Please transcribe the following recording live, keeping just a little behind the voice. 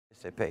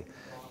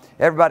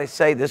Everybody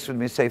say this with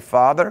me. Say,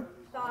 Father,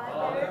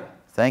 Father,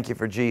 thank you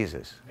for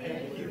Jesus.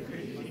 thank you for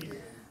Jesus.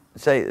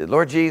 Say,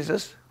 Lord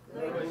Jesus,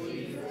 Lord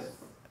Jesus,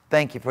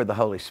 thank you for the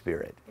Holy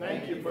Spirit.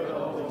 thank you for the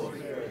Holy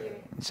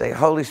Spirit. And say,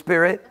 Holy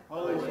Spirit,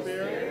 Holy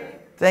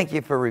Spirit, thank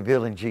you for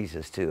revealing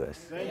Jesus to us.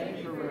 thank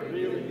you for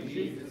revealing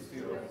Jesus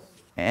to us.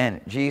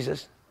 And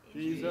Jesus,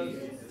 Jesus,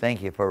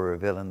 thank you for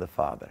revealing the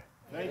Father.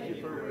 thank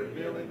you for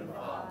revealing the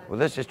Father. Well,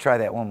 let's just try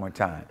that one more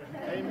time.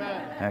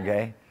 Amen.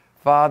 Okay?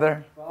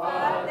 Father,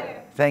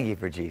 Father, thank you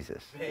for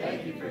Jesus.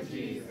 thank you for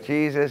Jesus.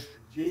 Jesus,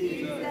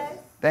 Jesus,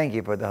 thank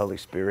you for the Holy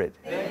Spirit.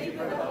 thank you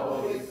for the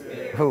Holy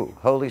Spirit. Who?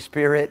 Holy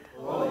Spirit,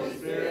 Holy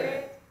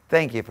Spirit,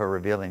 thank you for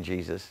revealing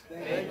Jesus.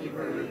 thank you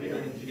for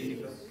revealing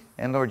Jesus.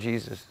 And Lord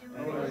Jesus,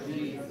 Lord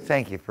Jesus,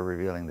 thank you for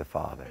revealing the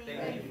Father.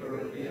 thank you for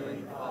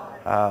revealing the Father.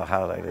 Oh,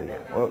 hallelujah.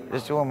 Well,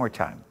 just one more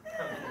time.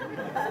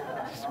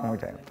 Just one more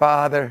time.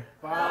 Father,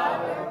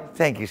 Father,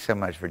 thank you so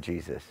much for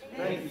Jesus.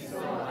 thank you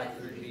so much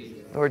for Jesus.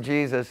 Lord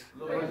Jesus,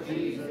 Lord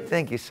Jesus,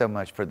 thank you so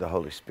much for the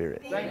Holy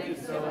Spirit. thank you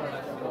so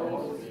much for the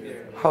Holy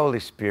Spirit. Holy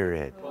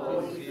Spirit,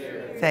 Holy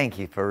Spirit, thank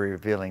you for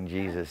revealing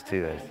Jesus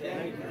to us.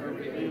 thank you for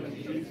revealing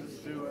Jesus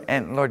to us.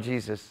 And Lord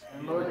Jesus,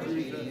 And Lord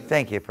Jesus,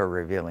 thank you for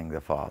revealing the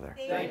Father.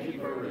 thank you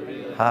for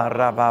revealing.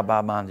 Hallelujah.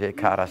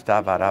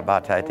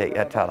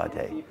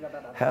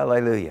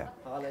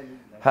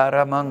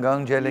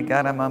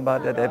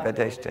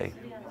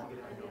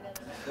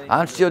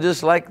 I'm still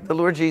just like the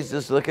Lord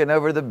Jesus, looking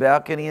over the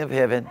balcony of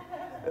heaven,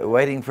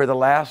 waiting for the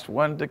last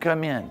one to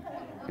come in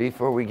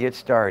before we get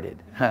started.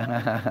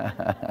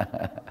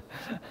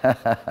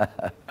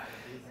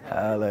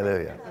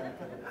 Hallelujah.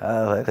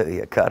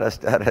 Hallelujah.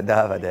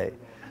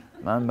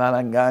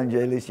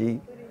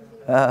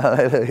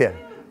 Hallelujah.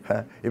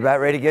 You about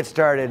ready to get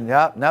started?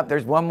 Nope,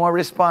 there's one more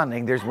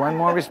responding. There's one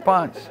more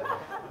response.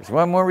 There's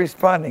one more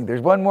responding.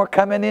 There's one more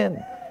coming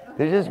in.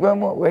 There's just one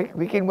more. Wait,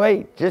 we can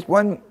wait. Just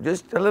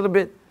a little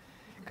bit.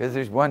 Because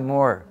there's one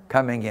more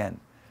coming in.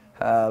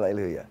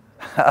 Hallelujah.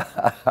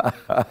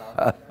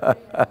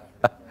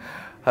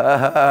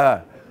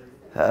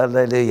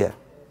 Hallelujah.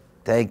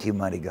 Thank you,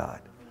 mighty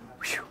God.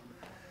 Whew.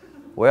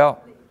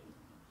 Well,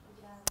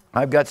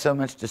 I've got so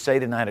much to say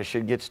tonight, I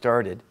should get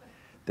started.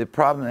 The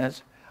problem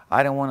is,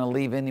 I don't want to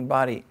leave any of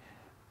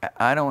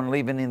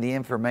the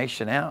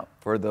information out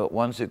for the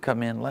ones who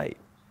come in late,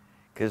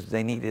 because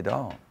they need it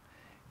all.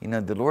 You know,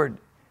 the Lord,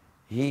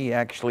 He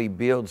actually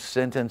builds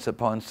sentence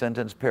upon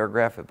sentence,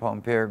 paragraph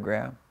upon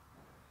paragraph.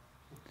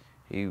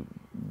 He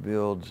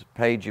builds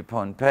page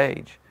upon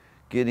page,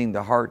 getting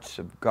the hearts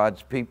of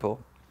God's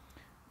people,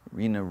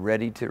 you know,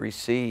 ready to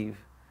receive,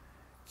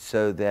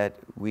 so that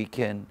we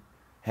can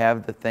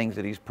have the things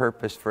that He's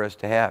purposed for us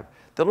to have.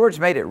 The Lord's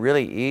made it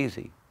really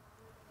easy.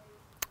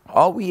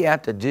 All we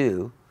have to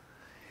do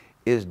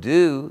is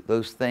do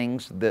those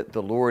things that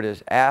the Lord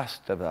has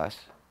asked of us,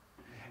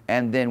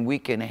 and then we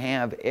can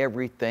have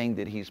everything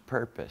that He's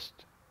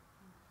purposed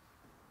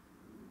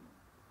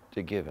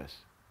to give us.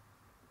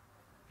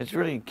 It's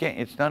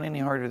not any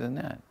harder than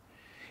that.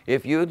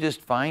 If you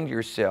just find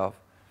yourself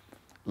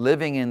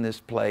living in this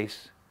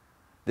place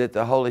that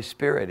the Holy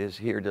Spirit is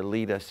here to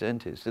lead us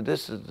into. So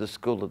this is the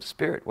School of the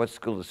Spirit. What's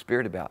School of the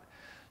Spirit about?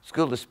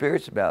 School of the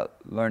Spirit's about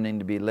learning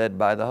to be led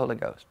by the Holy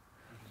Ghost.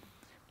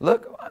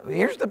 Look,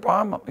 here's the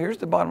problem. Here's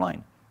the bottom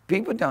line.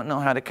 People don't know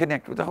how to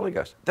connect with the Holy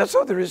Ghost. That's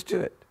all there is to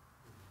it.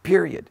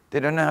 Period. They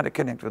don't know how to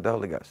connect with the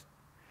Holy Ghost.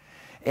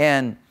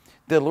 And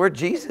the Lord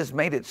Jesus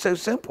made it so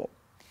simple.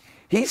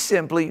 He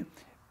simply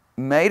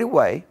made a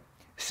way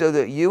so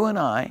that you and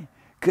I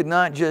could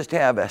not just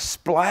have a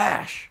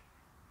splash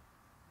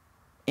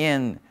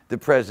in the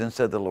presence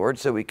of the Lord,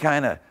 so we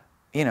kind of,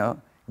 you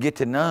know, get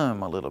to know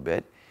Him a little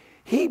bit.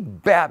 He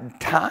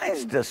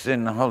baptized us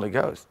in the Holy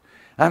Ghost.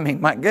 I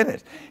mean, my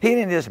goodness. He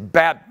didn't just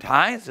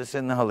baptize us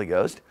in the Holy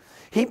Ghost.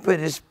 He put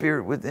His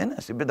Spirit within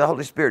us. But the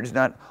Holy Spirit is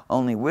not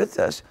only with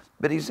us,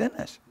 but He's in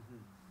us.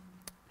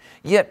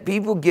 Yet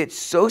people get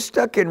so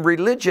stuck in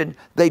religion,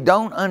 they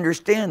don't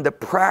understand the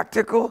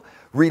practical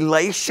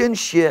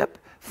relationship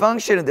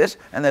function of this,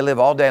 and they live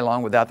all day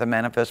long without the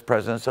manifest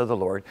presence of the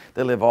Lord.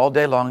 They live all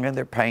day long in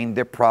their pain,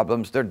 their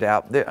problems, their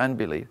doubt, their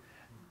unbelief.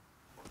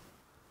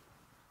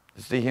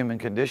 It's the human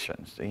condition.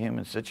 It's the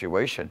human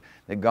situation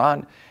that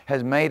God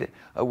has made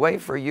a way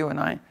for you and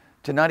I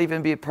to not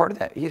even be a part of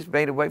that. He's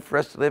made a way for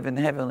us to live in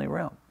the heavenly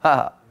realm.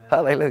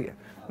 Hallelujah.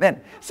 Then,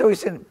 so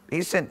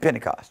he sent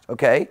Pentecost,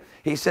 okay?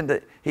 He sent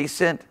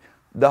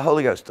the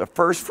Holy Ghost, the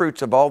first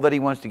fruits of all that He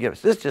wants to give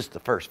us. This is just the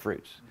first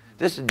fruits.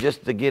 This is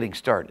just the getting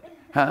started.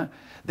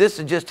 This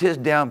is just His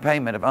down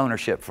payment of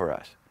ownership for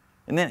us.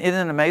 And then,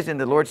 isn't it amazing?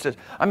 The Lord says,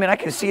 I mean, I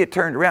can see it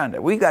turned around.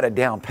 We got a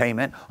down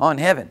payment on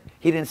heaven.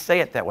 He didn't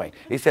say it that way.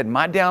 He said,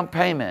 my down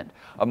payment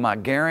of my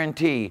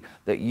guarantee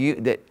that you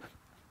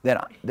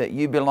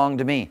belong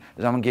to me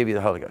is I'm going to give you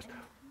the Holy Ghost.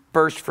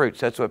 First fruits,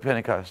 that's what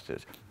Pentecost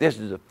is. This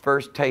is the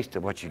first taste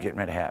of what you're getting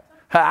ready to have.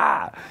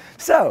 Ha!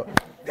 So,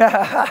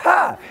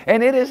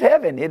 and it is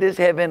heaven. It is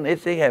heaven.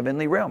 It's the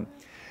heavenly realm.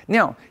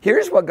 Now,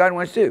 here's what God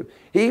wants to do.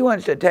 He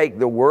wants to take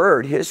the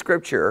Word, His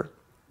Scripture,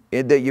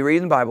 that you read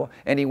in the Bible,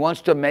 and He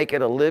wants to make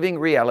it a living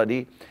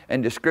reality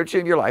and description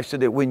of your life, so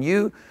that when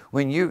you're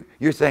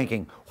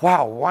thinking,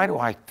 wow, why do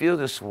I feel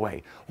this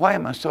way? Why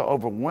am I so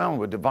overwhelmed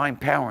with divine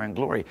power and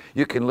glory?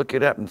 You can look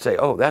it up and say,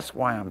 oh, that's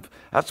why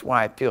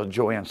I feel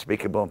joy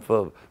unspeakable and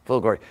full of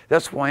glory.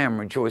 That's why I'm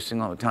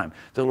rejoicing all the time.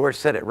 The Lord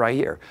said it right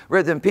here.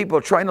 Rather than people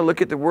trying to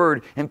look at the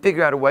Word and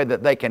figure out a way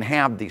that they can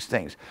have these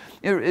things.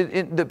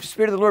 The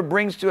Spirit of the Lord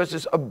brings to us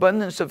this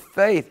abundance of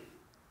faith,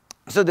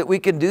 so that we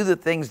can do the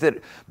things that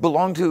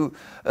belong to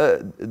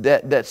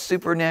that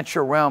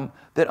supernatural realm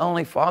that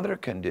only Father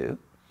can do.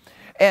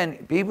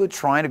 And people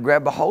trying to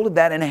grab a hold of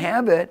that and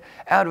have it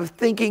out of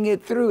thinking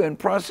it through and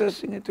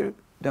processing it through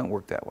don't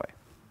work that way.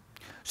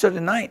 So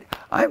tonight,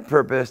 I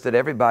purpose that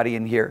everybody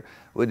in here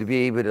would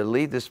be able to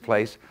leave this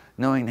place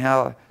knowing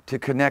how to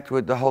connect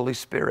with the Holy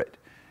Spirit,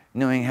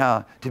 knowing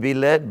how to be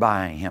led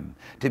by Him,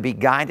 to be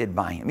guided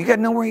by Him. You got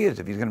to know where He is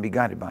if He's going to be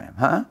guided by Him,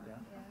 huh?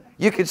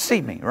 You could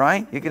see me,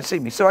 right? You could see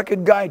me, so I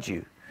could guide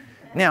you.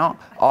 Now,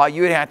 all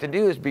you would have to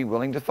do is be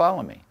willing to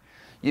follow me.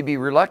 You'd be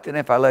reluctant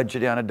if I led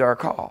you down a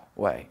dark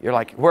hallway. You're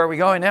like, where are we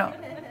going now?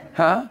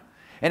 Huh?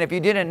 And if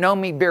you didn't know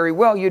me very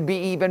well, you'd be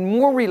even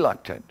more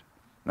reluctant.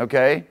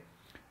 Okay?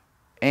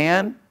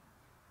 And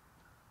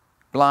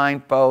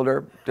blindfold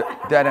her,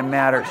 doesn't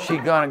matter.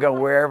 She's going to go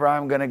wherever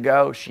I'm going to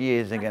go. She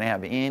isn't going to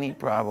have any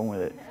problem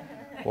with it.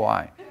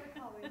 Why?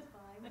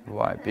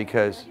 Why?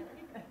 Because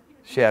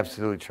she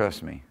absolutely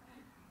trusts me.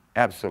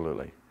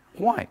 Absolutely.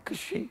 Why? Because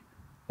she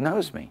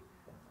knows me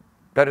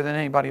better than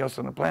anybody else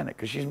on the planet,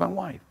 because she's my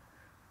wife.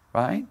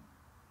 Right?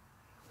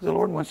 The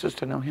Lord wants us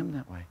to know Him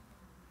that way.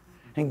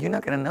 And you're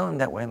not going to know Him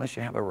that way unless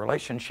you have a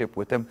relationship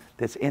with Him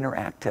that's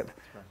interactive.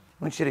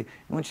 He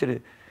wants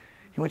to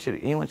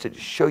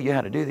show you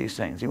how to do these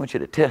things. He wants you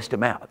to test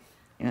Him out.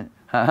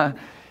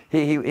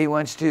 He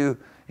wants to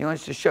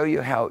show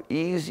you how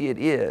easy it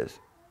is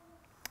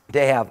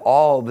to have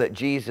all that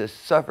Jesus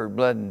suffered,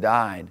 bled, and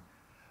died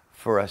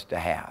for us to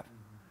have.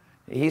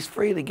 He's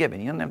freely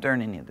given. You don't have to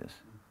earn any of this.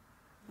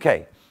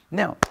 Okay,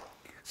 now,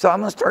 so I'm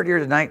going to start here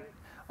tonight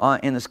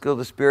in the School of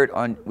the Spirit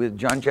with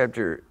John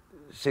chapter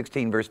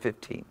 16, verse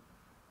 15.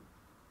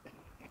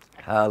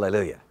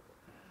 Hallelujah.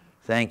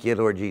 Thank you,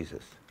 Lord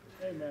Jesus.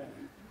 Amen.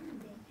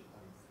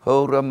 I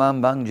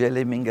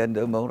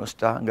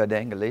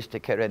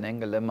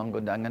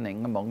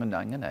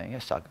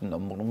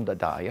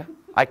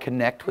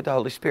connect with the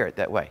Holy Spirit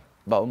that way.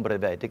 And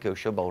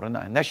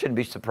that shouldn't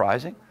be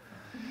surprising,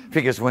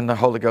 because when the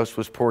Holy Ghost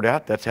was poured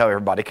out, that's how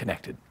everybody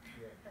connected.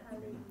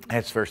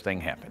 That's the first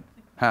thing happened.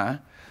 Huh?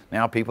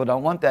 Now people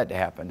don't want that to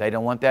happen. They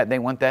don't want that. They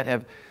want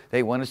to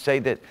say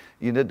that,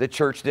 you know, the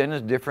church then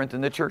is different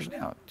than the church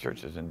now.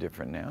 Church isn't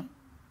different now.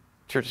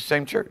 Church is the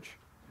same church.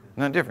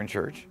 Not a different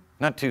church.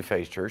 Not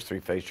two-phase church,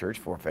 three-phase church,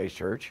 four-phase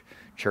church.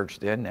 Church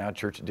then, now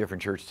church, a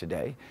different church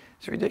today.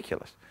 It's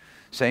ridiculous.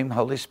 Same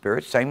Holy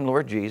Spirit, same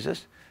Lord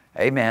Jesus.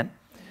 Amen.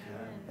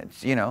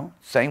 It's, you know,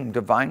 same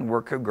divine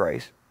work of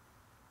grace.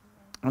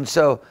 And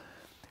so,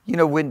 you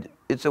know, when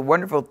it's a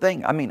wonderful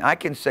thing. I mean, I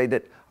can say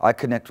that I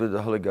connect with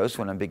the Holy Ghost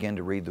when I begin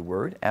to read the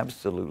Word.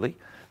 Absolutely.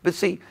 But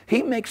see,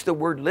 He makes the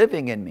Word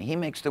living in me. He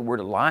makes the Word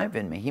alive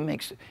in me.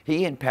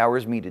 He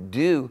empowers me to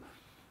do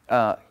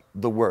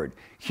the Word.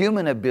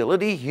 Human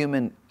ability,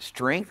 human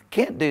strength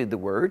can't do the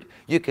Word.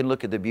 You can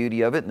look at the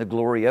beauty of it and the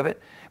glory of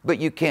it, but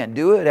you can't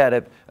do it out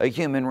of a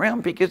human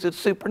realm because it's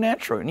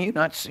supernatural. And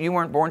you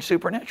weren't born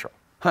supernatural.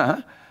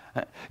 Huh?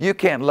 You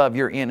can't love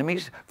your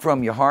enemies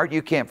from your heart.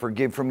 You can't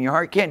forgive from your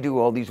heart. You can't do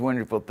all these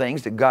wonderful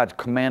things that God's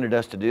commanded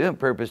us to do and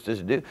purposed us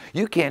to do.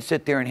 You can't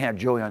sit there and have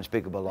joy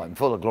unspeakable and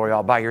full of glory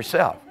all by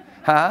yourself.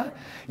 Huh?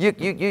 You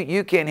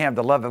can't have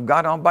the love of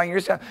God all by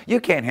yourself. You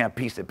can't have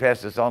peace that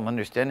passes all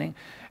understanding.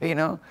 You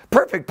know,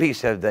 perfect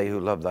peace have they who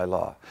love thy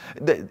law.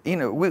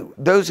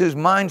 Those whose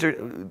minds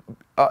are,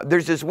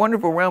 there's this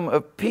wonderful realm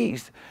of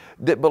peace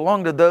that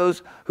belong to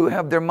those who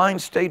have their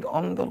minds stayed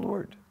on the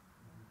Lord.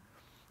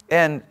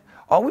 And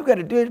all we've got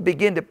to do is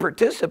begin to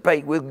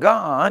participate with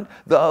God,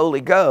 the Holy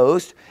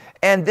Ghost,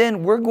 and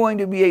then we're going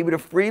to be able to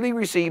freely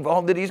receive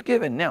all that He's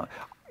given. Now,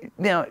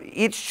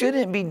 it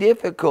shouldn't be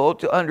difficult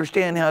to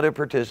understand how to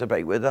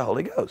participate with the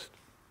Holy Ghost.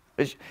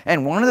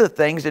 And one of the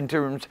things in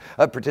terms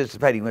of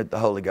participating with the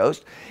Holy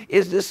Ghost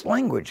is this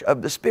language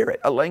of the Spirit,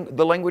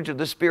 the language of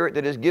the Spirit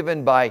that is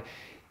given by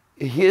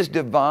His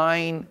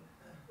divine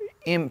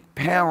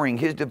empowering,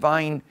 His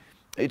divine.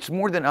 It's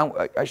more than,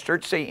 I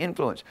start to say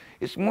influence.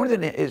 It's more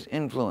than His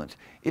influence.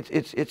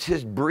 It's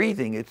His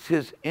breathing. It's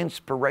His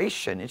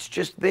inspiration. It's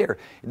just there.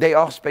 They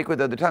all spake with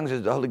other tongues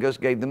as the Holy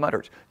Ghost gave them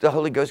utterance. The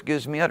Holy Ghost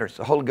gives me utterance.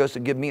 The Holy Ghost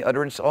will give me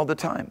utterance all the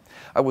time.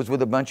 I was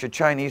with a bunch of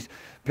Chinese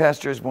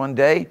pastors one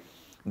day.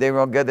 They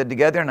were all gathered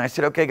together, and I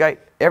said, okay, guys,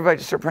 everybody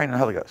just start praying in the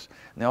Holy Ghost.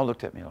 And they all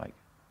looked at me like,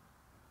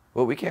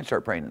 well, we can't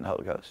start praying in the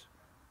Holy Ghost.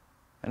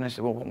 And I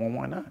said, well,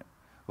 why not?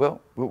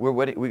 Well,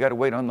 we got to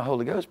wait on the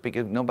Holy Ghost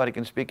because nobody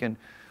can speak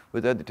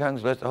with other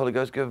tongues unless the Holy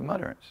Ghost give them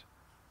utterance.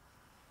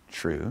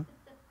 True,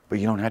 but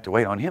you don't have to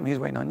wait on Him. He's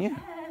waiting on you.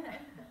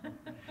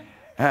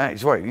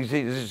 It's what, you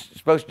see, this is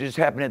supposed to just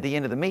happen at the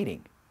end of the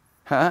meeting.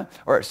 Huh?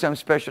 Or at some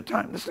special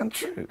time. That's not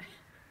true.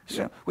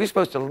 So we're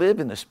supposed to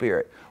live in the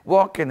Spirit,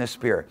 walk in the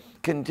Spirit,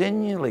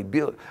 continually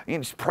build,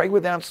 just pray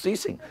without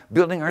ceasing,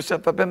 building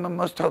ourselves up in the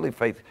most holy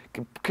faith,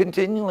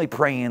 continually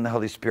praying in the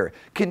Holy Spirit,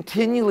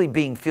 continually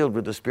being filled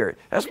with the Spirit.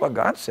 That's what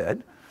God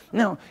said.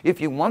 Now, if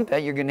you want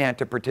that, you're going to have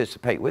to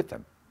participate with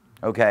them.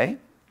 Okay?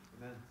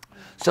 Amen.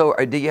 So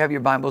do you have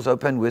your Bibles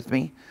open with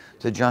me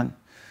to John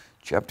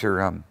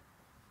chapter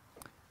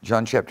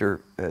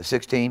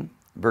 16,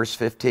 verse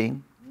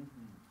 15?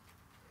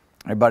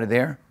 Everybody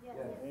there? Yes.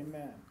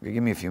 Amen. Okay,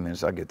 give me a few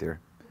minutes. I'll get there.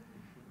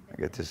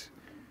 I got this.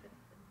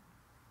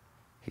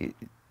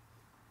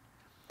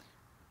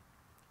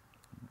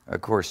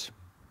 Of course,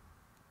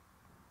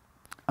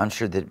 I'm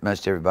sure that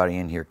most everybody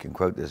in here can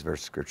quote this verse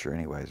of Scripture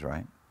anyways,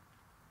 right?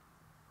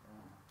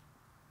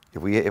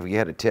 If we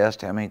had a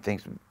test, how many of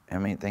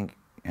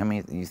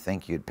you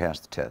think you'd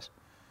pass the test?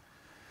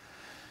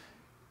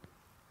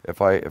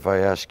 If I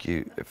ask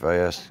you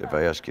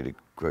to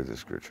quote the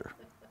Scripture,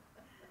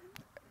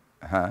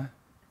 huh?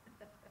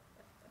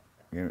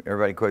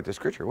 Everybody quote the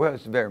Scripture. Well,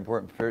 it's a very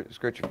important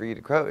Scripture for you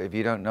to quote. If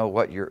you don't know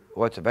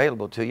what's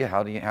available to you,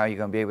 how are you going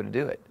to be able to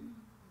do it?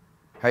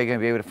 How are you going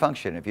to be able to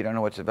function? If you don't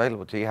know what's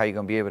available to you, how are you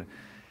going to be able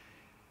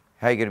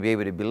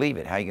to believe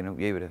it? How are you going to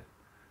be able to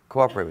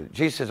cooperate with it?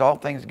 Jesus says, all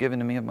things are given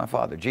to me of my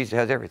Father. Jesus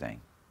has everything.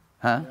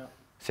 Huh? Yeah.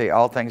 Say,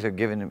 all things are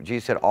given to me.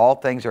 Jesus said, all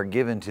things are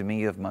given to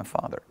me of my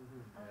Father.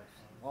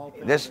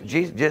 This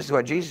is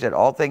what Jesus said.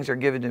 All things are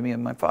given to me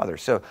of my Father.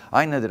 So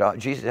I know that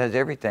Jesus has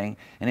everything,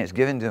 and it's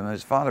given to him of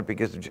his Father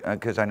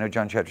because I know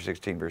John chapter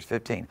 16, verse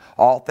 15.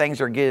 All things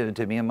are given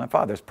to me of my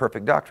Father. It's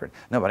perfect doctrine.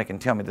 Nobody can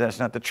tell me that that's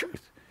not the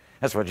truth.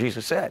 That's what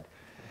Jesus said.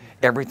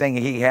 Everything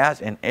he has,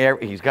 and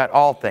he's got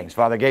all things.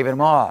 Father gave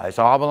him all. It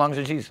all belongs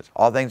to Jesus.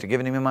 All things are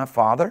given to me of my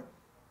Father.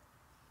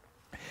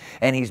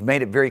 And he's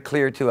made it very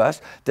clear to us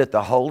that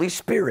the Holy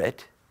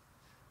Spirit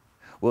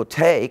will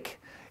take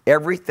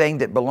everything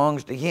that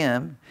belongs to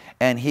him,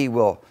 and he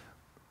will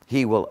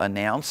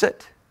announce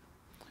it,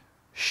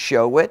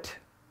 show it,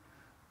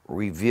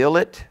 reveal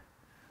it,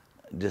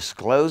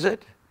 disclose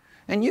it,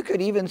 and you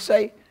could even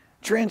say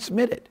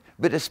transmit it.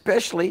 But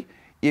especially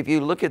if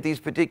you look at these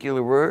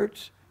particular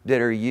words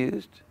that are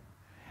used,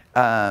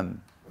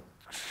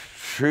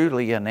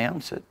 truly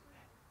announce it,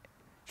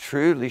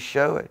 truly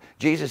show it.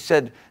 Jesus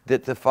said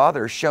that the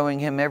Father is showing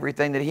him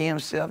everything that he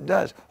himself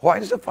does. Why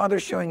is the Father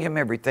showing him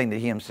everything that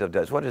he himself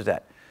does? What is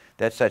that?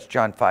 That's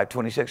John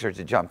 5:26, or is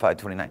it John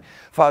 5:29?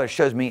 Father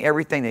shows me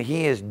everything that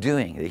he is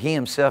doing, that he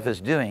himself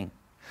is doing,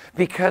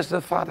 because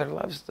the Father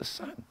loves the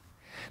Son.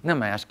 Now I'm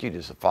going to ask you,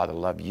 does the Father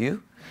love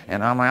you?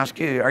 And I'm going to ask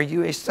you, are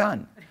you a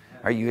son?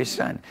 Are you a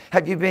son?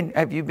 Have you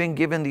been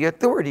given the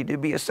authority to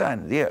be a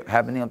son? Yeah,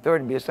 having the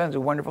authority to be a son is a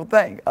wonderful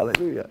thing.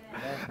 Hallelujah.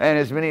 And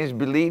as many as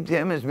believed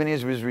him, as many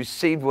as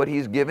received what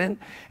he's given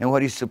and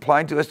what he's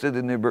supplied to us through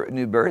the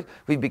new birth,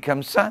 we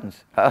become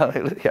sons.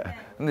 Hallelujah.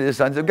 The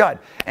sons of God.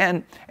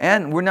 And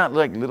we're not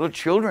like little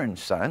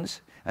children's sons.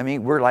 I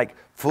mean, we're like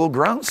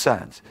full-grown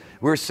sons.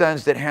 We're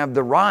sons that have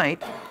the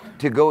right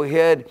to go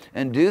ahead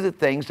and do the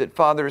things that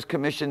Father has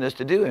commissioned us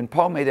to do. And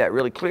Paul made that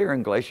really clear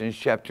in Galatians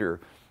chapter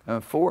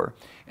 4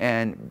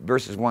 and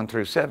verses 1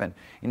 through 7.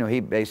 You know, he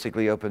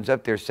basically opens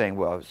up there saying,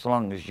 well, as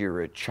long as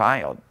you're a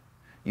child,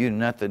 you're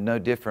nothing no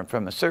different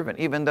from a servant,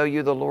 even though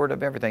you're the Lord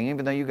of everything,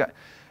 even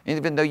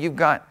though you've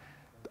got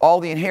all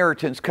the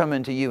inheritance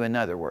coming to you, in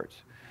other words.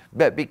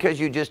 But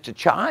because you're just a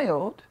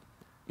child,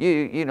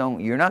 you're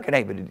not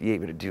going to be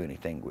able to do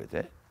anything with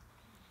it.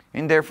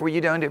 And therefore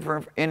you don't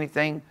differ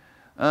anything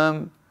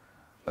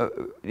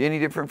any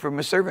different from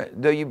a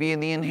servant, though you be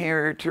the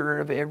inheritor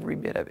of every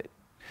bit of it.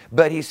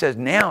 But he says,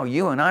 now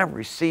you and I have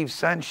received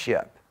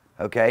sonship,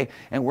 okay?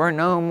 And we're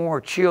no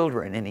more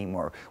children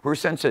anymore. We're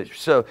sons.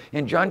 So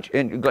in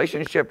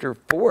Galatians chapter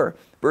 4,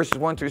 verses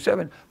 1 through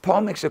 7,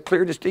 Paul makes a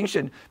clear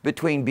distinction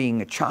between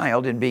being a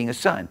child and being a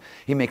son.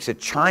 He makes a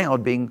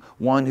child being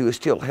one who is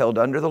still held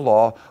under the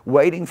law,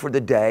 waiting for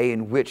the day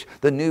in which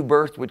the new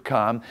birth would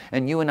come,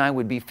 and you and I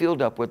would be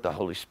filled up with the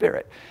Holy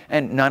Spirit.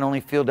 And not only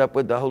filled up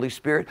with the Holy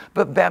Spirit,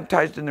 but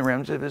baptized in the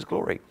realms of his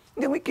glory.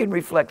 Then we can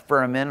reflect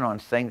for a minute on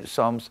saying that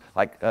Psalms,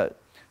 like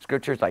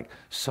scriptures like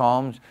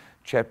Psalms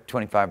chapter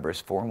 25, verse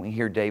 4, and we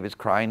hear David's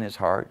cry in his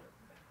heart.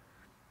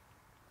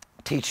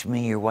 Teach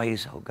me your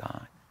ways, O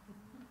God.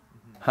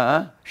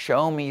 Huh?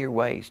 Show me your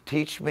ways.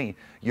 Teach me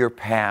your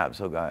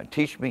paths, O God.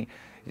 Teach me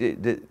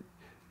the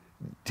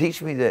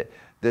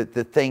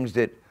things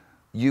that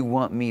you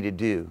want me to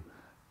do.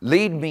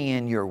 Lead me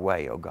in your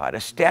way, O God.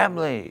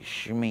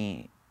 Establish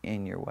me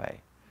in your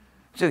way.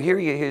 So here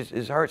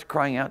his heart's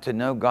crying out to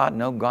know God,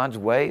 know God's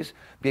ways,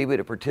 be able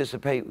to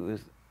participate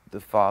with the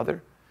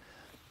Father.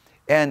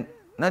 And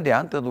no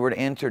doubt the Lord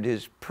answered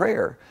his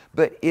prayer,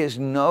 but is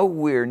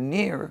nowhere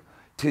near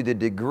to the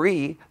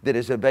degree that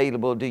is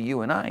available to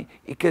you and I,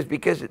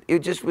 because it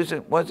just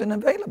wasn't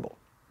available.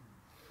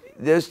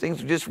 Those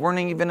things just weren't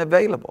even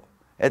available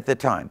at the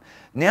time.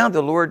 Now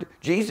the Lord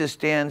Jesus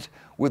stands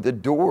with the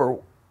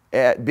door,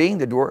 being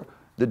the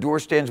door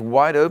stands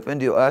wide open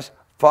to us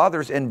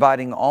Father's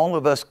inviting all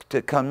of us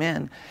to come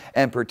in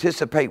and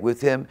participate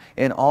with Him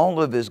in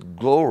all of His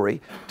glory,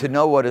 to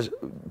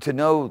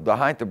know the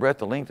height, the breadth,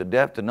 the length, the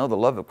depth, to know the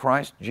love of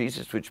Christ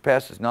Jesus, which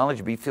passes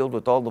knowledge, be filled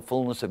with all the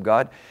fullness of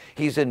God.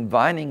 He's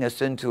inviting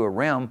us into a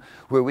realm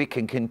where we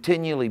can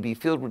continually be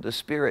filled with the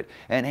Spirit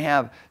and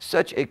have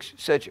such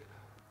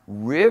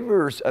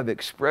rivers of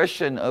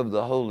expression of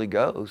the Holy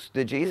Ghost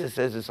that Jesus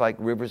says it's like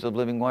rivers of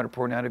living water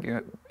pouring out of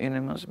your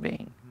innermost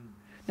being.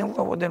 Now,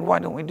 well, then why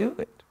don't we do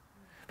it?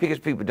 Because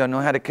people don't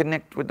know how to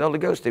connect with the Holy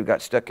Ghost. They've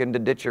got stuck in the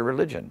ditch of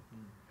religion.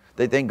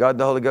 They think God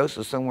the Holy Ghost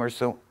is somewhere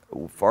so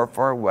far,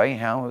 far away.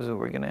 How is it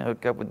we're going to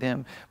hook up with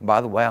Him?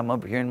 By the way, I'm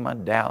over here in my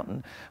doubt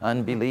and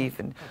unbelief,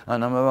 and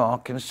I'm all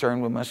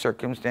concerned with my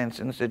circumstance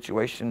and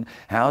situation.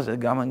 How is it I'm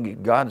going to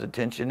get God's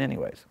attention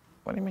anyways?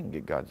 What do you mean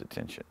get God's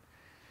attention?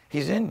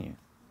 He's in you.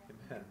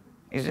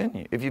 He's in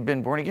you. If you've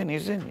been born again,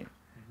 He's in you.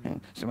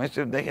 Somebody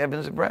said the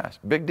heavens are brass.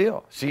 Big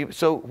deal. See,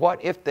 so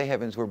what if the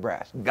heavens were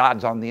brass?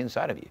 God's on the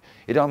inside of you.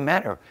 It don't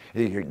matter.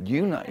 The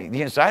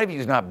inside of you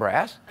is not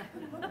brass.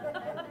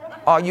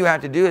 All you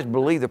have to do is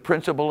believe the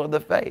principle of the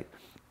faith.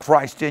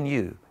 Christ in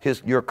you,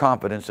 your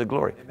confidence of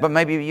glory. But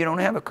maybe you don't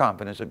have a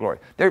confidence of glory.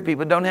 There are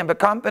people who don't have a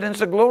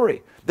confidence of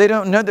glory. They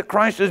don't know that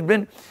Christ has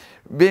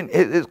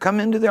has come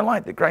into their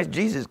life. That Christ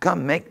Jesus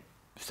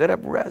set up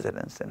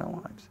residence in their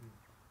lives.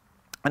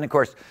 And of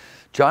course,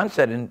 John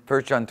said in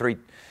 1 John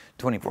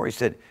 3:24, he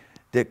said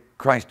that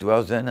Christ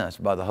dwells in us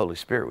by the Holy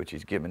Spirit, which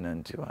He's given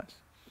unto us.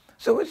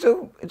 So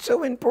it's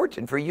so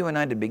important for you and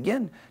I to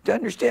begin to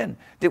understand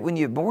that when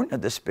you're born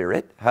of the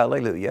Spirit,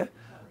 hallelujah,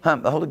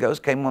 the Holy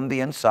Ghost came on the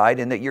inside,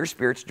 and that your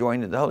spirit's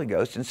joined to the Holy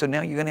Ghost. And so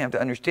now you're going to have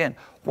to understand,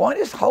 what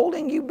is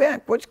holding you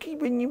back? What's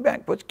keeping you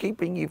back? What's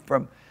keeping you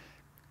from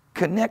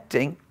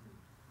connecting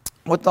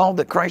with all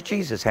that Christ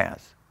Jesus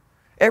has?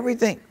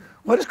 Everything.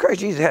 What does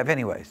Christ Jesus have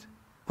anyways?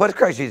 What does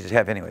Christ Jesus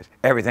have anyways?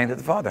 Everything that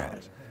the Father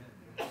has.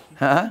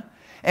 Huh?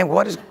 And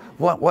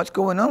what's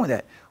going on with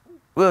that?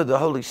 Well, the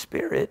Holy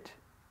Spirit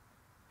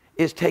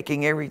is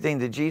taking everything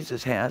that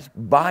Jesus has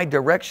by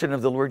direction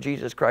of the Lord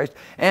Jesus Christ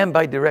and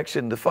by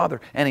direction of the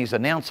Father, and He's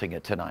announcing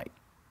it tonight.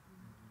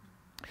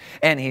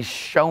 And He's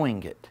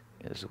showing it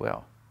as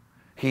well.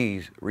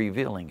 He's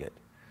revealing it,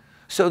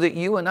 so that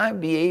you and I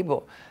be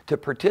able to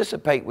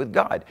participate with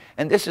God.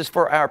 And this is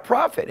for our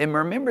profit. And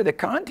remember the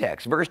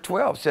context. Verse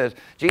 12 says,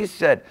 Jesus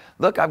said,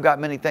 look, I've got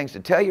many things to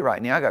tell you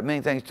right now. I've got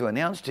many things to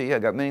announce to you.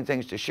 I've got many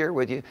things to share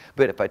with you.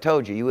 But if I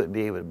told you, you wouldn't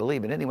be able to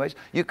believe it anyways.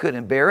 You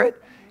couldn't bear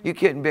it. You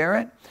couldn't bear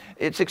it.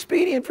 It's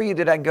expedient for you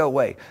that I go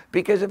away.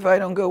 Because if I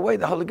don't go away,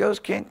 the Holy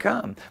Ghost can't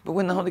come. But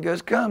when the Holy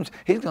Ghost comes,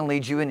 He's going to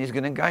lead you and He's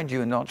going to guide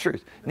you in all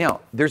truth.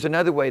 Now, there's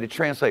another way to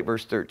translate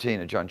verse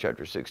 13 of John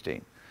chapter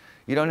 16.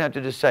 You don't have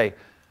to just say,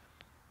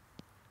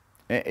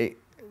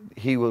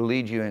 He will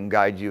lead you and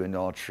guide you in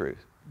all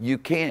truth. You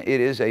can't.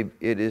 It is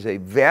a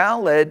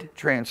valid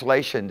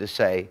translation to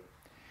say,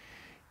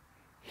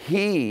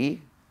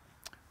 He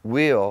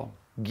will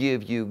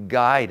give you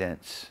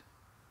guidance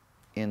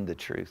in the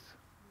truth.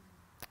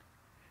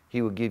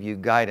 He will give you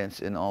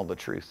guidance in all the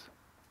truth.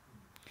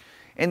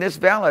 And it's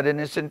valid, and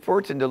it's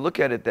important to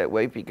look at it that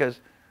way, because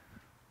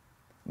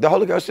the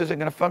Holy Ghost isn't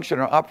going to function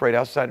or operate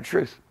outside of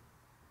truth.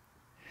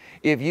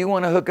 If you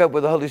want to hook up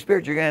with the Holy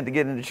Spirit, you're going to have to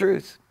get into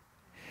truth.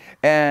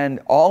 And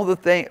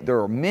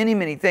there are many,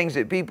 many things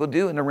that people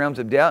do in the realms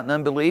of doubt and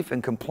unbelief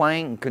and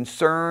complaint and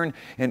concern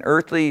and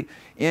earthly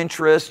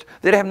interest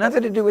that have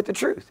nothing to do with the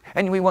truth.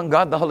 And we want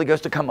God, the Holy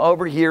Ghost, to come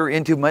over here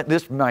into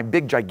my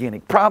big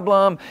gigantic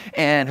problem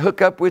and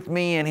hook up with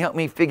me and help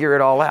me figure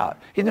it all out.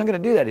 He's not going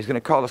to do that. He's going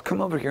to call us,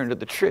 come over here into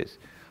the truth.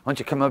 I want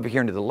you to come over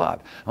here into the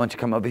love. I want you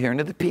to come over here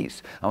into the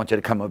peace. I want you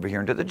to come over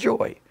here into the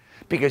joy.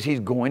 Because He's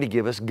going to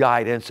give us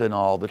guidance in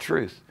all the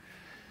truth.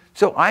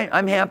 So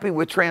I'm happy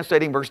with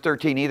translating verse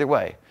 13 either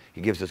way.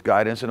 He gives us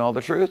guidance in all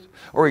the truth,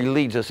 or He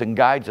leads us and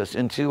guides us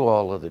into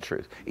all of the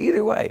truth.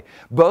 Either way,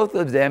 both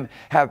of them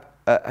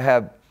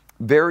have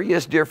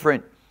various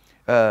different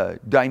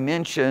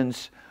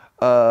dimensions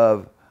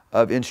of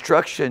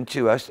instruction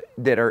to us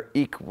that are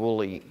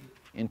equally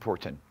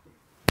important.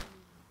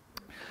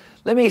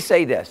 Let me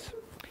say this.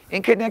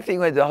 In connecting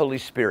with the Holy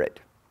Spirit,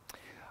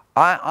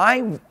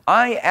 I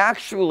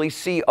actually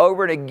see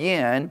over and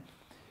again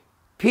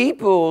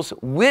people's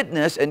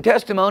witness and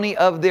testimony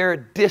of their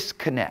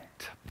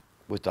disconnect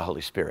with the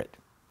Holy Spirit.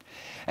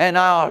 And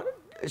I'll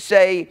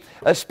say,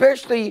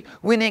 especially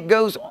when it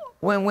goes,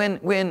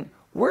 when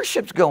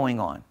worship's going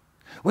on,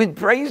 when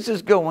praise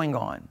is going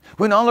on,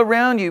 when all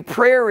around you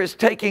prayer is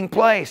taking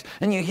place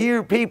and you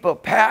hear people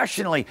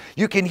passionately,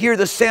 you can hear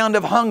the sound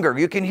of hunger.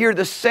 You can hear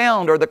the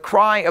sound or the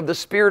cry of the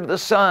Spirit of the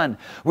Son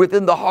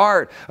within the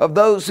heart of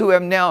those who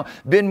have now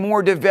been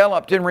more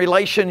developed in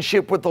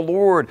relationship with the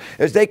Lord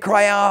as they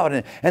cry out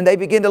and they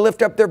begin to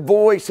lift up their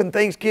voice in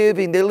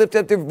thanksgiving. They lift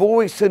up their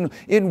voice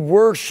in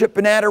worship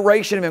and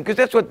adoration of Him, because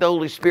that's what the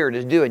Holy Spirit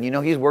is doing. You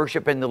know, He's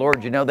worshiping the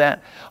Lord. You know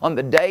that? On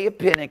the day of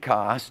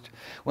Pentecost,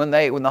 when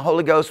the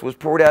Holy Ghost was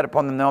poured poured out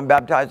upon them, now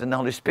baptized in the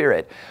Holy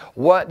Spirit.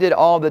 What did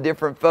all the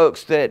different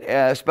folks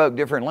that spoke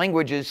different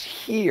languages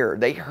hear?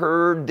 They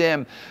heard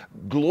them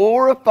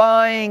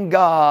glorifying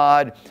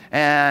God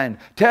and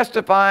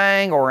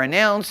testifying or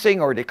announcing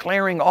or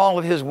declaring all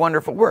of His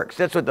wonderful works.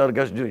 That's what the Holy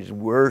Ghost is,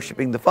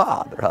 worshiping the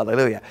Father.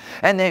 Hallelujah.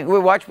 And then we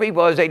watch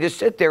people as they just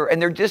sit there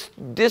and they're just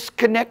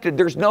disconnected.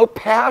 There's no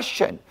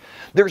passion.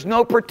 There's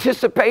no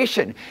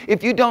participation.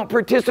 If you don't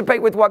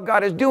participate with what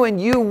God is doing,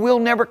 you will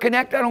never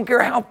connect. I don't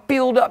care how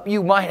filled up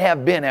you might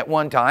have been at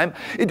one time.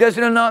 It does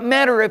not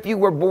matter if you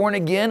were born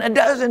again a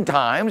dozen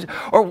times,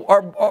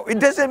 or it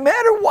doesn't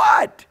matter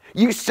what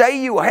you say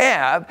you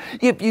have.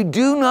 If you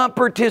do not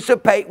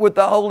participate with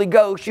the Holy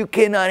Ghost, you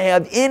cannot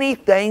have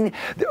anything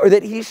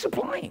that He's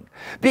supplying.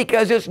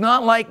 Because it's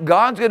not like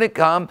God's going to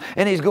come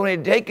and He's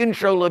going to take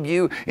control of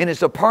you and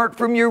it's apart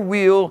from your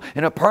will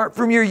and apart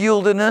from your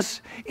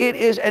yieldedness. It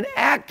is an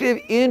active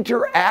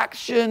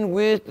interaction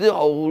with the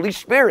Holy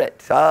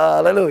Spirit.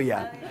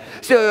 Hallelujah.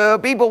 So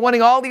people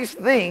wanting all these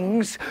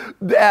things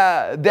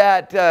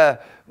that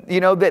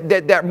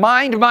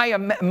mind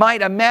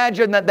might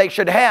imagine that they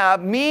should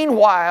have.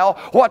 Meanwhile,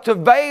 what's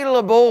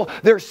available,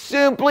 they're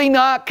simply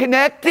not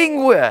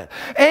connecting with.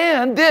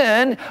 And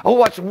then,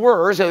 what's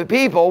worse,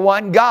 people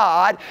want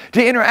God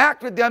to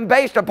interact with them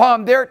based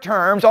upon their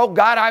terms. Oh,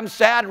 God, I'm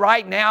sad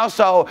right now,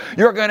 so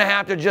you're going to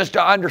have to just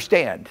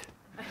understand.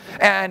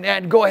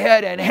 And go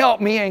ahead and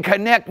help me and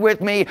connect with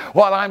me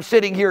while I'm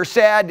sitting here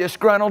sad,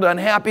 disgruntled,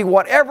 unhappy,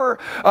 whatever,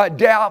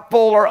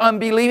 doubtful or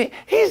unbelieving.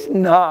 He's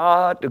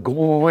not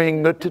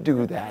going to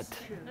do that.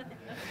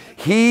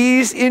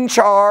 He's in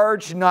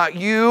charge, not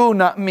you,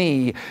 not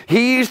me.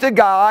 He's the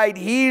guide.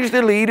 He's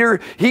the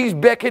leader. He's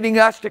beckoning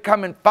us to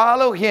come and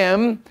follow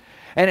Him.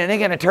 And then they're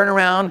going to turn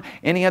around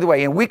any other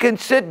way. And we can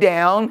sit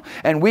down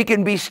and we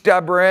can be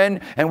stubborn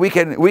and we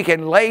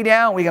can lay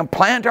down, we can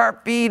plant our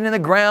feet in the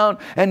ground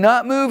and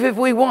not move if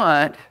we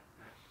want.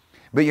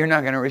 But you're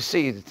not going to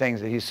receive the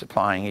things that He's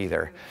supplying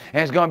either.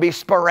 And it's going to be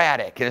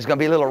sporadic. And it's going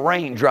to be little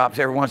raindrops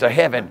every once in a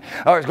heaven.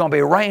 Or it's going to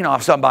be rain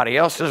off somebody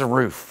else's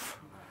roof.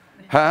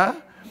 Huh?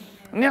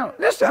 Now,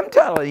 listen, I'm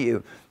telling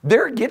you,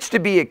 there gets to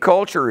be a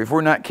culture, if we're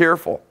not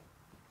careful,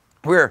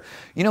 where,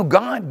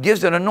 God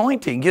gives an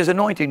anointing. He gives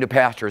anointing to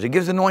pastors. He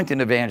gives anointing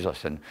to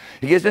evangelists. And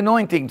He gives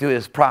anointing to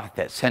His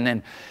prophets. And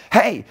then,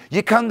 hey,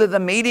 you come to the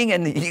meeting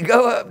and you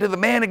go up to the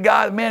man of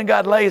God. The man of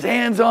God lays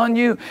hands on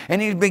you.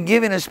 And he's been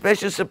given a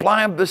special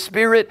supply of the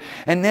Spirit.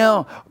 And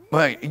now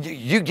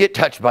you get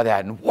touched by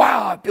that. And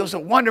wow, I feel so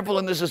wonderful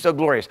and this is so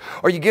glorious.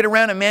 Or you get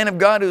around a man of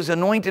God who's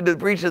anointed to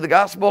preach the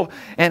gospel.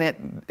 And it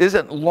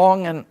isn't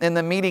long in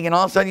the meeting. And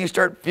all of a sudden you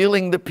start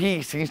feeling the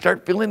peace. And you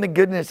start feeling the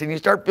goodness. And you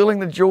start feeling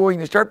the joy. And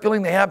you start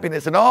feeling the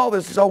happiness. And all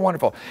this is so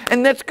wonderful.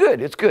 And that's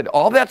good. It's good.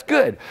 All that's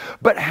good.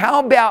 But how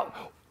about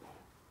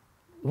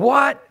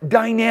what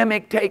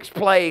dynamic takes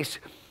place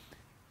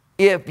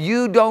if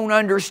you don't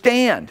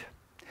understand?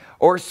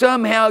 Or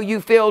somehow you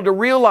fail to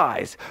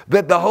realize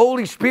that the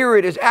Holy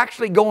Spirit is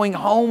actually going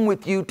home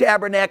with you,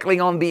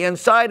 tabernacling on the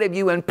inside of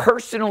you, and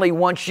personally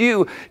wants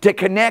you to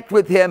connect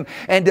with Him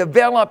and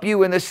develop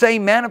you in the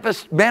same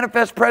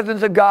manifest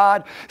presence of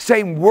God,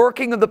 same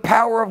working of the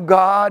power of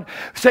God,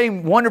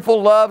 same wonderful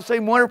love,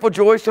 same wonderful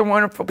joy, same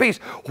wonderful peace.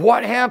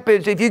 What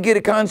happens if you get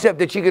a concept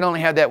that you can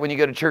only have that when you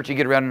go to church, you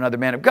get around another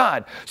man of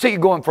God? So you're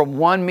going from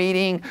one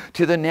meeting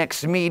to the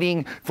next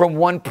meeting, from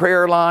one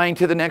prayer line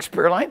to the next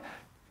prayer line.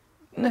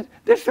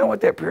 That's not what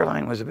that prayer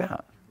line was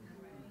about.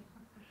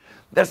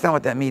 That's not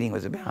what that meeting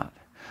was about.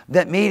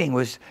 That meeting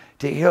was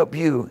to help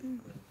you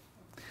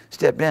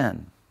step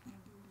in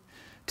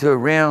to a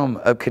realm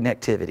of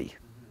connectivity.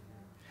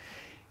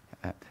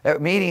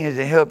 That meeting is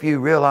to help you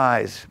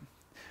realize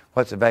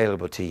what's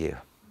available to you.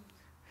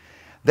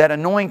 That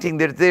anointing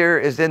that there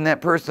is in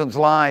that person's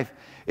life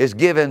is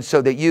given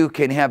so that you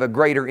can have a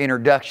greater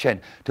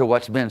introduction to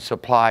what's been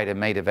supplied and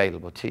made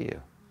available to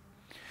you.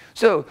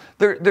 So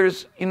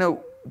there's,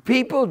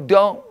 people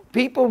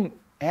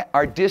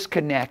are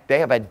disconnect. They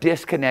have a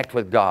disconnect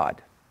with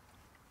God.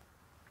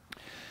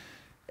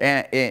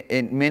 And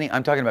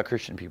I'm talking about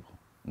Christian people.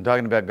 I'm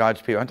talking about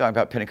God's people. I'm talking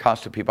about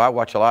Pentecostal people. I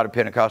watch a lot of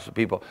Pentecostal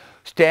people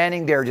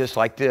standing there just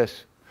like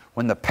this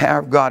when the power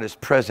of God is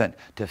present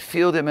to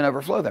fill them and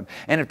overflow them.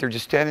 And if they're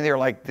just standing there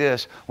like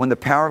this when the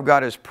power of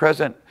God is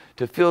present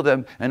to fill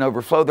them and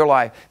overflow their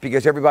life,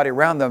 because everybody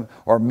around them,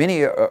 or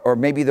many, or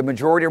maybe the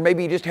majority, or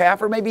maybe just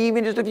half, or maybe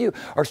even just a few,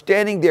 are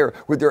standing there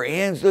with their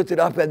hands lifted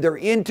up and they're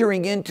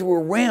entering into a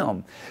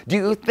realm. Do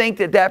you think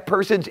that that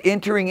person's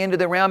entering into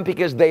the realm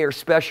because they are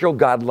special?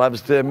 God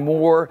loves them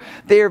more.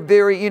 They're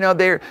very,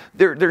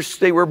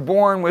 they were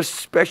born with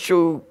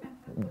special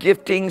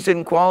giftings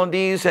and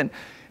qualities, and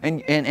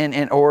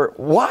Or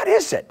what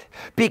is it?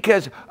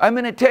 Because I'm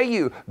going to tell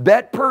you,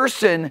 that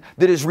person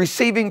that is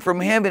receiving from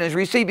heaven is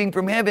receiving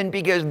from heaven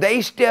because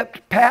they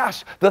stepped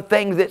past the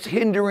thing that's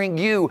hindering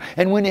you.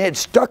 And when they had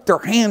stuck their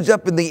hands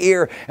up in the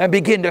air and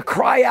began to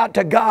cry out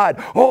to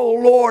God, oh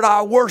Lord,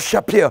 I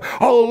worship you.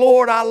 Oh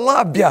Lord, I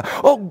love you.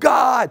 Oh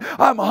God,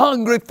 I'm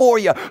hungry for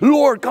you.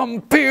 Lord,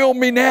 come fill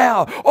me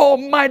now.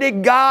 Almighty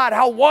God,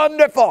 how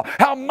wonderful,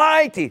 how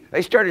mighty.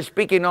 They started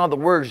speaking all the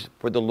words,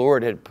 for the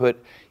Lord had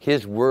put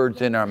His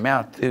words in our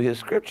mouth through His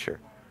Scripture.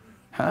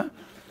 Huh?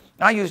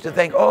 I used to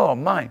think, oh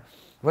my,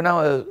 when I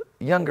was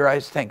younger, I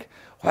used to think,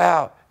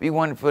 wow, it'd be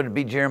wonderful to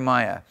be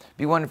Jeremiah,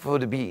 be wonderful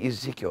to be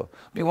Ezekiel,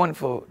 be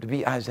wonderful to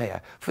be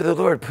Isaiah, for the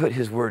Lord put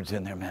His words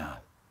in their mouth.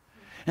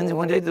 And then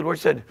one day the Lord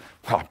said,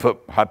 well,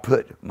 I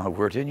put my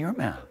words in your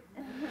mouth.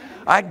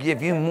 I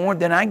give you more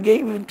than I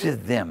gave to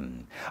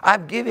them.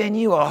 I've given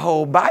you a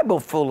whole Bible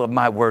full of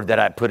my word that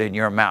I put in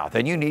your mouth.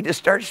 And you need to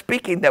start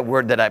speaking that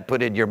word that I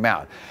put in your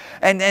mouth.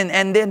 And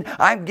then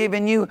I've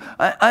given you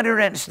an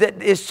utterance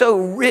that is so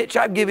rich.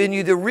 I've given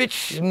you the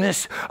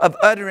richness of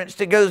utterance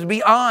that goes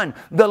beyond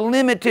the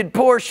limited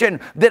portion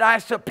that I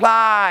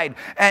supplied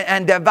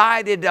and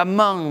divided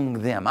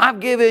among them. I've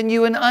given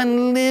you an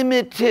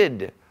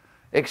unlimited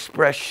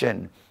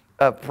expression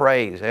of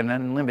praise, an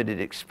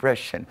unlimited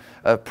expression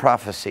of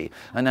prophecy,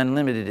 an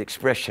unlimited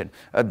expression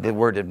of the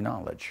word of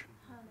knowledge,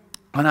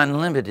 an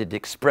unlimited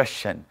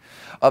expression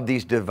of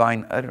these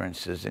divine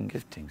utterances and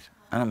giftings.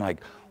 And I'm like,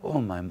 oh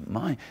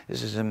my,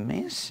 this is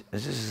amazing.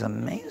 This is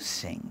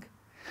amazing.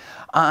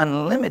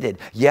 Unlimited.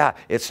 Yeah,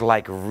 it's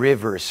like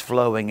rivers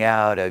flowing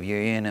out of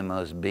your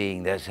innermost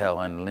being. That's how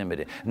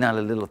unlimited. Not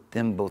a little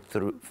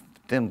thimbleful.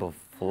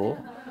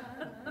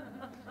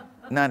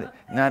 Not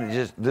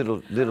just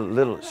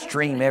little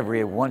stream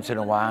every once in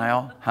a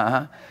while.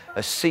 Huh?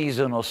 A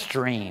seasonal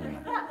stream.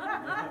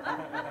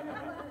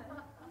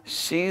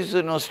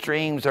 Seasonal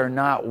streams are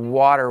not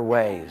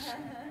waterways,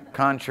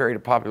 contrary to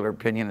popular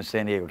opinion in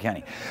San Diego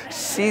County.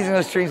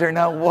 Seasonal streams are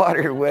not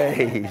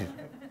waterways.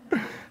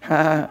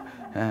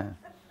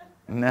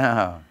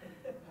 No.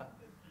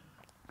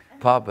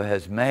 Papa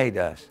has made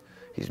us.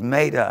 He's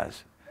made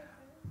us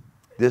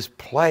this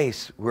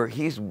place where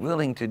He's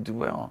willing to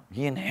dwell.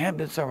 He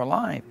inhabits our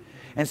life.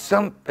 And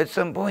at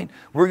some point,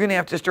 we're going to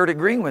have to start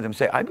agreeing with Him.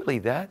 Say, I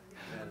believe that.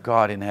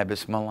 God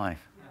inhabits my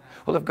life.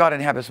 Well, if God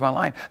inhabits my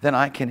life, then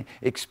I can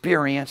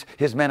experience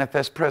His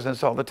manifest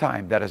presence all the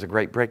time. That is a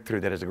great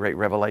breakthrough. That is a great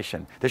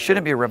revelation. There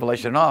shouldn't be a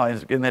revelation at all,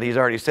 in that He's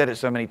already said it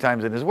so many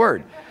times in His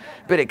Word.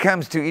 But it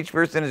comes to each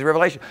person as a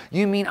revelation.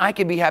 You mean I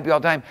can be happy all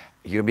the time?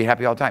 You can be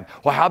happy all the time.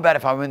 Well, how about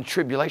if I'm in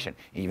tribulation?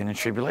 Even in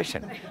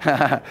tribulation.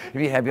 You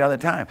be happy all the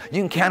time.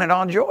 You can count it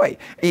all joy.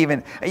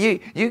 Even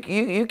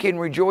you can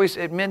rejoice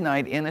at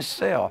midnight in a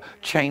cell,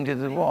 chained to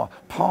the wall.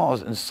 Paul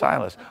and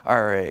Silas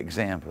are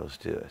examples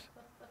to us.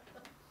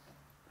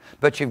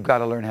 But you've got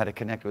to learn how to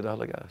connect with the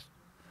Holy Ghost.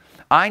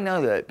 I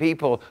know that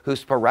people who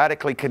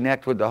sporadically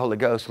connect with the Holy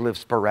Ghost live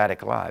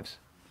sporadic lives.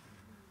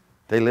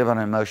 They live on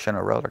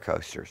emotional roller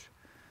coasters.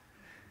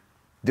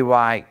 Do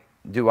I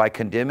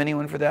condemn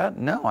anyone for that?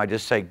 No, I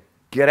just say,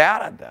 get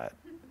out of that.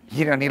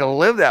 You don't need to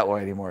live that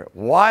way anymore.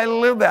 Why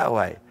live that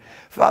way?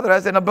 Father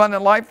has an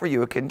abundant life for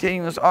you, a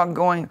continuous,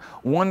 ongoing,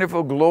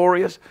 wonderful,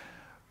 glorious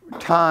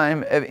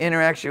time of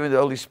interaction with the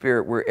Holy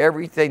Spirit where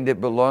everything that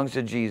belongs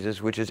to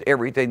Jesus, which is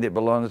everything that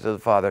belongs to the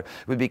Father,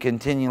 would be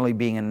continually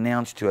being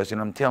announced to us.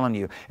 And I'm telling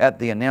you, at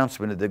the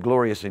announcement of the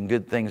glorious and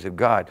good things of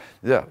God,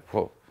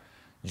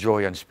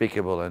 joy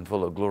unspeakable and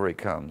full of glory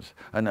comes.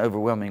 An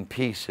overwhelming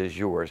peace is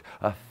yours.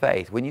 A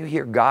faith. When you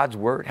hear God's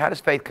word, how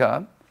does faith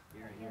come?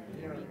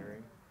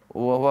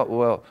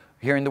 Well,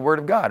 hearing the word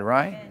of God,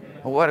 right?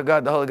 Well, what of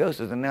God? The Holy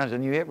Ghost is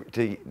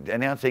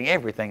announcing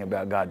everything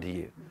about God to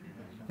you.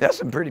 That's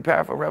some pretty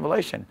powerful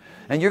revelation.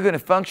 And you're going to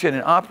function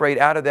and operate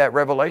out of that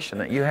revelation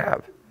that you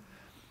have.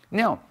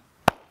 Now,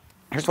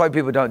 here's why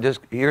people don't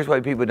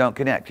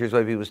connect. Here's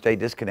why people stay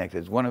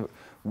disconnected. It's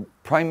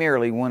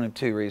primarily one of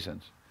two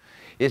reasons.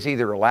 It's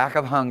either a lack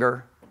of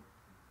hunger,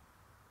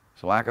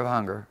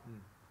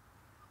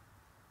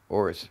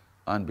 or it's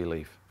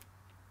unbelief.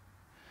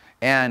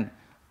 And,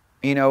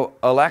 you know,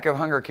 a lack of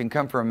hunger can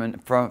come for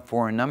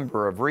a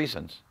number of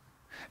reasons.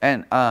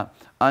 And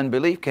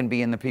unbelief can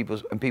be in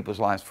people's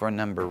lives for a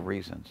number of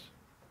reasons.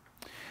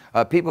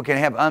 People can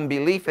have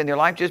unbelief in their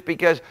life just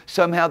because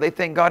somehow they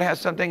think God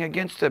has something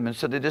against them, and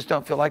so they just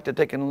don't feel like that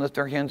they can lift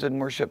their hands and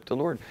worship the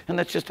Lord. And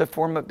that's just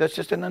that's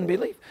just an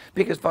unbelief,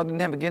 because God didn't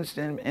have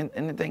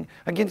anything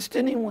against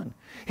anyone.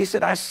 He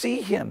said, I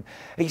see him.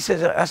 He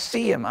says, I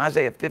see him,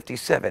 Isaiah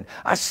 57.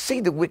 I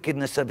see the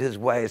wickedness of his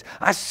ways.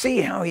 I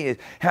see how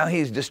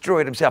he's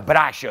destroyed himself, but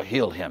I shall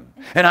heal him.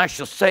 And I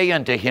shall say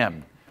unto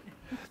him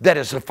that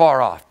is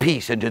afar off,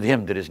 peace, and to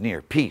him that is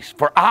near, peace,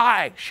 for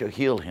I shall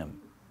heal him.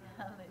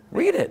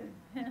 Read it.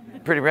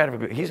 Pretty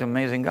radical. He's an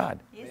amazing God.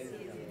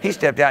 He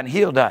stepped out and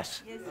healed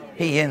us.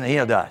 He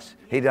healed us.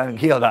 He done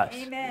healed us.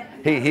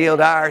 He healed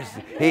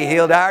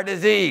our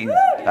disease.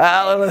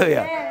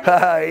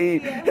 Hallelujah. He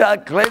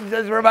cleansed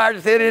us from our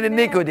sin and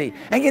iniquity,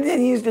 and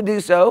continues to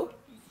do so.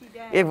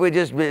 If we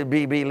just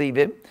believe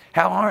Him,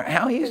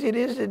 how easy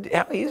is it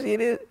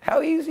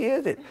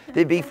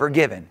to be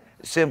forgiven?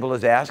 Simple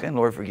as asking,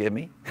 Lord, forgive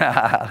me.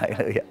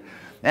 Hallelujah.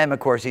 And of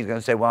course, He's going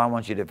to say, well, I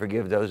want you to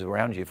forgive those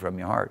around you from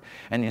your heart.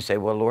 And you say,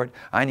 well, Lord,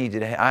 I need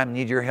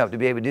your help to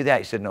be able to do that.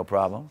 He said, no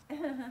problem.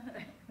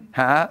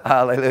 Huh?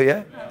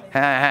 Hallelujah.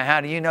 How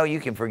do you know you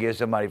can forgive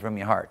somebody from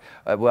your heart?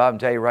 Well, I'm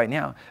telling you right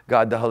now,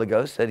 God the Holy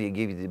Ghost said He'd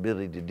give you the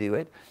ability to do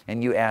it,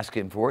 and you ask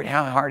Him for it.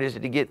 How hard is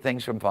it to get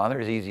things from Father?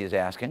 As easy as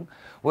asking.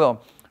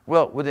 Well,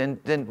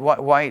 then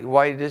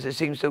why does it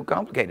seem so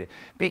complicated?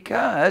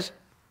 Because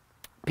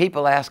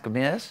people ask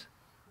amiss.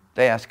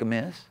 They ask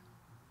amiss.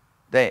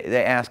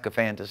 They ask a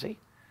fantasy.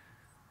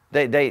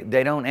 They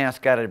don't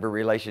ask out of a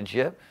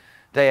relationship.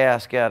 They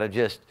ask out of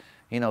just,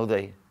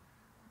 they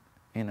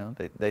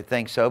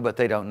think so, but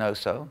they don't know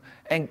so.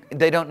 And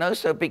they don't know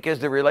so because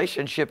the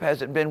relationship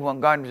hasn't been what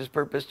God has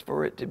purposed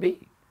for it to be.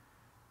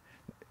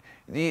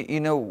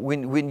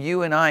 When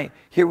you and I,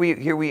 here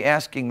we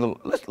asking,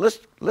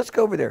 let's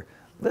go over there.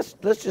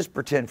 Let's just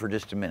pretend for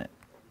just a minute.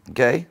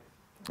 Okay?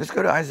 Let's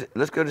go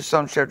to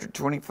Psalms chapter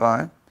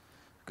 25.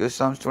 Go to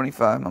Psalms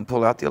 25. I'm going to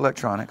pull out the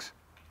electronics.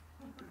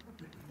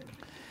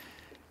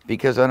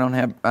 Because I don't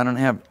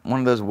have one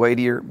of those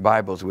weightier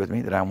Bibles with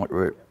me that I want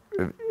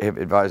have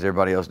advised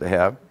everybody else to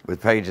have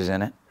with pages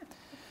in it.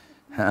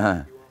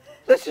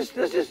 Let's just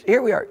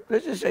here we are.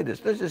 Let's just say this.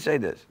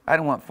 I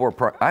don't want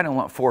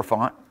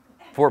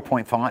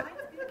 4-point font.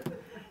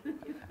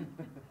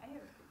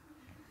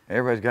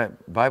 Everybody's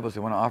got Bibles they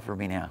want to offer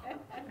me now.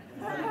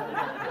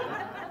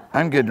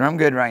 I'm good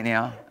right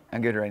now.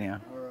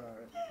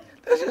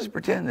 Let's just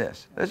pretend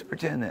this. Let's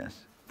pretend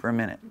this for a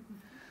minute.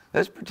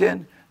 Let's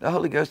pretend the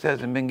Holy Ghost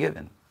hasn't been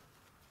given.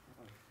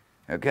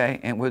 Okay,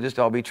 and we'll just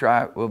all be of the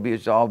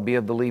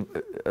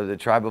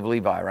tribe of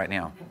Levi right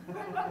now.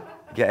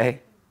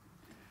 Okay?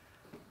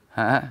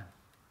 Huh?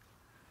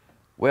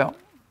 Well,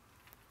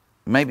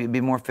 maybe it'd be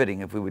more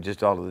fitting if we were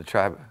just all of the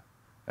tribe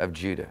of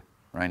Judah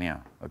right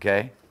now.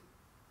 Okay?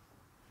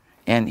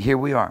 And here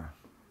we are,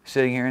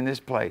 sitting here in this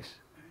place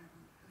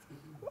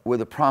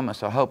with a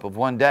promise, a hope of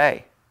one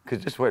day,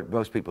 because this is what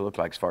most people look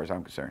like as far as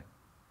I'm concerned.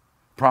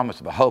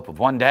 Promise of a hope of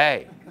one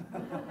day.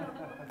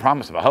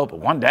 Promise of a hope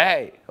of one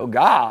day. Oh,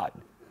 God.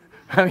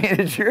 I mean,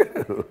 it's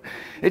true.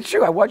 It's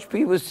true. I watch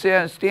people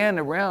stand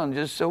around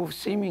just so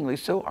seemingly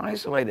so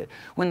isolated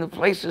when the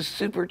place is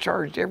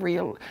supercharged.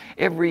 Every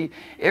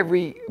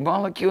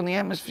molecule in the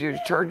atmosphere is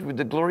charged with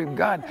the glory of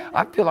God.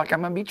 I feel like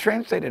I'm going to be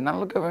translated. And I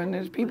look over and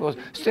there's people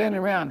standing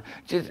around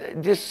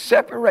just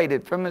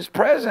separated from His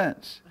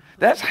presence.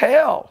 That's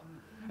hell.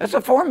 That's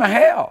a form of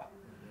hell.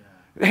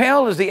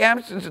 Hell is the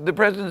absence of the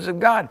presence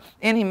of God.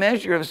 Any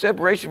measure of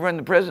separation from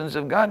the presence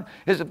of God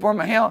is a form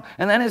of hell.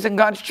 And that isn't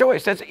God's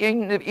choice. That's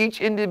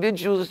each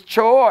individual's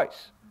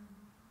choice.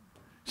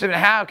 So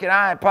how can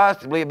I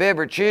possibly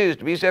ever choose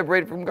to be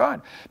separated from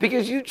God?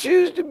 Because you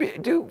choose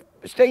to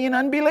stay in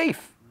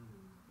unbelief.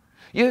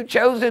 You've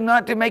chosen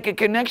not to make a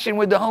connection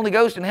with the Holy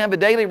Ghost and have a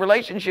daily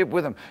relationship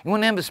with Him. You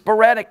want to have a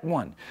sporadic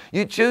one.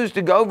 You choose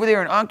to go over there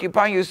and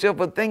occupy yourself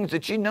with things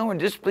that you know are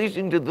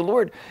displeasing to the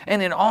Lord.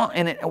 And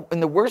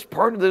the worst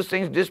part of those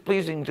things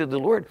displeasing to the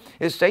Lord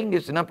is Satan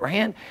gets an upper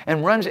hand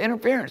and runs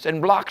interference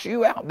and blocks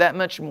you out that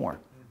much more.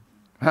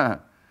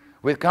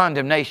 With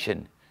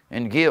condemnation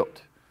and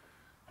guilt,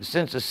 a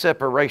sense of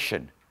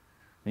separation.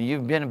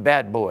 You've been a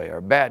bad boy or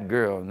a bad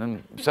girl, and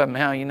then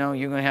somehow, you're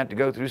going to have to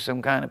go through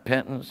some kind of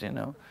penance,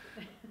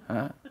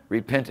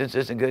 Repentance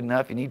isn't good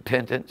enough. You need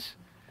penance.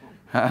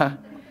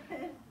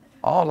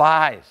 All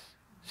lies.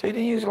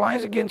 Satan uses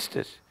lies against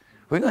us.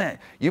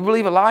 You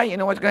believe a lie, you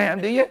know what's going to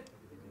happen to you?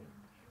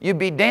 You'd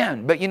be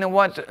damned. But you know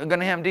what's going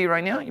to happen to you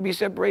right now? You'll be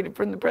separated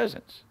from the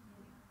presence.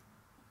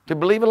 To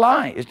believe a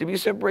lie is to be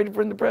separated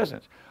from the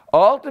presence.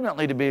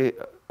 Ultimately, to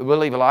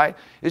believe a lie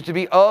is to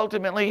be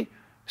ultimately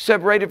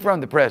separated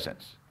from the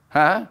presence.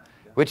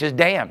 Which is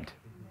damned.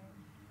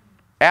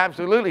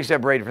 Absolutely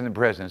separated from the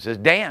presence. Is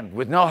damned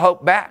with no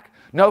hope back,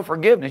 no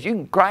forgiveness. You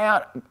can cry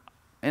out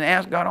and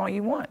ask God all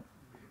you want.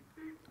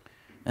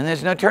 And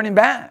there's no turning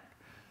back.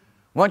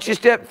 Once you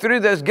step through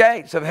those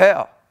gates of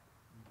hell,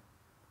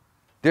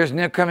 there's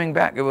no coming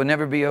back. It will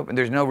never be open.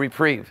 There's no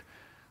reprieve.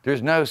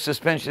 There's no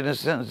suspension of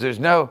sentence. There's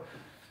no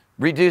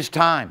reduced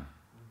time.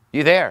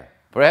 You're there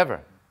forever.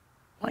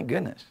 My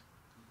goodness.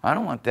 I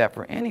don't want that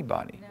for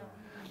anybody.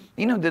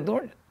 No. The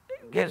Lord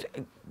has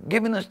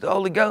given us the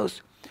Holy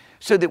Ghost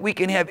so that we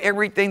can have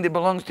everything that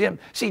belongs to Him.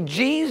 See,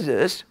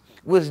 Jesus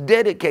was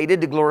dedicated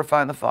to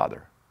glorifying the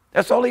Father.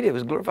 That's all He did,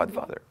 was glorify the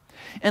Father.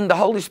 And the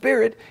Holy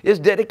Spirit is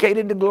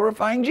dedicated to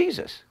glorifying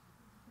Jesus.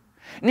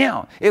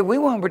 Now, if we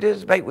want to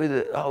participate with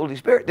the Holy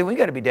Spirit, then we've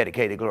got to be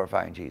dedicated to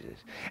glorifying Jesus.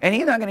 And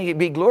He's not going to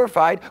be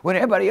glorified when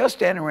everybody else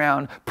standing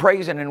around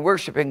praising and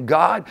worshiping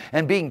God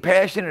and being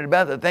passionate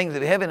about the things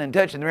of heaven and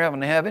touching the realm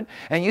of heaven,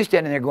 and you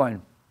standing there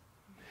going,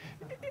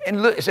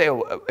 and look, say,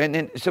 and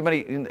then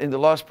somebody in the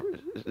lost,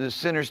 the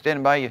sinner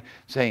standing by you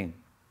saying,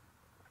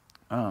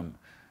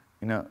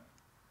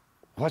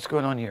 what's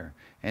going on here?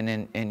 And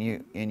then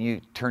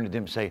you turn to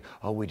them and say,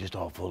 oh, we're just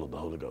all full of the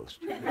Holy Ghost.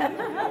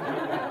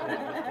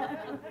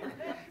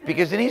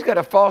 Because then he's got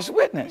a false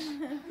witness.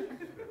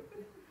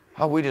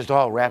 Oh, we just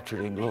all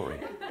raptured in glory.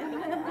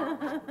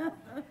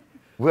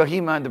 Well,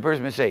 the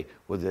person may say,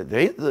 well,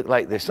 they look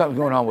like there's something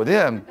going on with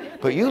them,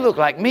 but you look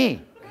like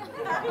me.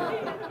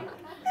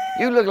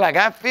 You look like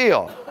I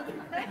feel.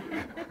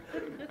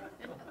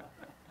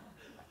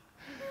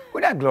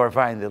 We're not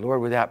glorifying the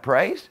Lord without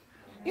praise.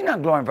 You're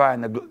not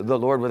glorifying the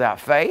Lord without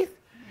faith.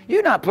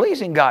 You're not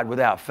pleasing God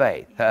without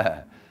faith.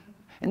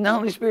 And the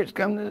Holy Spirit's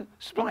come to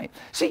explain.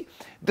 See,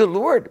 the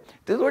Lord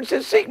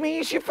says, seek me,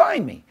 you shall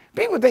find me.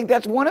 People think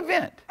that's one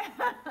event.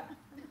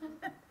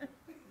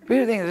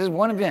 People think this is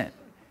one event.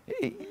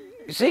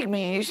 Seek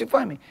me and you shall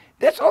find me.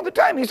 That's all the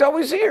time. He's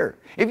always here.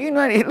 If you're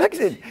not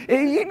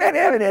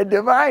having a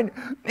divine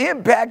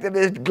impact of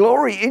His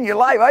glory in your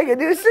life, all you got to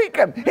do is seek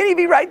Him. And He'll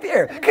be right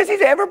there because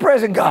He's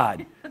ever-present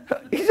God.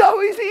 He's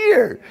always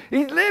here.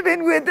 He's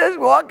living with us,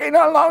 walking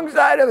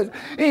alongside of us.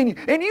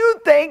 And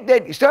you think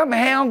that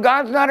somehow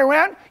God's not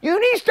around? You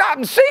need to stop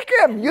and seek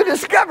Him. You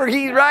discover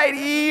He's right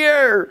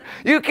here.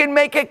 You can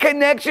make a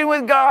connection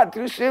with God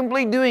through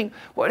simply doing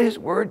what His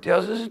Word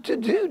tells us to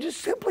do. Just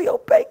simply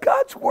obey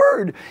God's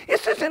Word.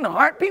 It's just in the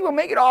heart. People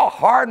make it all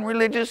hard and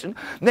religious, and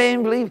they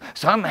believe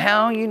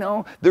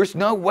somehow, there's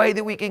no way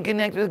that we can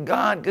connect with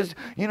God because,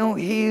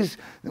 He's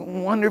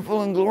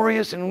wonderful and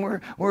glorious and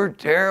we're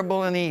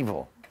terrible and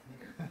evil.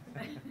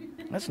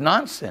 That's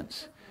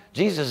nonsense.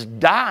 Jesus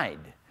died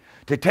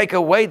to take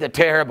away the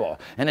terrible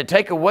and to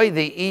take away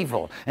the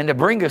evil and to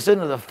bring us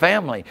into the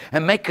family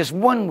and make us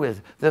one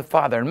with the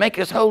Father and make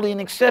us holy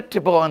and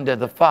acceptable unto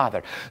the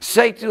Father.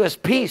 Say to us,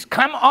 peace,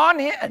 come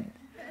on in.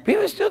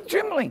 People are still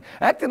trembling,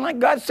 acting like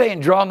God's saying,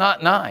 draw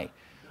not nigh.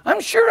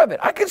 I'm sure of it.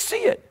 I can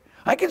see it.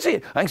 I can see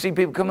it. I can see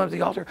people come up to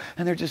the altar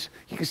and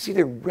you can see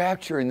their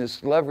rapture in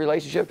this love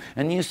relationship,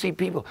 and you see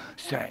people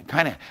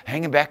kind of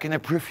hanging back in the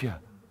periphery.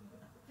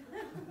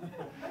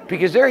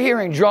 Because they're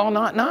hearing, draw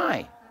not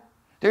nigh.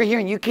 They're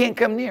hearing, you can't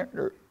come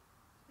near.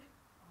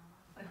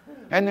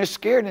 And they're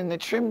scared and they're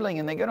trembling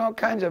and they get all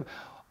kinds of,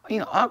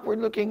 awkward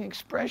looking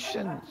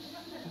expressions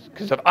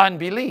because of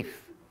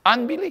unbelief.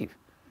 Unbelief.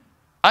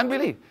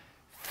 Unbelief.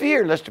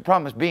 Fear lest the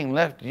promise being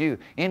left to you,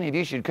 any of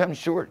you should come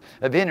short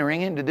of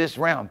entering into this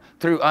realm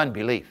through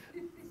unbelief.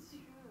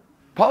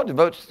 Paul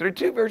devotes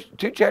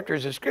two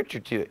chapters of scripture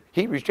to it.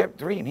 Hebrews chapter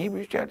 3 and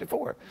Hebrews chapter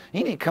 4.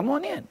 You need to come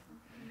on in.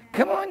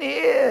 Come on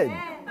in.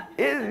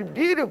 It's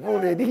beautiful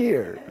in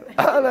here.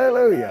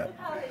 Hallelujah.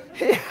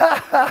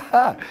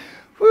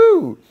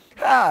 Woo.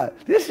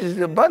 This is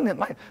abundant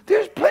life.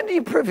 There's plenty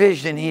of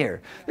provision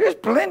here. There's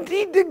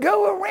plenty to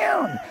go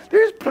around.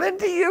 There's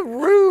plenty of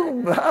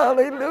room.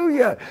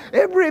 Hallelujah.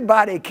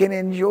 Everybody can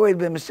enjoy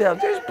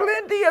themselves. There's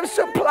plenty of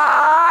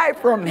supply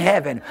from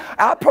heaven.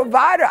 Our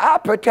provider, our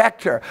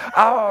protector,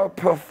 our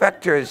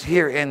perfecter is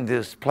here in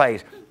this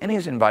place. And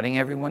He's inviting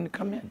everyone to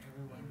come in.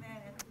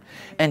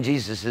 And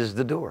Jesus is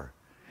the door.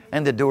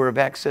 And the door of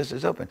access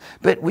is open.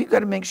 But we've got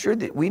to make sure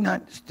that we're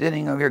not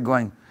sitting over here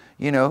going,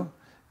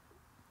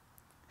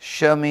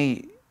 show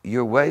me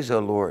your ways, O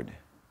Lord,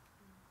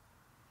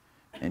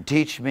 and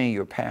teach me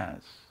your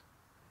paths.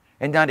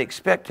 And not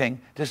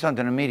expecting that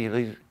something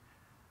immediately,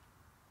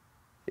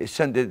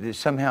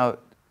 somehow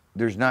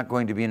there's not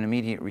going to be an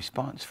immediate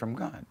response from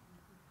God.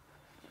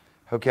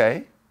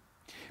 Okay?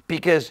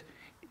 Because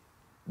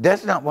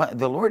that's not what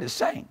the Lord is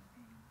saying.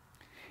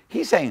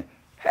 He's saying,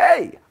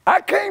 hey,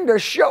 I came to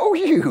show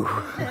you.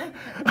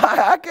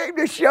 I came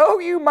to show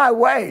you my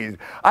ways.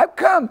 I've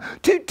come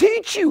to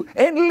teach you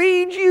and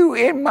lead you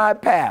in my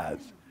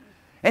paths.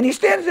 And He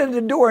stands at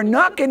the door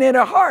knocking at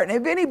a heart.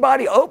 And if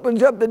anybody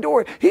opens up the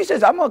door, He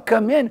says, I'm going to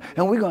come in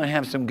and we're going to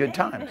have some good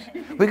times.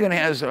 We're going to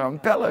have some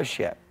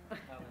fellowship.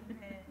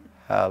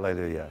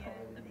 Hallelujah.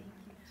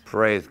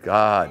 Praise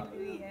God.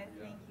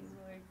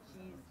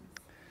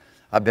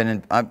 I've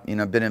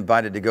been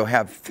invited to go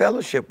have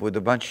fellowship with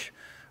a bunch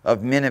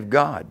of men of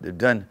God. They've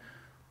done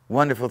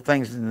wonderful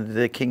things in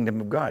the kingdom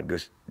of God.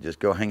 Just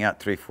go hang out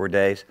 3-4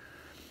 days,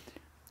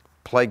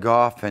 play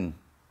golf, and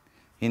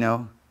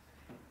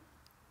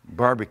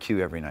barbecue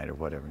every night or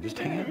whatever. Just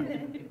hang out.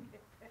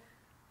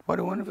 What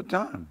a wonderful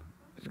time!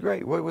 It's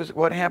great.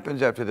 What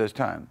happens after those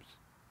times?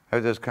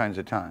 After those kinds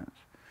of times,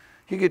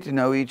 you get to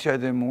know each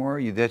other more.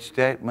 You get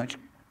that much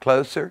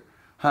closer,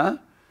 huh?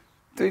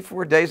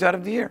 3-4 days out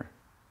of the year.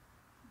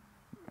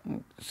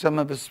 Some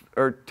of us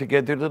are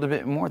together a little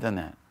bit more than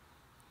that.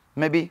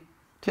 Maybe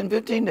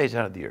 10-15 days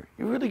out of the year.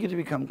 You really get to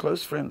become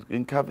close friends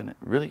in covenant,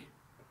 really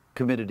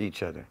committed to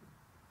each other.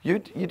 You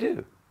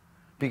do.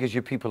 Because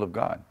you're people of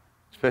God,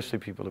 especially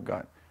people of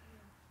God.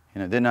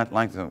 They're not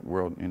like the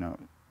world,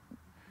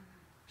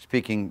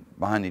 speaking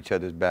behind each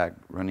other's back,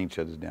 running each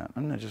other's down.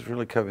 I'm not just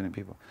really covenant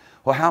people.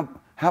 Well,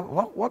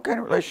 what kind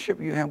of relationship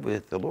do you have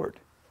with the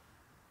Lord?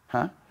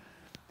 Huh?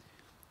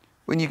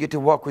 When you get to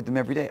walk with Him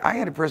every day. I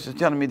had a person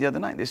telling me the other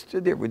night, they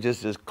stood there with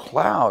just this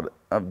cloud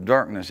of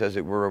darkness, as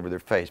it were, over their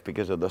face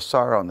because of the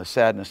sorrow and the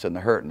sadness and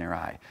the hurt in their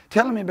eye,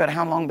 telling me about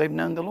how long they've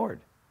known the Lord.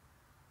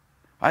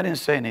 I didn't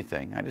say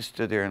anything. I just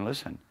stood there and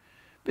listened.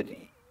 But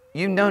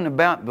you've known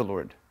about the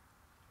Lord.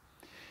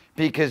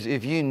 Because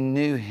if you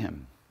knew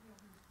Him,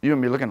 you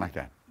wouldn't be looking like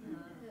that.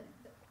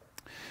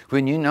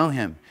 When you know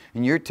Him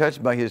and you're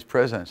touched by His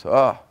presence,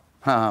 oh,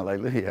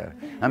 hallelujah.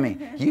 I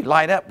mean, you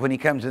light up when He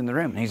comes in the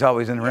room. He's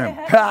always in the room.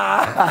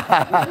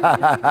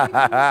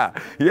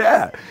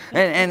 Yeah.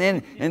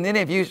 And then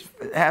if you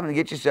happen to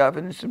get yourself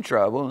into some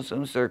trouble and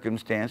some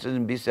circumstances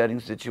and besetting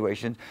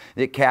situations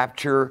that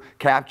capture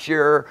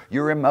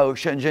your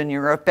emotions and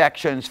your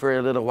affections for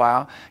a little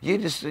while,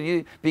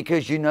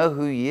 because you know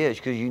who He is,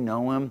 because you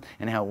know Him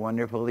and how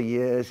wonderful He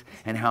is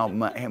and how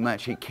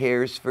much He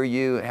cares for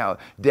you, how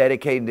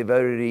dedicated and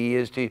devoted He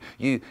is to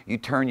you. You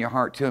turn your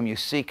heart to Him, you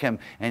seek Him,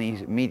 and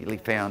He's immediately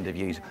found of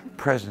you. His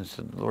presence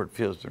of the Lord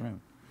fills the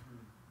room.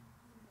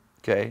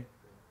 Okay?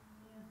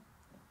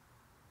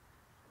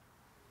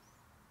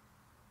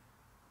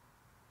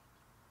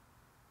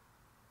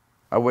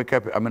 I'm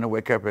going to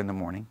wake up in the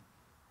morning.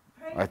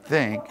 I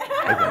think.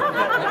 I'm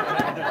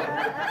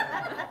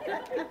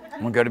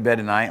going to go to bed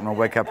tonight. I'm going to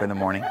wake up in the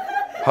morning.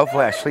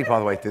 Hopefully I sleep all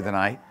the way through the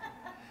night.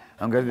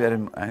 I'm going to go to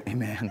bed.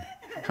 Amen.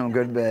 I'm going to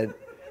go to bed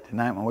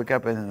tonight. I'm going to wake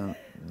up in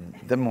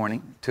the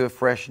morning to a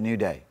fresh new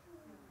day.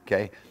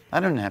 Okay? I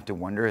don't have to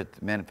wonder if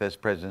the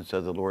manifest presence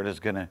of the Lord is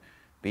going to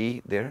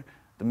be there.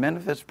 The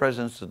manifest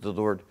presence of the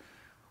Lord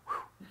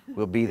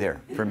will be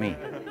there for me.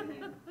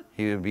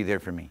 He will be there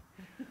for me.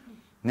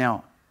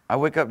 Now, I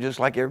wake up just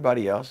like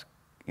everybody else,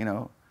 you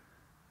know,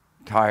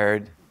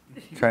 tired,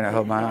 trying to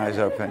hold my eyes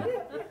open.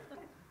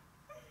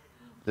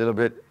 A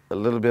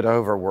little bit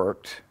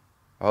overworked,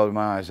 hold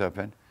my eyes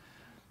open.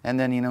 And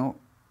then, you know,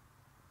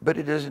 but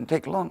it doesn't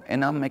take long.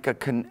 And I'll make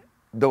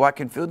though I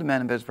can feel the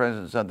manifest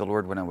presence of the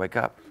Lord when I wake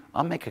up,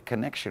 I'll make a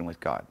connection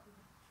with God.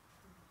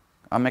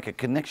 I'll make a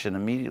connection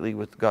immediately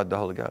with God, the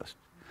Holy Ghost.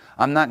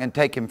 I'm not going to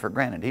take Him for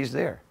granted. He's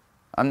there.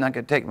 I'm not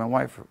going to take my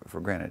wife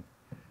for granted.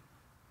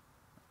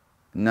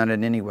 Not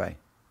in any way.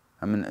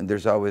 I mean,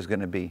 there's always going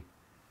to be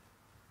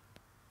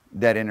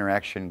that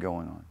interaction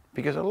going on.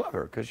 Because I love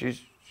her, because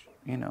she's,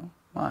 you know,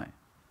 mine.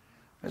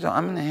 So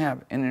I'm going to have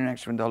an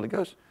interaction with the Holy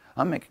Ghost.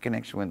 I'll make a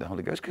connection with the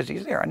Holy Ghost because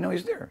He's there. I know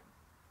He's there.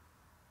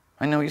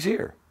 I know He's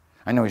here.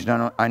 I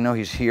know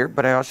He's here,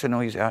 but I also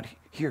know He's out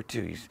here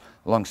too. He's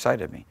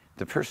alongside of me,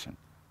 the person.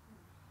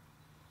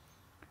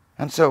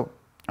 And so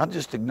I'll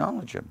just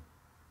acknowledge Him.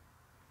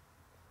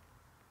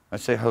 I'll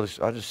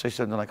just say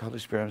something like, Holy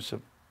Spirit, I'm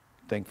so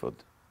thankful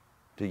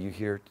that you're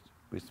here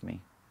with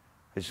me.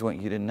 I just want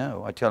you to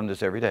know. I tell Him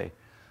this every day.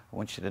 I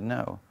want you to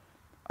know.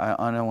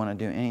 I don't want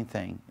to do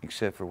anything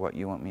except for what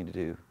you want me to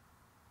do.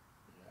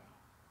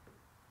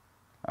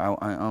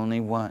 I only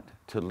want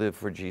to live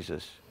for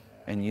Jesus.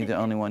 And you're the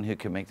only one who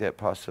can make that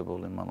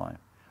possible in my life.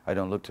 I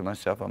don't look to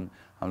myself.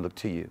 I look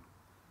to you.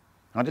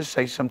 I'll just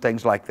say some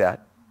things like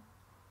that.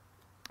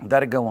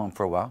 That'll go on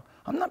for a while.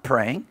 I'm not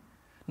praying.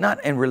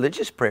 Not in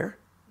religious prayer.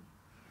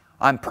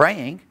 I'm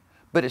praying,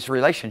 but it's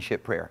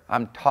relationship prayer.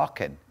 I'm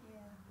talking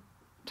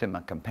to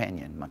my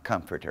companion, my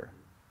comforter.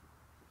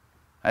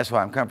 That's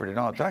why I'm comforted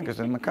all the time, because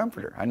I'm a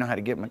comforter. I know how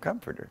to get my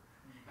comforter.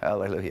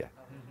 Hallelujah.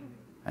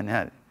 I know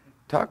how to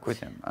talk with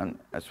Him.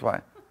 That's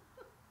why.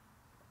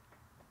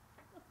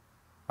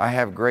 I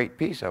have great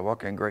peace. I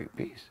walk in great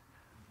peace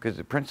because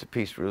the Prince of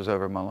Peace rules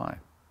over my life.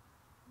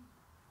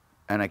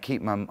 And I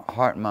keep my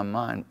heart and my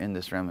mind in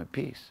this realm of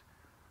peace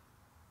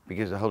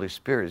because the Holy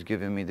Spirit has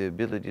given me the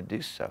ability to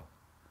do so.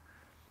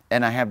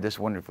 And I have this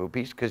wonderful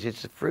peace because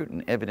it's the fruit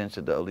and evidence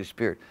of the Holy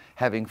Spirit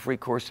having free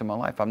course in my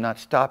life. I'm not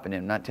stopping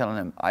Him, not telling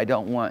Him, I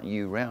don't want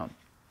you around.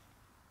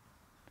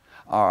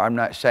 Or I'm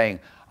not saying,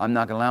 I'm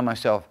not going to allow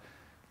myself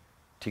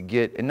to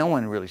get, and no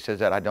one really says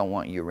that, I don't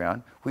want you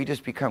around. We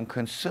just become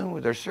consumed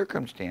with our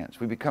circumstance.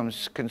 We become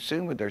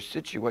consumed with our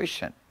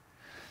situation.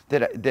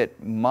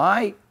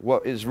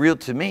 What is real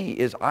to me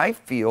is I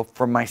feel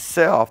for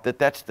myself that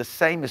that's the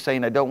same as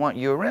saying I don't want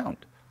you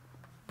around.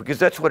 Because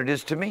that's what it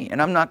is to me.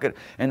 And I'm not going to,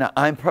 and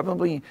I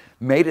probably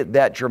made it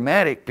that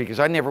dramatic because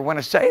I never want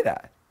to say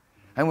that.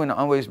 I want to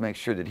always make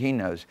sure that He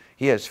knows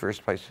He has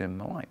first place in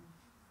my life.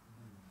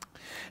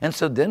 And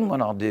so then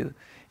what I'll do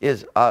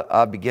is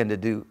I'll begin to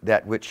do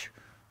that which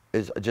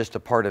is just a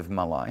part of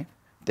my life,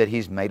 that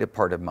He's made a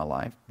part of my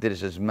life, that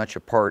is as much a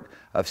part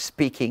of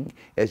speaking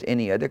as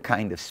any other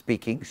kind of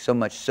speaking. So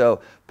much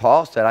so,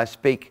 Paul said, I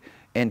speak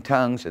in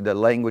tongues, the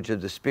language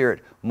of the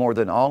Spirit, more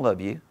than all of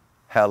you.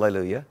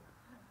 Hallelujah.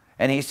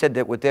 And he said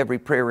that with every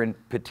prayer and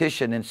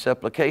petition and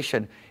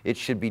supplication, it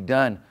should be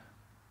done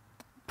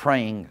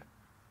praying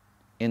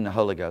in the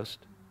Holy Ghost.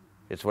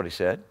 It's what he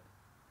said,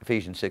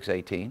 Ephesians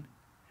 6:18. And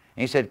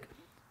he said,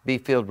 be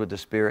filled with the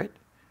Spirit.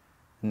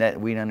 And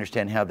that we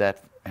understand how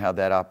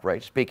that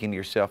operates. Speaking to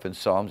yourself in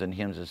psalms and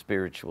hymns and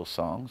spiritual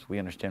songs. We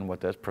understand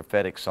what that's,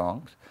 prophetic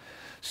songs.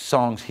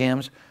 Songs,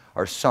 hymns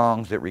are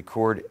songs that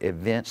record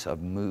events of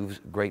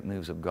great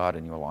moves of God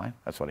in your life.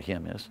 That's what a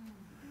hymn is.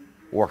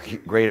 Or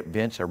great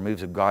events or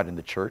moves of God in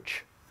the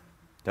church.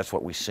 That's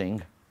what we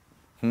sing.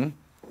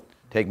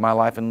 Take my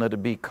life and let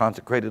it be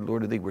consecrated,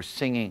 Lord, to Thee. We're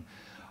singing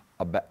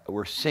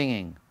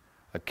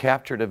a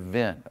captured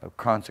event of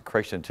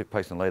consecration that took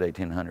place in the late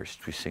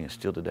 1800s. We sing it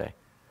still today.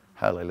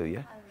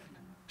 Hallelujah.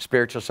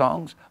 Spiritual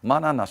songs.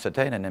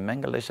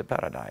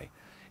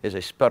 Is a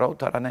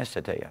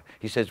sperotaraneseteia.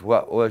 He says,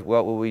 what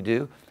will we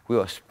do? We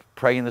will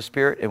pray in the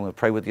Spirit, and we'll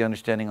pray with the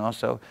understanding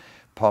also.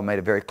 Paul made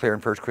it very clear in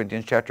 1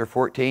 Corinthians chapter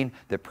 14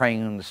 that praying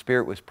in the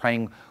Spirit was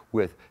praying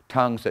with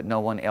tongues that no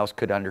one else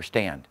could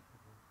understand.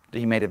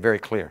 He made it very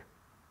clear.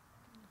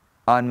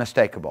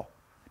 Unmistakable.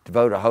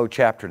 Devote a whole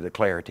chapter to the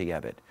clarity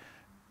of it.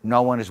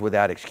 No one is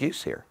without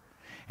excuse here.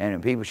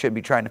 And people shouldn't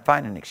be trying to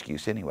find an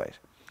excuse anyways.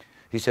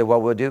 He said,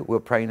 what we'll do, we'll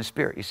pray in the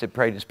Spirit. He said,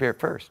 pray in the Spirit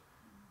first.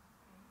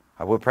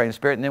 We'll pray in the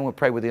Spirit, and then we'll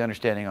pray with the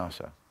understanding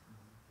also.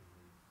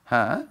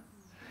 Huh?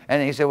 And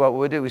then he said, what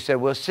we'll do, we said,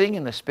 we'll sing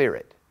in the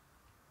Spirit,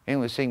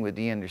 and we'll sing with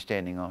the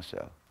understanding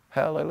also.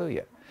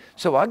 Hallelujah.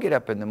 So I'll get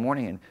up in the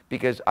morning, and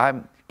because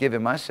I'm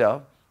giving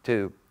myself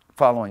to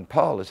following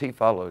Paul as he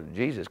followed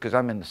Jesus, because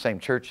I'm in the same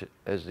church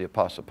as the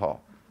Apostle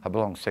Paul. I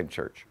belong to the same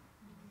church.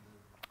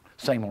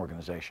 Same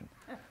organization.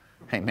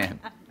 Amen.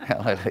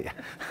 Hallelujah.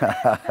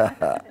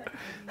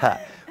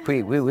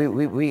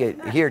 We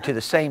adhere to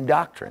the same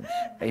doctrines.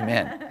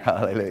 Amen.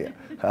 Hallelujah.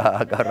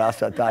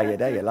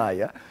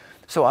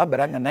 So I bet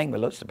I can name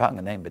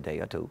the name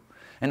of too.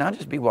 And I'll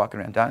just be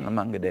walking around town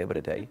among the day by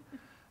the day.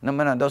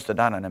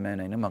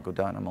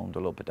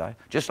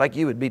 Just like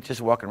you would be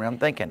just walking around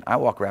thinking. I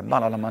walk around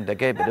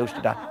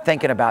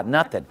thinking about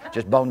nothing.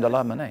 Just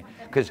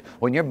because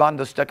when you're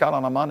bondo stuck out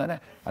on a Monday,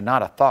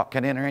 not a thought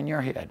can enter in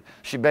your head.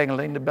 She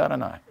bangling the bed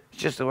and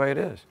it's just the way it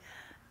is.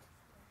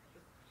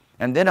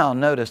 And then I'll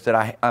notice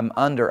that I'm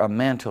under a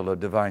mantle of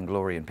divine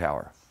glory and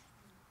power.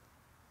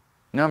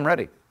 Now I'm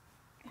ready.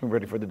 I'm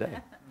ready for the day.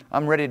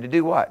 I'm ready to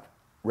do what?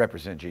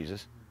 Represent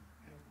Jesus.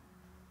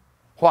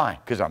 Why?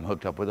 Because I'm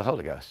hooked up with the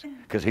Holy Ghost.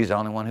 Because He's the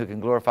only one who can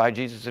glorify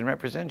Jesus and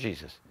represent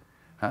Jesus.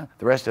 Huh?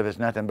 The rest of it's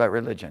nothing but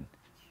religion.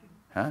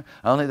 Huh?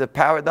 Only the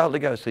power of the Holy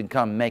Ghost can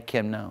come make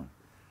Him known.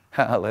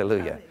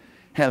 Hallelujah.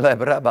 And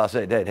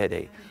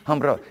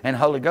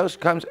Holy Ghost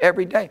comes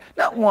every day.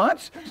 Not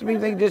once. Some people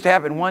think just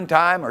happen one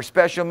time or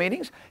special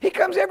meetings. He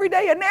comes every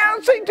day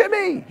announcing to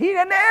me. He's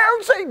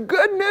announcing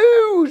good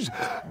news,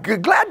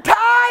 glad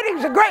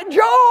tidings, a great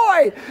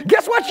joy.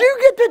 Guess what you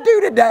get to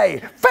do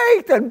today?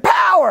 Faith and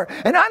power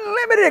and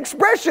unlimited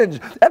expressions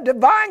of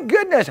divine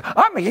goodness.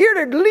 I'm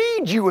here to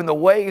lead you in the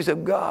ways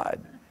of God.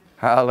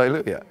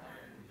 Hallelujah.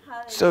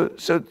 So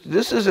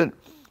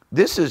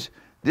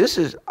this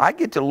is, I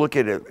get to look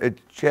at a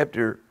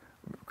chapter,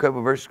 a couple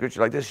of verses of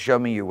scripture like this, show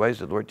me your ways,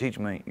 the Lord teach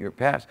me your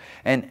paths.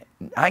 And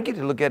I get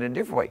to look at it a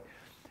different way.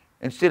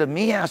 Instead of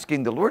me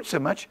asking the Lord so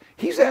much,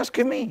 He's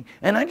asking me.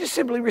 And I just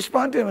simply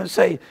respond to Him and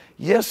say,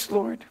 yes,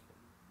 Lord,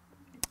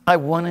 I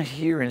want to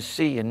hear and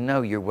see and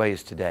know your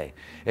ways today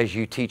as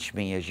you teach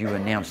me, as you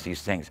announce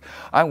these things.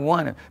 I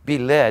want to be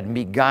led and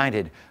be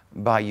guided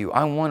by you.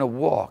 I want to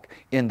walk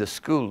in the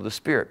school of the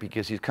Spirit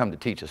because He's come to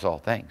teach us all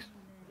things.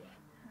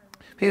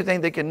 People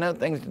think they can know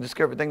things and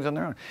discover things on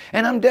their own.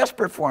 And I'm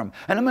desperate for Him.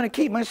 And I'm going to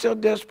keep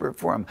myself desperate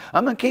for Him.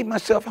 I'm going to keep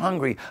myself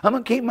hungry. I'm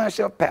going to keep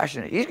myself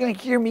passionate. He's going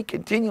to hear me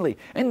continually.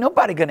 And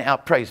nobody going to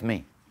outpraise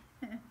me.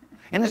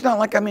 And it's not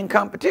like I'm in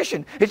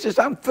competition. It's just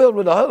I'm filled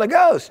with the Holy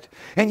Ghost.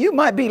 And you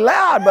might be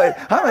loud, but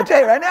I'm going to tell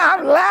you right now,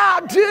 I'm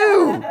loud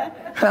too.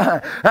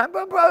 I'm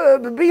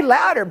going to be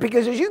louder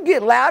because as you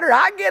get louder,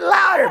 I get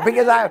louder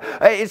because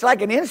it's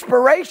like an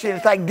inspiration.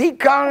 It's like deep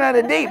calling out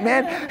of deep,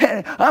 man.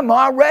 And I'm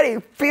already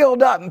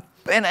filled up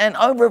and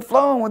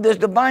overflowing with this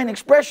divine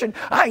expression.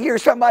 I hear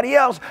somebody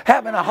else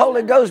having a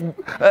Holy Ghost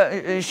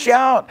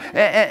shout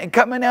and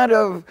coming out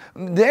of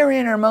their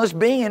innermost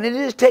being, and it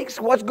just takes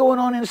what's going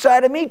on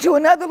inside of me to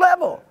another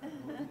level.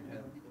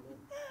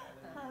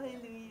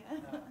 Hallelujah.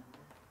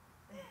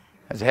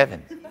 That's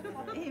heaven.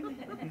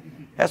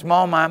 That's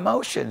all my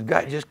emotions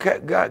got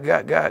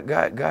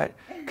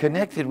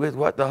connected with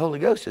what the Holy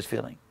Ghost is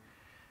feeling.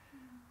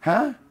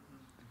 Huh?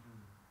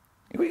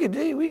 We could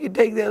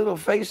take that little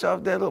face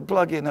off that little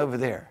plug-in over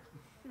there.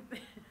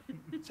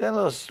 It's that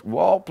little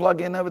wall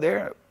plug-in over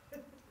there.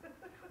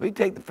 We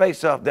take the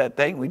face off that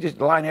thing. We just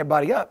line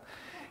everybody up.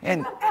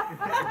 And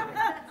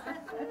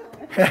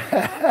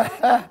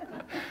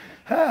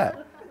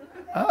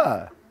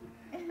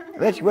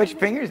let you wet your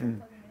fingers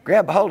and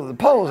grab a hold of the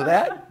poles of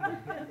that.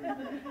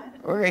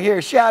 We're going to hear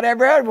a shout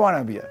every one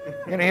of you.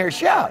 You're going to hear a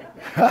shout.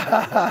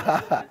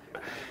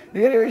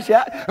 You're going to hear a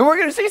shout. And we're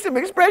going to see some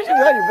expressions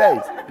on your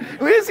face.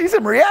 We're going to see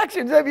some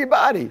reactions of your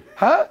body.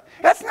 Huh?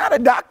 That's not a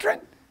doctrine.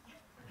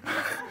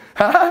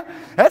 Huh?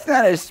 That's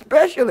not a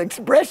special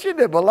expression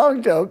that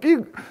belongs to a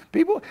few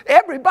people.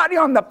 Everybody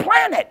on the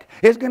planet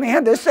is going to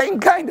have the same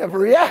kind of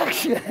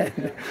reaction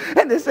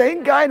and the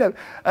same kind of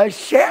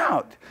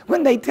shout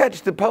when they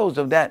touch the poles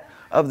of that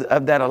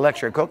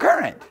electrical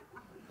current.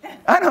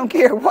 I don't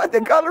care what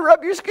the color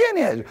of your skin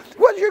is,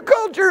 what your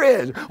culture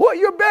is, what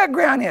your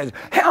background is,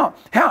 how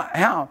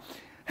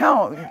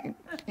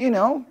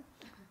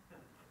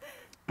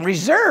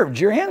reserved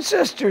your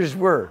ancestors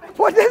were.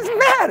 What does it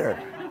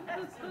matter?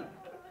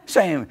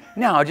 Saying,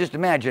 now just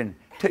imagine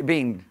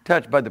being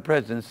touched by the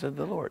presence of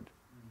the Lord.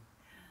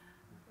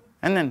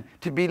 And then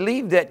to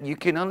believe that you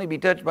can only be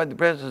touched by the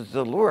presence of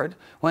the Lord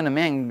when a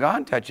man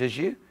God touches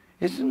you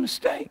is a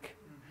mistake.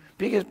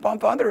 Because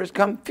Father has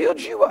come,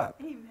 filled you up.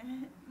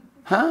 Amen.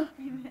 Huh?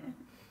 Amen.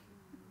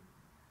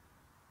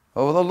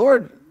 Oh, the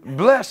Lord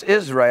bless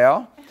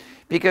Israel,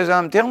 because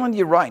I'm telling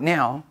you right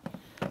now,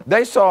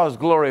 they saw His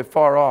glory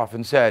far off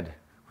and said,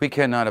 we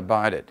cannot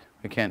abide it.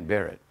 We can't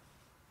bear it.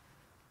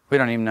 We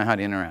don't even know how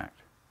to interact.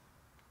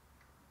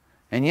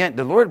 And yet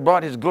the Lord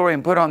brought His glory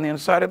and put on the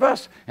inside of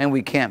us, and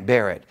we can't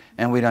bear it,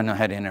 and we don't know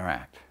how to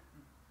interact.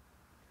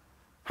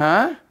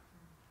 Huh?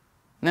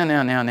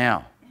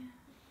 Now.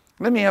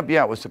 Let me help you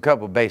out with a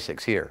couple of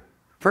basics here.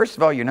 First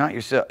of all, you're not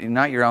yourself, you're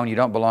not your own, you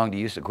don't belong to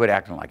you, so quit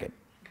acting like it.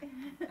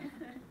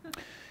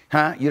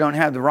 Huh? You don't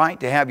have the right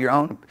to have your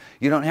own,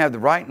 you don't have the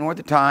right nor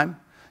the time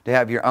to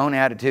have your own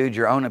attitudes,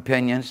 your own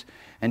opinions,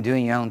 and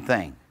doing your own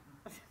thing.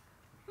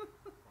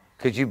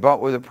 Because you bought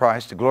with a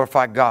price to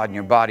glorify God in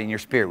your body and your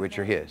spirit, which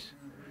are His.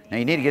 Now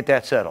you need to get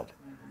that settled.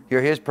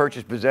 You're His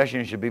purchased possession.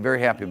 You should be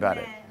very happy about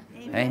it.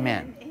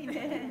 Amen.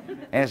 Amen.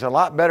 And it's a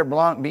lot better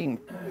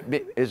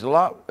it's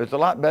a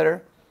lot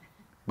better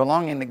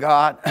belonging to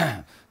God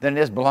than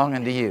it is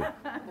belonging to you.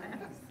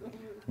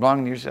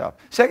 Belonging to yourself.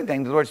 Second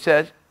thing, the Lord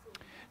says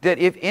that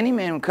if any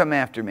man will come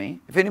after me,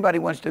 if anybody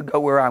wants to go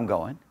where I'm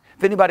going,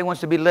 if anybody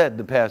wants to be led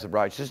the paths of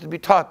righteousness, to be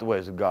taught the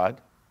ways of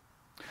God,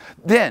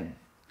 then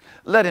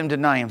let him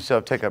deny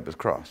himself, take up his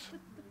cross.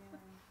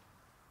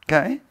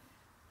 Okay?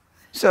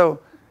 So,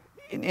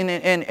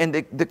 and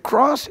the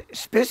cross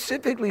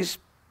specifically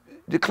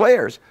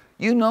declares,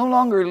 you no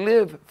longer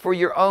live for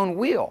your own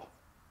will.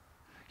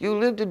 You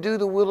live to do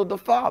the will of the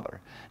Father.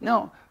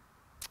 Now,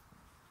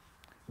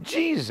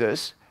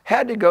 Jesus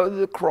had to go to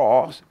the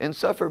cross and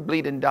suffer,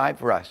 bleed, and die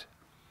for us.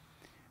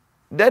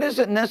 That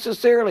isn't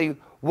necessarily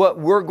what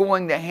we're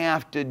going to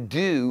have to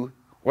do.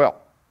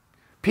 Well,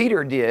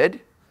 Peter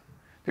did.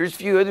 There's a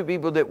few other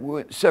people that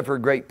would suffer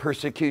great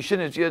persecution.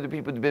 There's a few other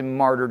people that have been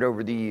martyred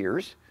over the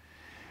years.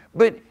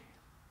 But it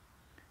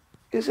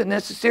doesn't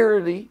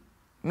necessarily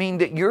mean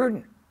that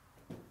you're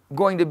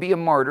going to be a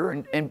martyr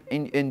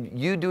and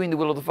you doing the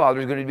will of the Father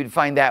is going to be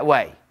defined that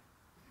way.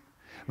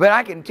 But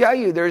I can tell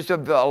you there's a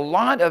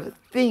lot of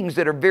things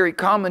that are very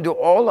common to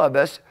all of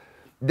us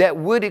that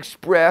would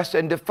express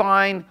and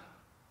define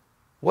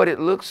what it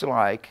looks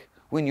like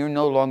when you're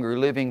no longer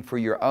living for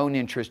your own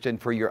interest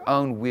and for your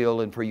own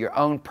will and for your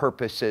own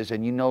purposes,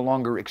 and you no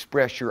longer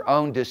express your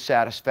own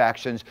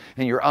dissatisfactions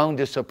and your own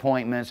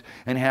disappointments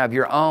and have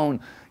your own,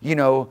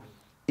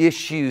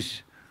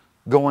 issues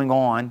going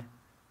on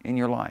in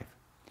your life.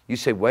 You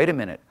say, wait a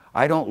minute,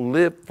 I don't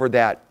live for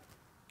that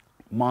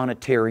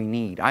monetary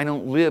need. I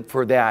don't live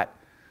for that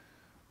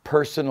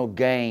personal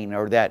gain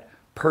or that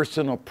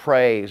personal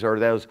praise or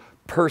those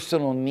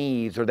personal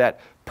needs or that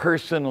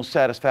personal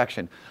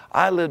satisfaction.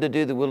 I live to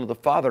do the will of the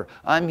Father.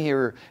 I'm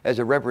here as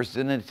a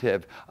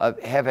representative of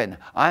heaven.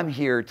 I'm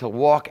here to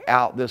walk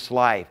out this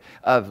life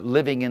of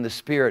living in the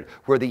Spirit,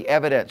 where the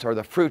evidence or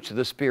the fruits of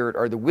the Spirit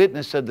or the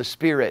witness of the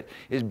Spirit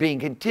is being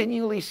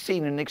continually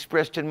seen and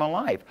expressed in my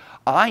life.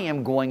 I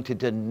am going to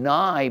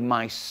deny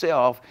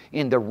myself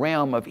in the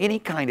realm of any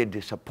kind of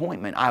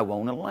disappointment. I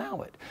won't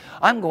allow it.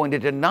 I'm going to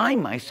deny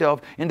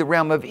myself in the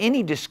realm of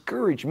any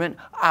discouragement.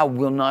 I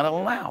will not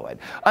allow it.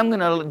 I'm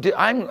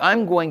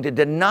going to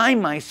deny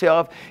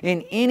myself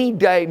in any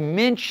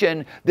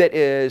dimension that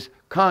is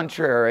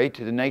contrary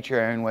to the nature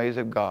and ways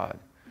of God.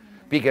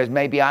 Because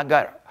maybe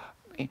I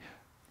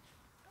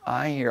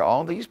hear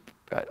all these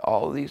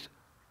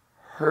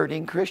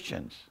hurting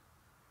Christians.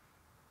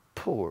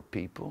 Poor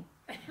people.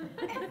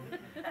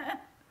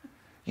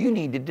 You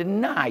need to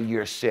deny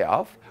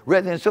yourself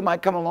rather than somebody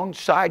come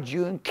alongside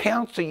you and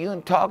counsel you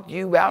and talk to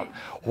you about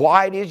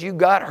why it is you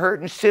got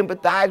hurt and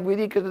sympathize with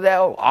you because of that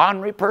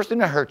ornery person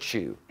that hurt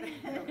you.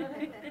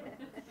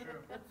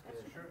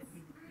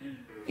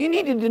 You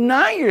need to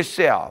deny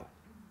yourself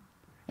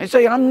and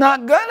say, I'm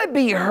not going to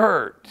be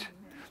hurt.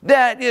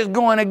 That is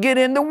going to get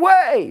in the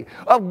way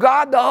of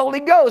God the Holy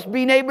Ghost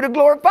being able to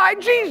glorify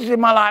Jesus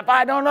in my life.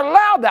 I don't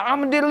allow that.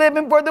 I'm going to live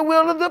for the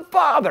will of the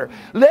Father.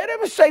 Let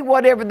them say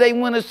whatever they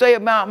want to say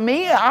about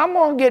me. I'm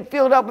going to get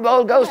filled up with the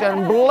Holy Ghost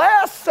and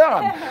bless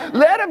them.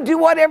 Let them do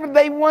whatever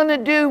they want to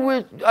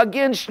do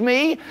against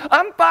me.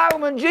 I'm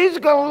following Jesus,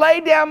 going to lay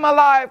down my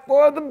life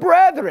for the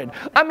brethren.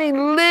 I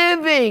mean,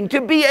 living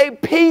to be a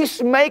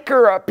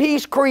peacemaker, a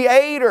peace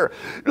creator,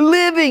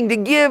 living to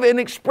give and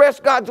express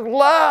God's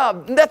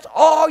love. That's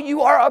all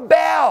you are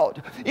about.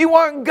 You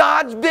aren't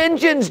God's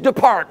vengeance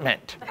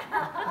department.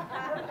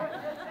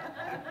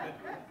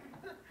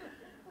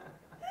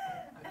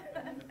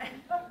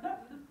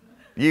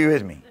 You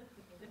with me?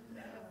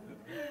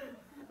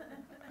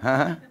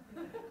 Huh?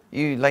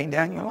 You laying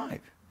down your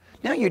life.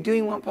 Now you're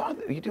doing what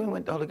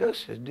the Holy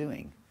Ghost is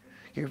doing.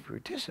 You're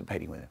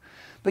participating with Him.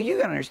 But you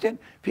got to understand,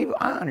 people,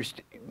 I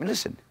understand.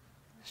 Listen,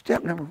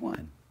 step number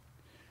one.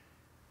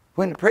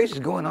 When the praise is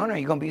going on, are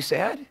you going to be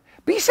sad?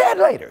 Be sad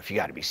later if you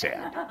got to be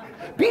sad.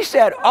 Be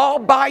sad all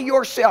by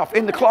yourself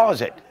in the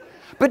closet.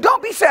 But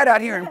don't be sad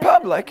out here in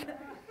public.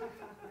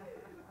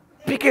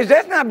 Because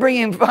that's not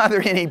bringing Father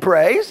any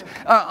praise,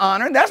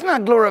 honor. That's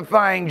not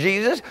glorifying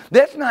Jesus.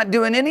 That's not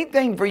doing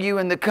anything for you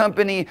in the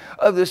company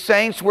of the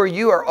saints, where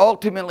you are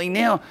ultimately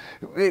now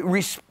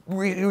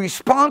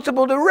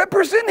responsible to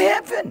represent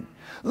heaven.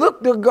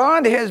 Look,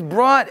 God has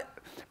brought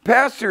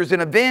pastors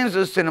and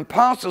evangelists and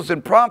apostles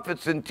and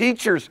prophets and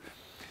teachers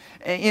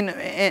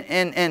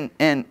and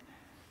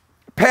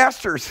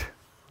pastors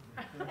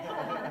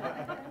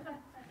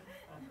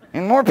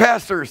and more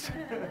pastors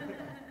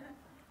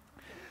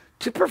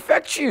to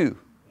perfect you.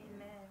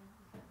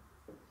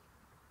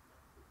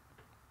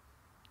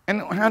 And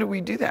how do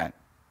we do that?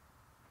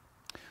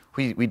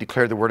 We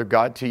declare the Word of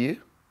God to you.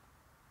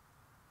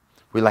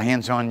 We lay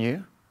hands on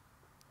you.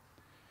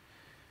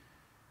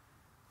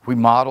 We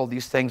model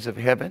these things of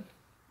heaven.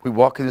 We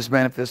walk in this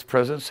manifest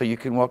presence so you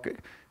can walk,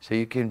 so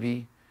you can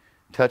be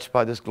touched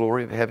by this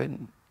glory of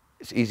heaven.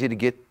 It's easy to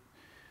get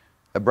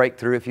a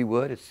breakthrough, if you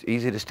would. It's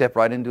easy to step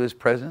right into His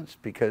presence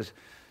because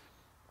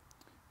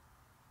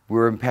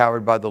we're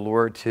empowered by the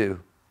Lord to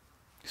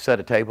set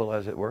a table,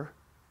 as it were.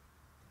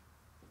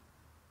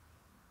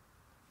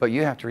 But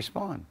you have to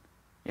respond.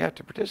 You have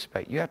to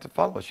participate. You have to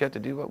follow us. You have to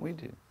do what we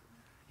do.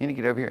 You need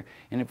to get over here.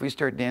 And if we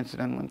start dancing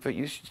on one foot,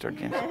 you should start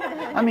dancing.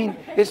 I mean,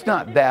 it's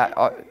not that.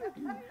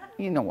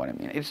 You know what I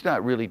mean. It's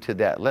not really to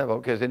that level,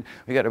 because then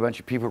we got a bunch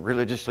of people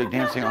religiously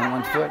dancing on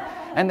one foot,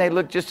 and they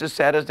look just as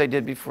sad as they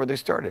did before they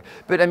started.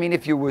 But I mean,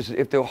 if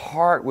the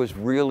heart was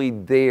really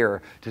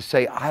there to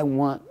say, I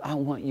want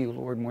you,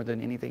 Lord, more than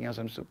anything else.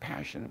 I'm so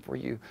passionate for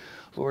you.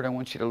 Lord, I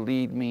want you to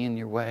lead me in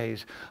your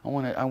ways. I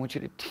want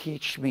you to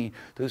teach me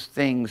those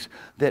things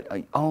that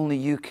only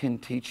you can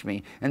teach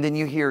me. And then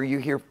you hear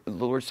the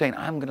Lord saying,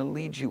 I'm going to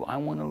lead you. I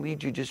want to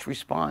lead you. Just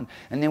respond.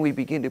 And then we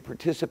begin to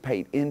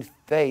participate in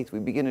faith. We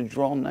begin to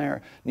draw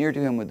near to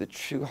Him with a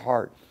true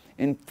heart,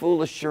 in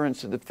full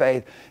assurance of the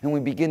faith. And we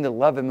begin to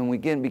love Him, and we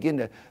begin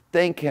to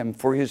thank Him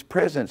for His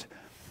presence.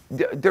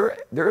 There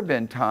have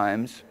been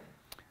times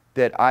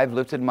that I've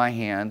lifted my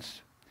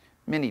hands,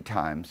 many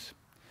times,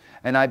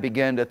 and I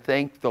began to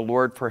thank the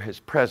Lord for His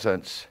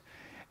presence,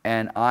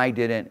 and I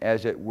didn't,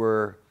 as it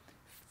were,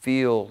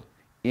 feel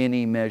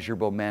any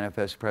measurable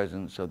manifest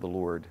presence of the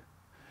Lord.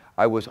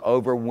 I was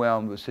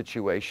overwhelmed with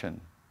situation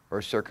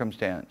or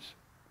circumstance,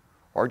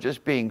 or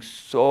just being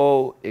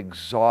so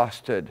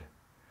exhausted,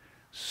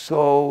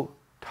 so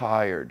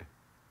tired.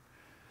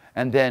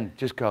 And then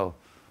just go,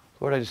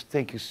 Lord, I just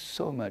thank you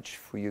so much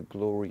for your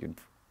glory. And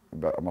I'm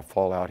going to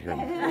fall out here.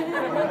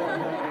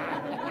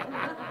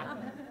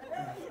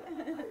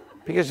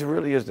 Because it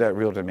really is that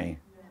real to me.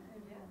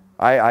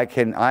 I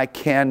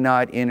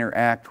cannot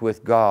interact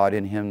with God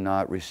and Him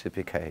not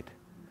reciprocate.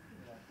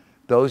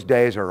 Those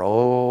days are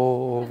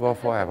over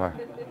forever.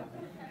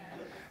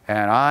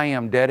 And I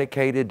am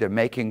dedicated to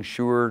making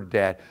sure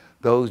that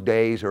those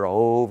days are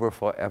over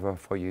forever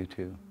for you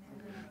too.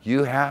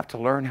 You have to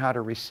learn how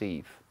to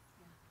receive.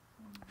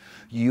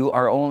 You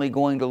are only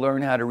going to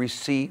learn how to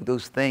receive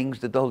those things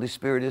that the Holy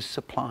Spirit is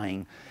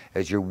supplying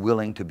as you're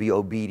willing to be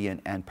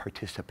obedient and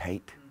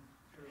participate.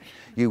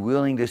 You're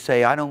willing to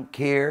say, I don't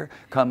care,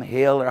 come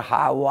hell or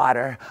high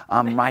water,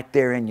 I'm right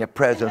there in your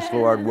presence,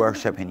 Lord,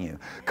 worshiping you.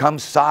 Come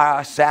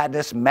sorrow,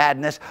 sadness,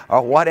 madness,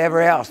 or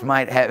whatever else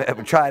might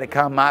try to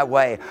come my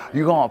way,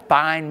 you're going to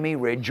find me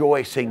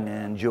rejoicing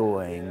and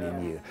enjoying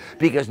in you.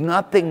 Because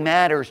nothing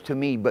matters to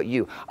me but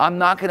you. I'm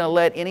not going to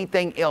let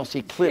anything else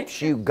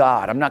eclipse you,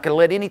 God. I'm not going to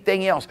let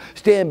anything else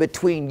stand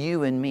between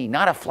you and me.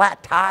 Not a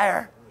flat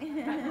tire. Can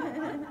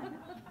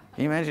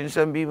you imagine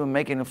some people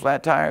making a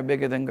flat tire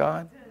bigger than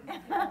God?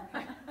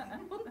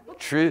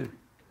 True.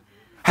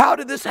 How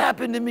did this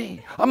happen to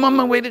me? I'm on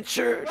my way to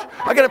church.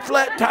 I got a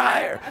flat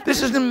tire.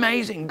 This is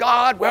amazing.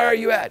 God, where are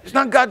you at? It's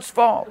not God's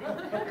fault.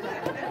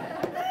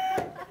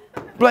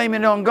 Blame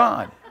it on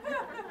God.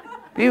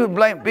 People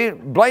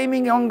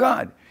blaming on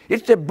God.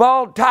 It's the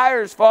bald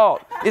tire's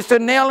fault. It's the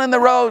nail in the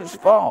road's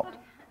fault.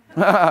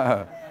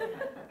 But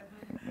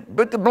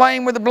the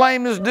blame where the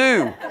blame is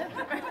due.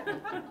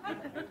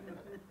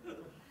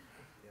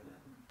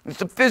 It's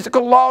the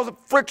physical laws of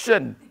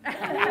friction.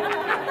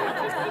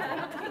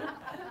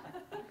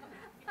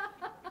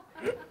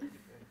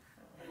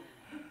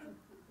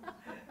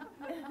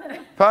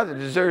 Father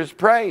deserves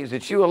praise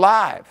that you're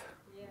alive.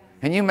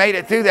 And you made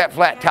it through that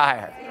flat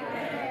tire.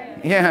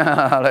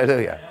 Yeah,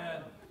 hallelujah.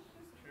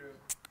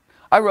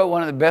 I wrote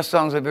one of the best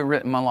songs I've ever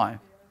written in my life.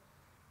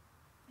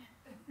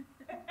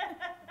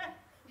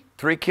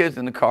 3 kids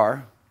in the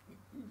car.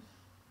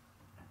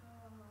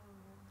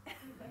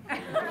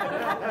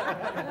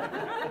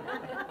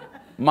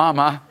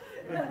 Mama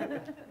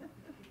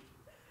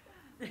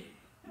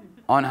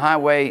on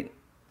Highway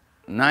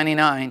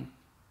 99,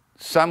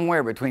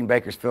 somewhere between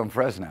Bakersfield and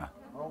Fresno.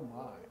 Oh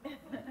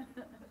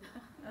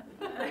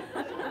my.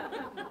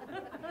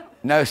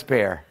 No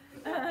spare.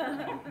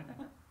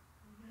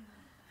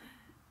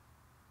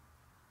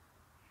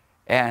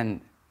 And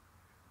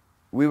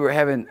we were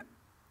having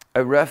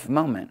a rough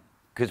moment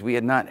because we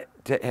had not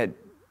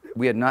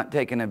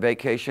taken a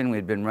vacation. We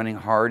had been running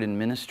hard in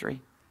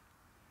ministry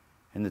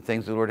and the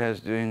things the Lord has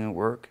doing in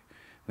work.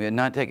 We had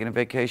not taken a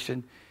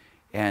vacation,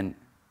 And,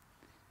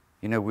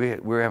 you know, we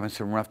were having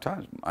some rough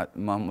times. My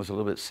mom was a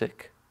little bit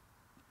sick.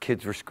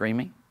 Kids were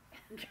screaming.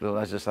 I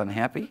was just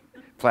unhappy.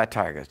 Flat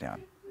tire goes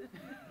down.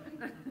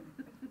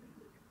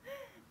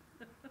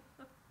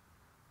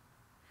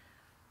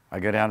 I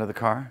got out of the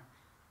car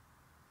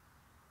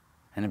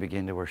and I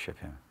began to worship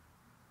Him.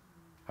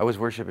 I was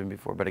worshiping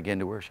before, but I began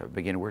to worship.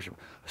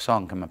 A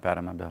song come up out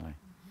of my belly.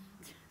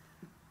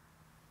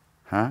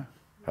 Huh?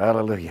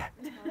 Hallelujah.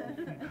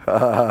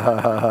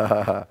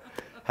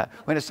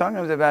 When a song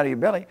comes up out of your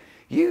belly,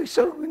 you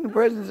so in the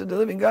presence of the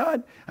living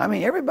God. I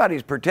mean,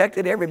 everybody's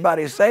protected,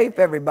 everybody's safe,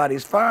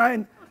 everybody's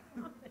fine.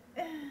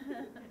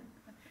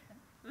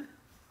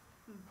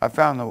 I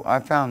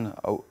found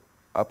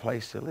a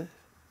place to live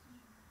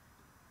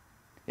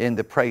in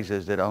the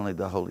praises that only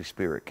the Holy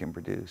Spirit can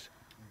produce.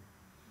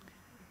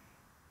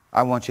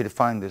 I want you to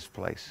find this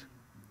place.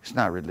 It's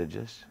not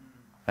religious.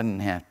 I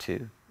didn't have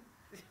to.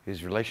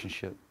 His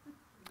relationship.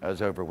 I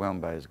was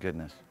overwhelmed by His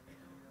goodness.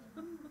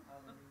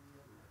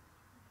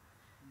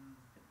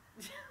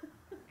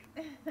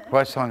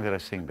 What song did I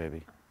sing,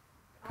 baby?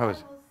 What was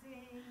it?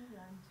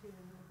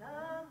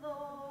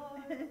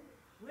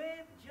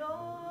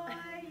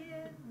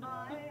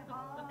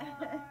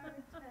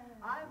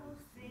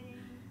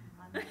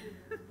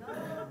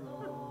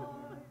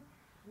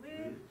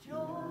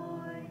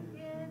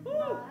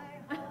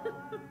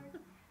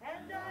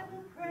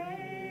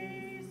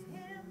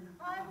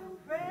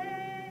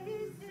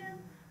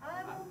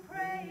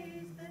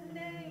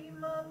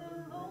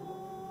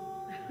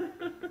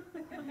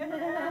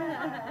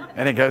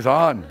 And it goes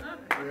on.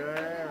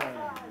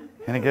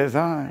 And it goes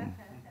on.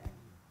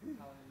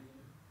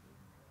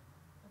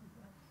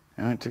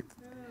 And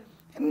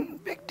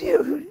big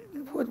deal.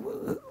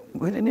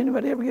 When did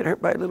anybody ever get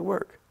hurt by a little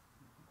work?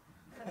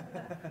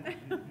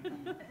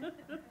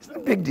 It's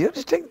no big deal.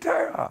 Just take the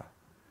tire off.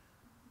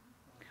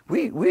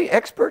 We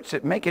experts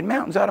at making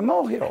mountains out of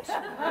molehills.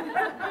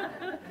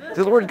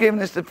 The Lord's given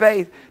us the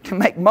faith to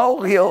make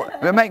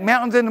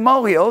mountains into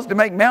molehills, to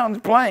make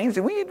mountains plains,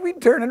 and we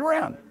turn it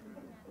around.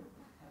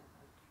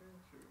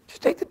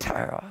 Just take the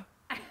tire off.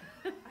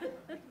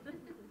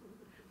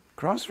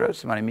 Crossroads,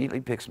 somebody immediately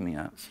picks me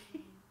up.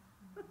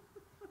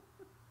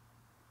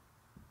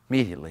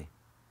 Immediately.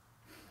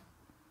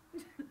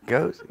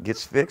 Goes,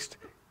 gets fixed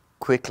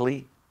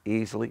quickly,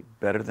 easily,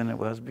 better than it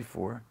was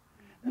before.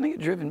 Then I get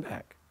driven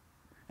back.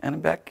 And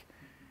I'm back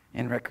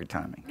in record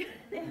timing.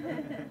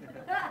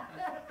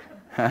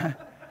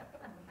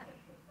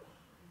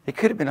 It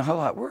could have been a whole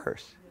lot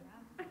worse.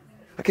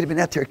 I could have been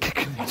out there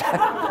kicking the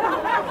tire.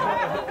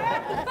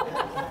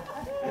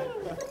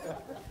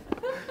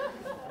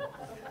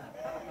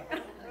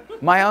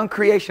 My own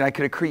creation. I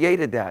could have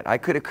created that. I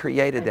could have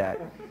created that.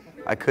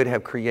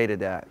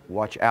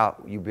 Watch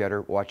out. You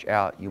better watch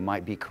out. You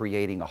might be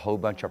creating a whole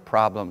bunch of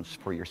problems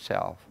for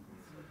yourself.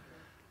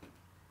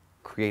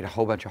 Create a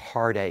whole bunch of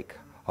heartache,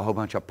 a whole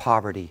bunch of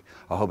poverty,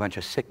 a whole bunch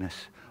of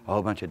sickness, a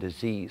whole bunch of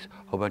disease,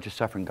 a whole bunch of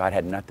suffering. God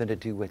had nothing to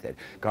do with it.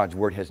 God's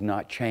word has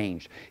not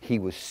changed. He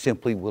was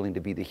simply willing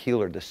to be the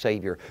healer, the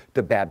Savior,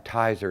 the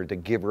baptizer, the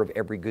giver of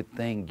every good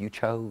thing. You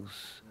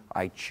chose.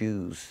 I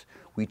choose.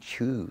 We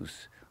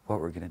choose what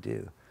we're going to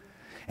do.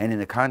 And in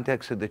the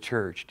context of the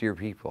church, dear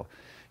people,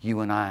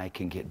 you and I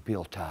can get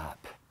built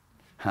up.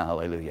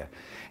 Hallelujah.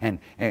 And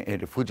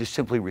if we just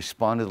simply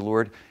respond to the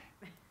Lord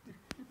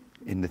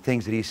in the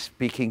things that He's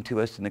speaking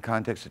to us in the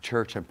context of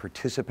church and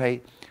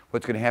participate,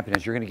 what's going to happen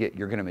is you're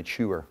going to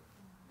mature.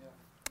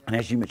 And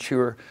as you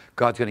mature,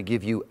 God's going to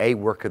give you a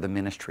work of the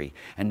ministry.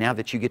 And now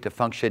that you get to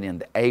function in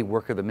the a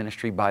work of the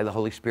ministry by the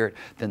Holy Spirit,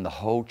 then the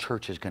whole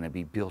church is going to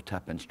be built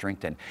up and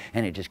strengthened.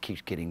 And it just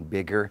keeps getting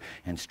bigger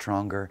and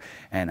stronger.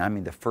 And I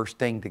mean, the first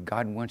thing that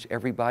God wants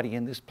everybody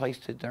in this place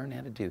to learn how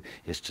to do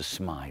is to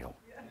smile.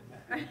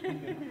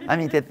 I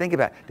mean, to think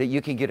about that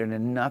you can get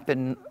enough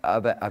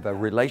of a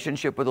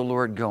relationship with the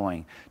Lord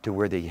going to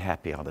where they're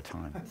happy all the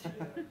time.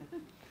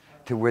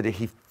 To where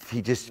He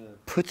just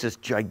puts this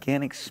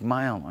gigantic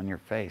smile on your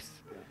face.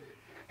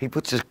 He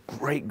puts this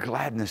great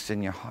gladness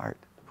in your heart.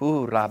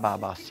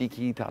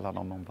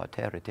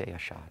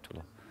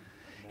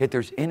 If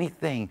there's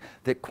anything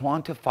that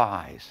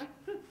quantifies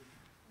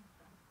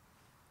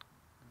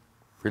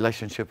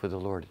relationship with the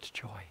Lord, it's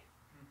joy.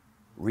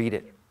 Read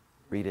it.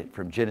 Read it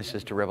from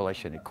Genesis to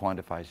Revelation. It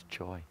quantifies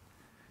joy.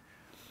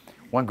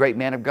 One great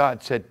man of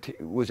God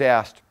was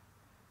asked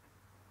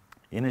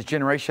in his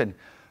generation,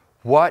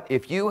 what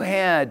if you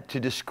had to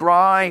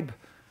describe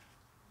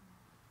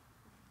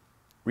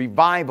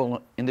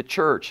revival in the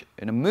church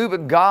and a move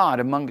of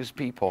God among His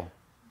people,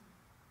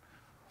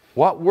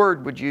 what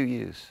word would you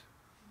use?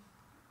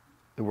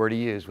 The word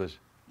he used was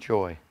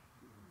joy.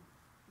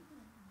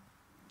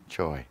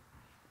 Joy.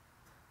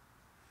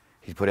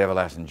 He's put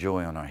everlasting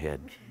joy on our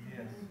head.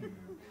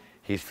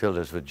 He's filled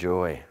us with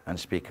joy,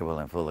 unspeakable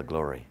and full of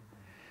glory.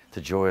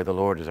 The joy of the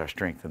Lord is our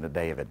strength in the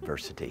day of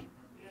adversity.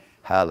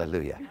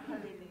 Hallelujah.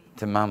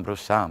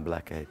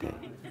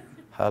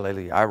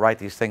 Hallelujah. I write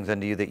these things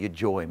unto you that your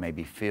joy may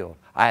be filled.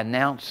 I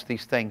announce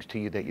these things to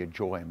you that your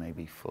joy may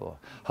be full.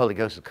 Holy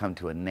Ghost has come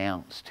to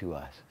announce to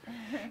us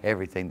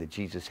everything that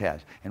Jesus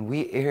has. And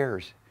we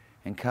heirs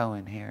and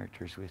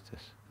co-inheritors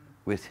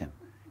with Him.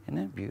 Isn't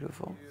that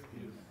beautiful?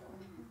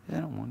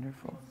 Isn't that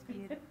wonderful?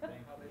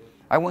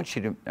 I want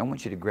you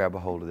to grab a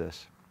hold of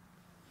this.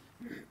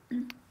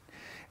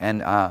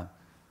 And I'm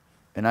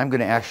going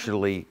to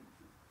actually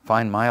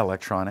find my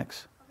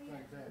electronics.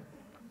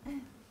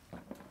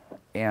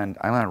 And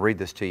I'm going to read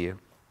this to you.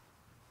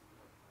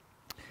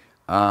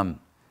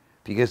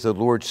 Because the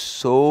Lord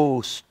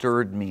so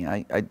stirred me.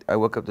 I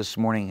woke up this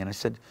morning and I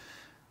said,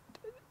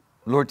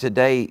 Lord,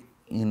 today,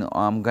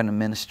 I'm going to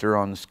minister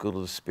on the School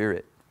of the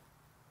Spirit.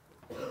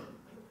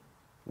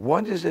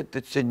 What is it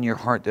that's in your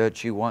heart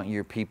that you want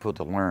your people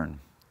to learn?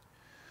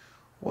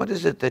 What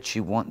is it that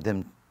you want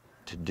them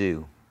to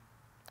do?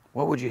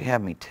 What would you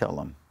have me tell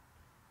them?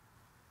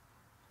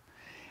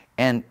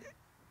 And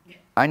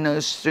I no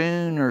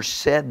sooner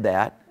said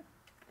that,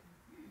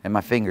 and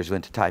my fingers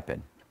went to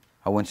typing.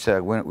 I went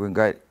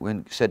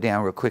sat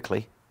down real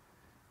quickly,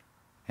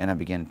 and I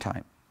began to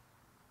type.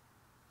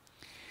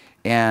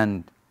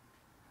 And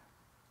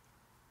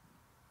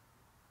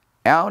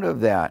out of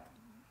that,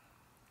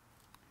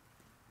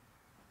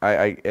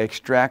 I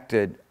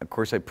extracted, of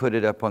course, I put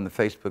it up on the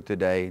Facebook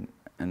today,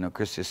 and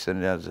Chris just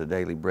sent it out as a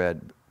daily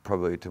bread,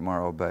 probably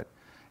tomorrow, but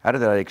out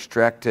of that I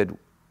extracted a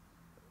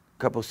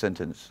couple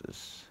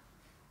sentences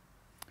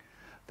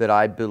that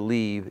I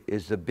believe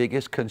is the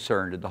biggest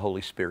concern to the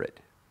Holy Spirit.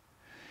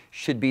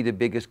 Should be the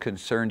biggest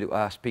concern to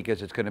us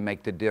because it's going to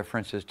make the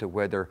difference as to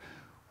whether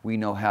we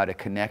know how to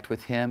connect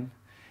with Him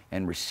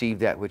and receive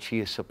that which He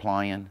is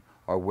supplying,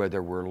 or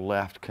whether we're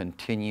left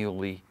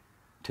continually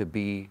to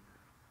be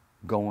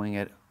going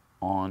it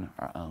on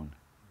our own.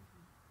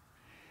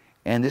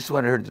 And this is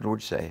what I heard the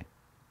Lord say.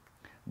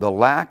 The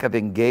lack of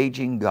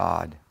engaging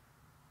God,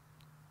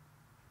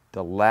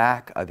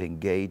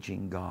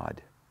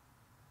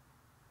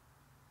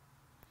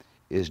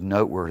 is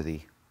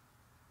noteworthy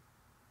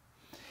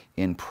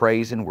in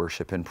praise and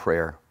worship and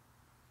prayer,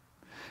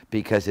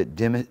 because it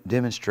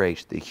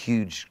demonstrates the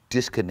huge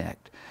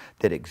disconnect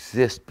that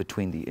exists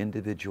between the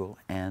individual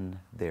and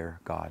their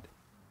God.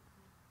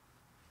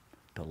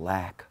 The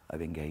lack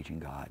of engaging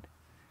God.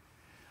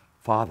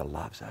 Father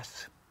loves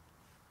us.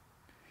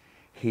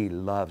 He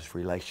loves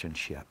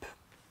relationship.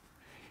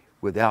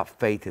 Without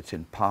faith, it's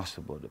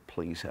impossible to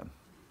please Him.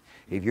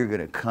 If you're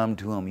going to come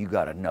to Him, you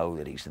got to know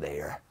that He's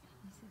there.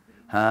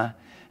 Huh?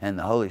 And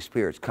the Holy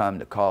Spirit's come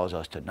to cause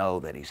us to know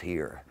that He's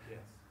here. Yes.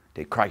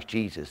 That Christ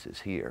Jesus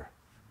is here.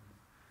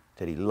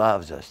 That He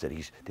loves us, that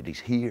He's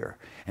here.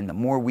 And the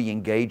more we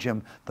engage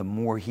Him, the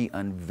more He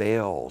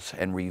unveils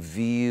and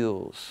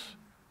reveals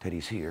that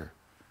He's here.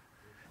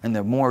 And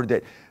the more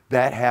that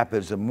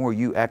happens, the more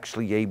you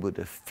actually able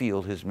to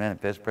feel His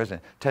manifest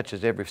presence.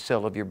 Touches every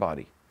cell of your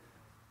body.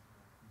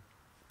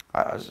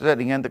 I was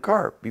sitting in the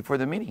car before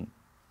the meeting.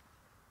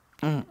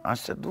 I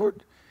said,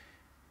 Lord,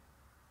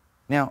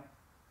 now,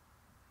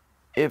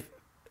 if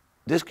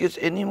this gets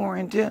any more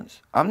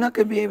intense, I'm not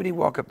going to be able to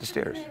walk up the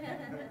stairs.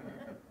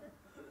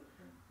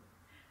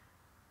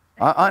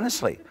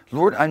 Honestly,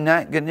 Lord, I'm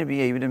not going to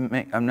be able to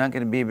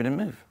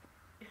move.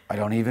 I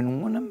don't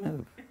even want to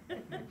move.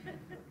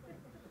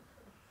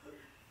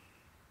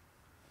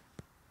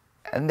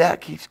 And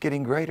that keeps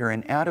getting greater,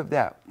 and out of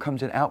that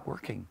comes an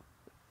outworking.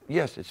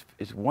 Yes,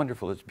 it's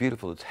wonderful, it's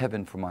beautiful, it's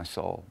heaven for my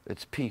soul.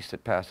 It's peace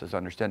that passes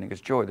understanding,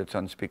 it's joy that's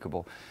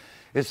unspeakable.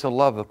 It's the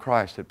love of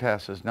Christ that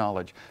passes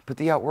knowledge. But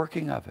the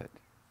outworking of it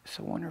is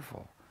so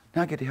wonderful.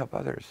 Now I get to help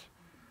others.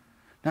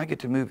 Now I get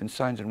to move in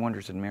signs and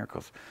wonders and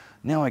miracles.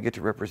 Now I get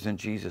to represent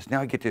Jesus.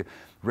 Now I get to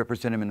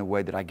represent Him in a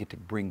way that I get to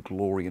bring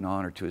glory and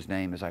honor to His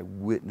name as I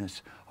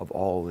witness of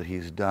all that He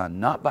has done.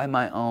 Not by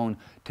my own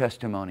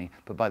testimony,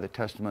 but by the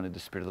testimony of the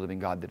Spirit of the living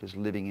God that is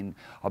living and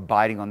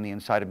abiding on the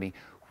inside of me,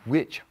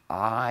 which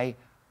I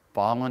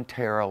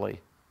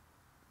voluntarily,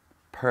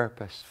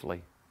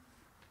 purposefully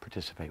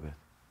participate with.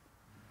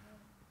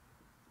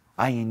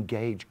 I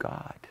engage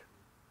God.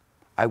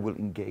 I will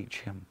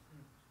engage Him.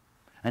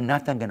 And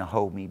nothing's going to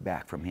hold me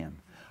back from Him.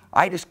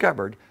 I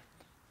discovered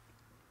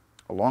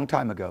a long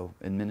time ago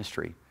in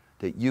ministry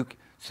that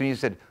somebody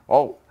said,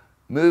 oh,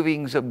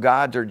 movings of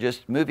God are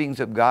just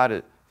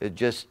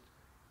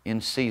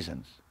in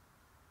seasons.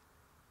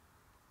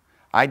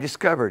 I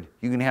discovered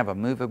you can have a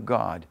move of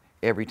God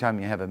every time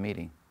you have a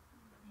meeting.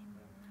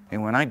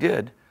 And when I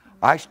did,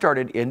 I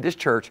started in this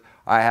church,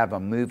 I have a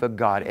move of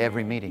God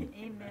every meeting.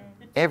 Amen.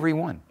 Every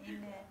one.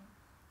 Amen.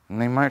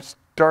 And they might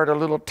start a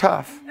little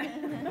tough,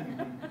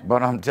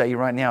 but I'm telling you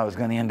right now, it's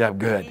going to end up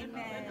good.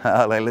 Amen.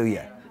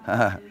 Hallelujah.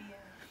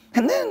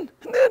 And then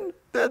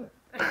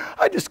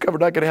I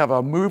discovered I could have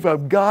a move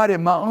of God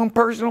in my own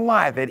personal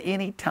life at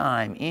any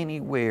time,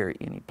 anywhere,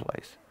 any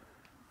place.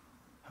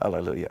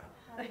 Hallelujah.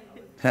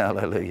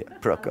 Hallelujah.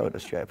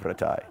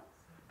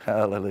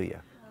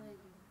 Hallelujah.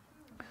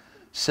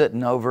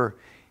 Sitting over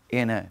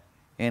in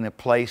in a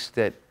place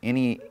that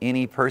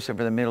any person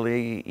from the Middle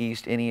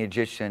East, any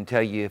Egyptian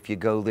tell you if you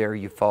go there,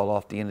 you fall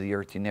off the end of the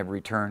earth, you never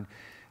return.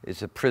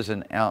 It's a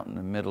prison out in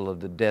the middle of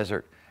the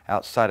desert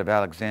outside of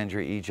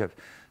Alexandria, Egypt.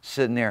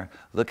 Sitting there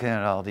looking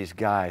at all these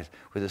guys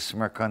with a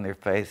smirk on their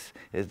face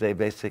as they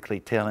basically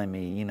telling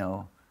me, you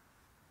know,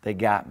 they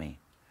got me.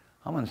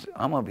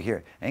 I'm over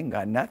here, ain't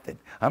got nothing.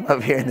 I'm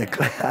over here in the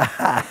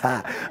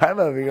cloud. I'm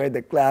over here in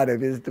the cloud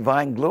of His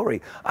divine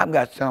glory. I've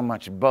got so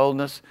much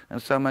boldness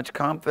and so much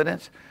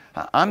confidence.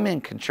 I'm in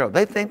control.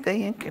 They think they're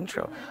in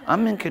control.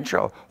 I'm in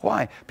control.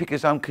 Why?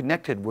 Because I'm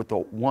connected with the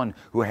one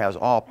who has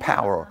all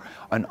power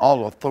and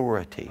all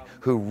authority,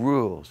 who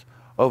rules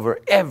over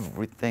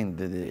everything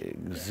that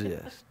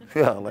exists.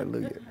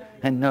 Hallelujah.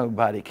 And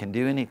nobody can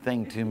do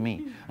anything to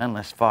me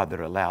unless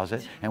Father allows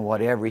it. And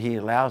whatever He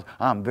allows,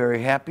 I'm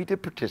very happy to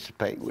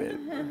participate with.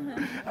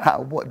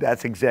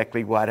 That's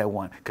exactly what I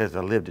want, because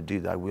I live to do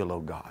Thy will,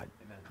 O God.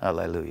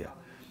 Hallelujah.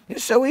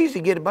 It's so easy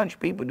to get a bunch of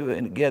people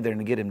together and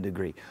to get them to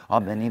agree.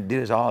 All they need to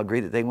do is all agree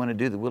that they want to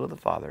do the will of the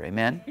Father.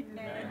 Amen?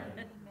 Amen.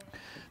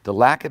 The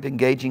lack of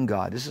engaging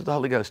God. This is the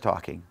Holy Ghost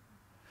talking.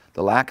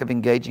 The lack of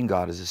engaging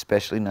God is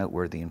especially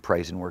noteworthy in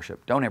praise and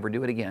worship. Don't ever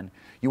do it again.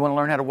 You want to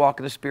learn how to walk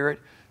in the Spirit?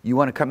 You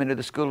want to come into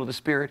the school of the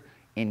Spirit?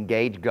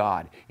 Engage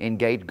God.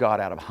 Engage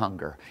God out of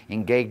hunger.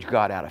 Engage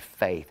God out of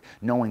faith,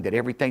 knowing that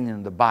everything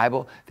in the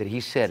Bible that He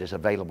said is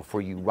available for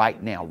you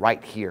right now,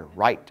 right here,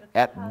 right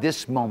at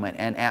this moment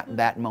and at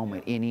that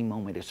moment. Any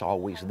moment, it's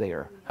always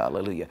there.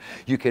 Hallelujah.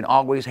 You can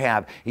always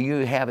have.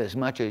 You have as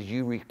much as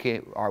you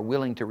are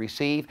willing to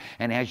receive,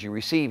 and as you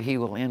receive, He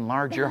will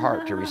enlarge your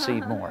heart to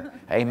receive more.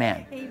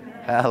 Amen. Amen.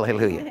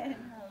 Hallelujah.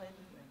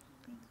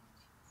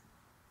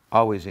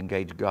 Always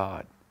engage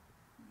God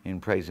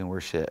in praise and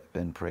worship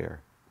and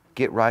prayer.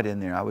 Get right in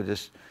there. I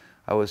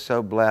was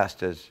so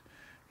blessed, as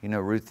you know,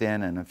 Ruth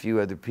Ann and a few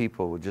other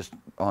people were just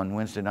on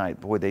Wednesday night.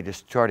 Boy, they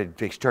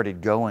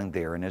started going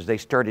there, and as they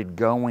started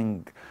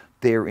going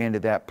there into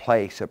that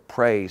place of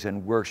praise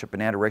and worship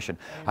and adoration,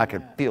 I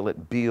could feel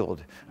it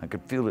build. I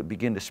could feel it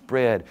begin to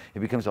spread. It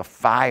becomes a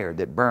fire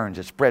that burns.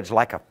 It spreads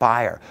like a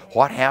fire.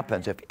 What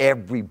happens if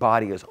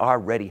everybody is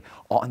already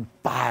on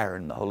fire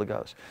in the Holy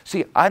Ghost?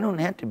 See, I don't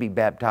have to be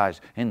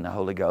baptized in the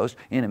Holy Ghost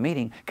in a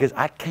meeting, because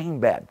I came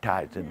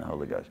baptized in the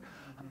Holy Ghost.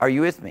 Are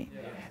you with me?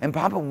 And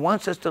Papa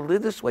wants us to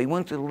live this way. He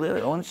wants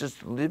us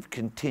to live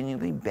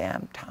continually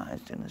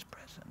baptized in His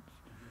presence.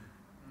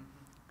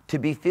 To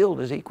be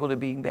filled is equal to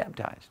being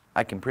baptized.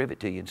 I can prove it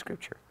to you in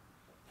Scripture.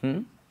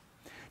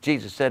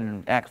 Jesus said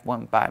in Acts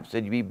 1:5,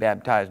 said, "You be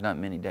baptized not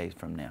many days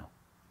from now."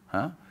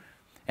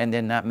 And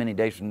then not many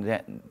days from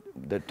that,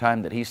 the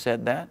time that He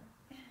said that,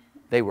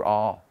 they were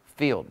all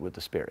filled with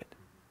the Spirit.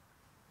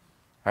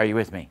 Are you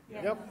with me?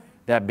 Yep.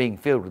 That being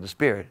filled with the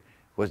Spirit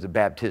was the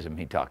baptism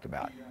He talked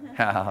about.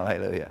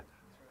 Hallelujah.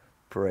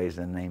 Praise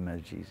the name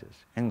of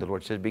Jesus. And the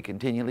Lord says, be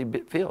continually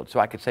filled. So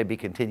I could say, be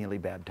continually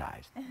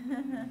baptized.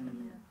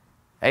 Amen.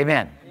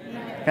 Amen.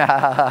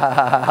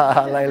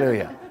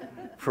 Hallelujah.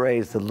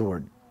 Praise the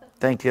Lord.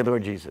 Thank you,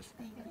 Lord Jesus.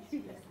 Thank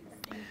you,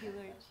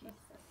 Lord Jesus.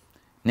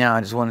 Now,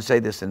 I just want to say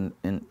this, and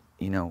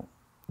you know,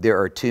 there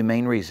are two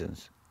main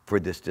reasons for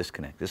this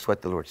disconnect. This is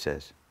what the Lord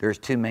says. There's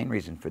two main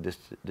reasons for this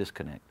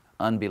disconnect.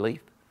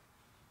 Unbelief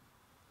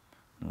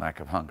and lack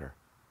of hunger.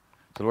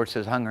 The Lord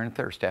says, hunger and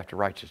thirst after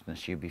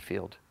righteousness, you be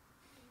filled.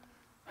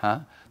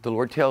 The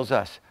Lord tells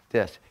us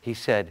this. He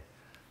said,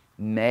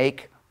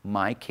 make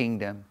my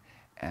kingdom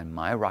and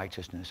my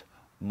righteousness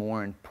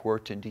more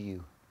important to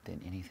you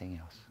than anything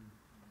else.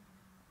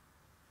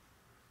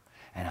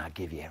 And I'll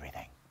give you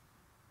everything.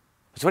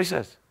 That's what He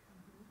says.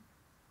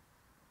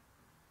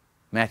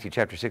 Matthew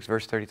chapter 6,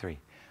 verse 33.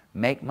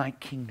 Make my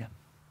kingdom.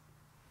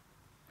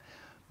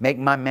 Make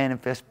my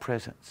manifest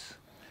presence.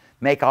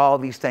 Make all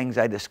these things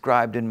I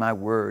described in my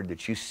word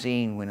that you've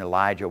seen when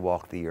Elijah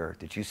walked the earth,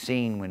 that you've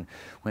seen when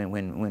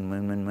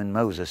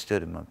Moses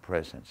stood in my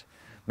presence.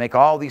 Make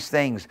all these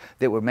things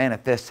that were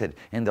manifested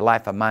in the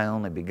life of my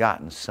only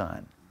begotten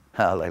Son.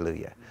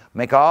 Hallelujah.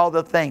 Make all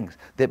the things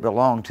that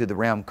belong to the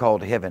realm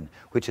called heaven,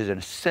 which is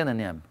a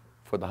synonym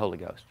for the Holy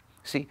Ghost.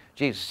 See,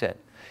 Jesus said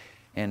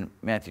in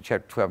Matthew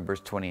chapter 12,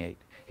 verse 28,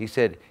 He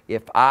said,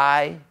 if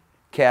I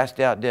cast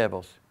out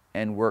devils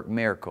and work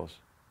miracles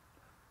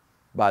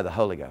by the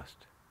Holy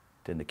Ghost,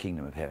 then the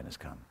kingdom of heaven has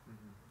come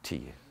to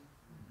you.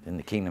 Then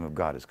the kingdom of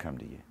God has come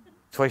to you.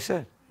 That's what He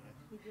said.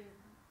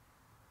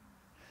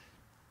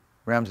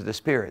 Realms of the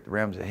Spirit, the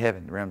realms of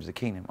heaven, the realms of the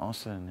kingdom, all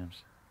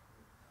synonyms.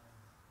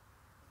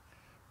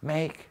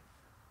 Make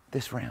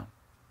this realm,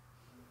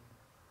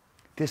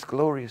 this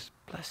glorious,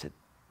 blessed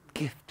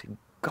gift in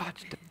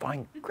God's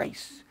divine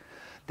grace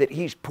that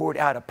He's poured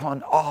out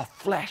upon all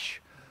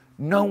flesh.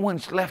 No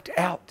one's left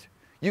out.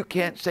 You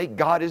can't say,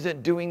 God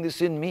isn't doing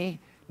this in me.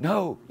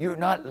 No, you're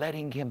not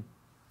letting Him.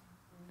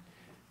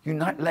 You're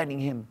not letting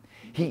Him.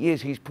 He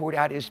is. He's poured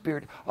out His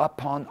Spirit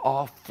upon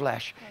all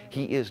flesh.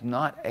 He is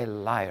not a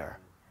liar.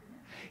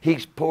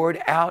 He's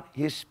poured out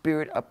His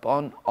Spirit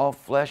upon all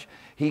flesh.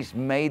 He's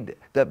made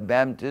the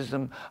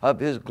baptism of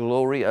His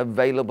glory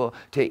available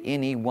to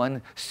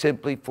anyone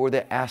simply for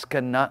the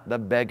asking, not the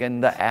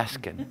begging, the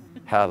asking.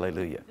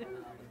 Hallelujah.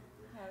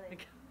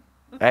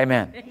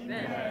 Amen.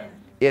 Amen.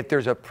 If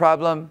there's a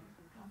problem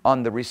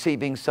on the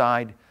receiving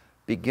side,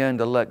 begin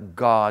to let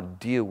God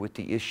deal with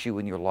the issue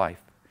in your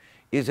life.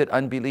 Is it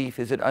unbelief?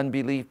 Is it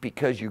unbelief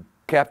because you're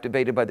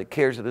captivated by the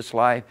cares of this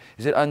life?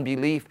 Is it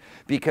unbelief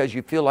because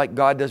you feel like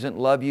God doesn't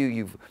love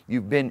you?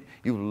 You've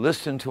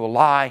listened to a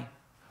lie?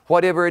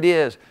 Whatever it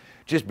is,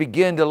 just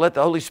begin to let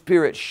the Holy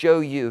Spirit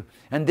show you,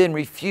 and then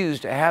refuse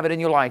to have it in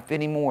your life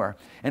anymore.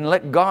 And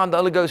let God, the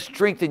Holy Ghost,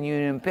 strengthen you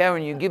and empower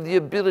you, give the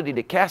ability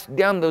to cast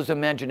down those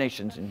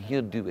imaginations, and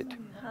He'll do it.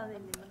 Hallelujah.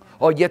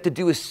 All you have to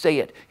do is say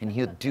it, and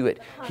He'll do it.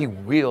 He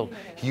will.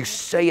 You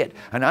say it.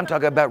 And I'm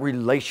talking about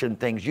relation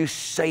things. You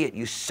say it.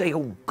 You say,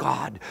 oh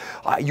God.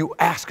 You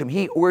ask Him.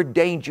 He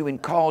ordained you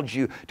and called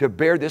you to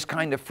bear this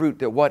kind of fruit,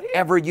 that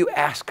whatever you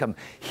ask Him,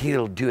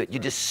 He'll do it. You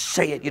just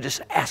say it. You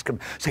just ask Him.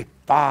 Say,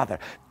 Father,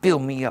 fill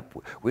me up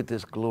with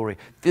this glory.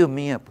 Fill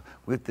me up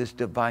with this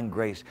divine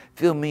grace.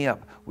 Fill me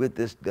up with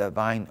this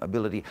divine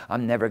ability.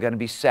 I'm never going to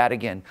be sad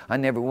again. I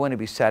never want to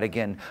be sad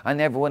again. I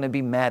never want to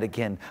be mad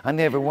again. I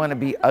never want to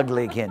be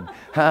ugly again.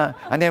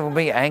 I never want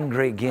to be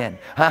angry again.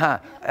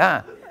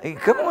 Hey,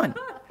 come on.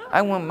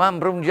 I want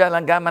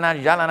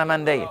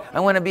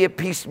to be a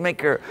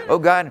peacemaker. Oh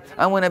God,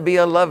 I want to be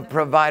a love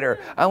provider.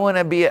 I want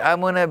to be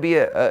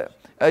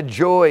a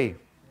joy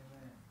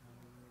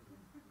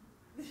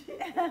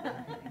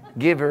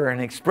giver, an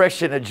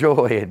expression of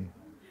joy. And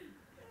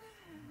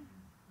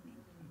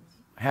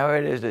how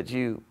it is that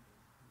you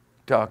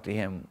talk to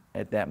Him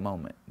at that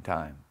moment in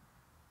time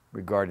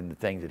regarding the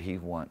things that He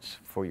wants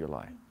for your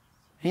life.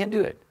 He'll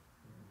do it.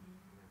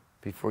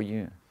 Before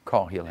you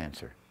call, He'll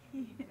answer.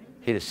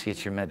 He just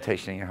sees your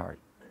meditation in your heart.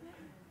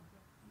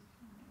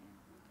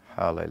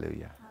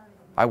 Hallelujah.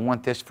 I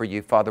want this for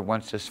you. Father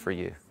wants this for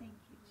you. Thank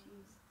you, Jesus.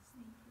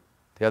 Thank you.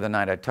 The other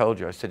night I told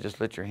you, I said,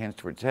 just lift your hands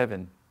towards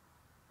heaven.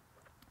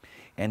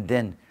 And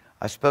then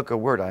I spoke a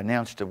word. I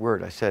announced a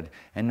word. I said,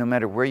 and no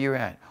matter where you're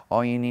at,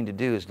 all you need to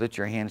do is lift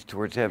your hands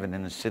towards heaven.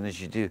 And as soon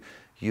as you do,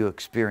 you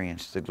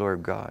experience the glory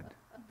of God.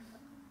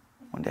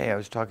 One day I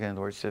was talking to the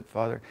Lord, said,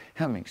 Father,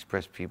 help me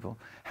express people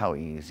how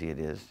easy it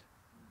is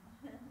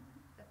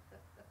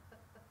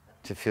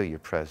to feel your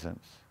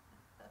presence.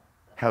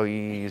 How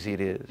easy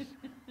it is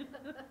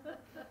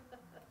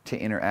to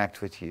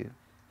interact with you.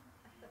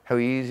 How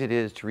easy it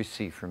is to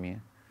receive from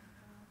you.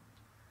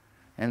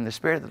 And the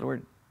Spirit of the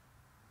Lord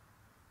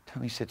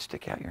told me, He said,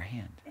 stick out your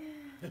hand.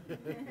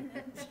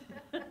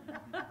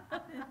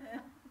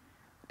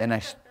 And I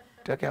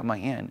stuck out my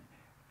hand.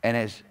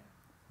 And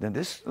then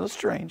this is a little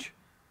strange.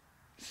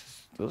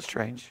 It's a little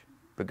strange.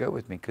 But go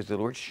with me, because the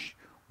Lord's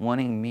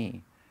wanting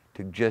me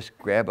to just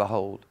grab a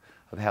hold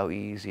of how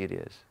easy it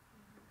is.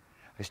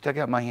 I stuck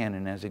out my hand,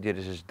 and as I did,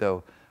 it's as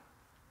though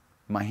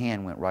my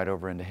hand went right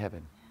over into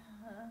heaven.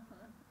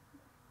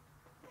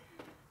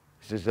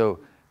 It's as though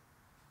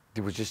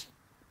it was just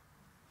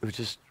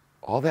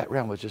all that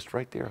realm was just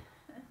right there.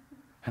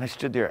 And I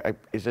stood there.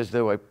 It's as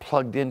though I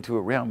plugged into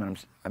a realm, and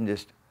I'm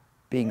just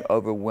being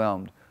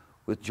overwhelmed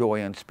with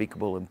joy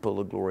unspeakable and full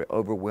of glory,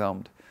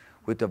 overwhelmed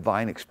with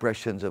divine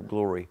expressions of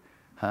glory.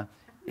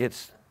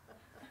 It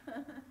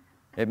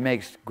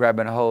makes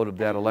grabbing a hold of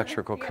that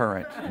electrical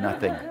current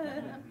nothing.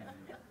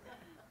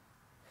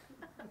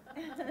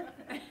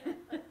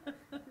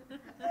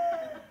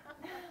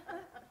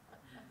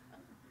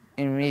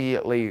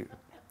 Immediately,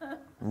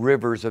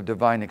 rivers of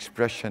divine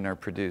expression are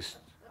produced.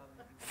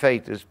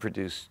 Faith is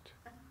produced.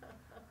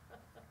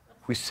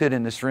 We sit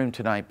in this room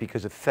tonight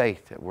because of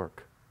faith at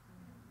work.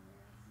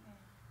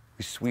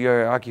 We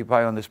are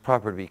occupied on this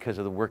property because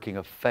of the working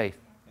of faith.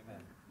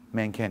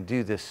 Man can't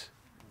do this.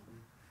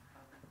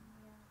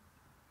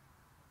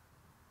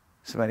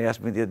 Somebody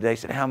asked me the other day,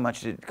 said, how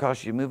much did it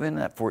cost you to move into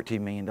that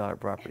 $14 million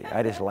property?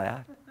 I just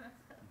laughed.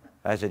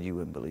 I said, you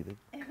wouldn't believe it.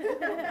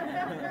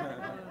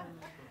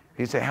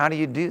 He said, how do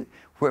you do,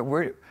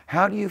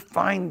 how do you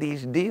find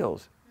these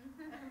deals?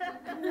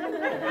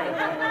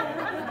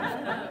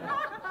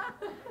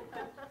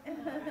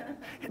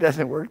 It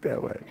doesn't work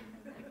that way.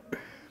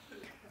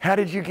 How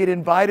did you get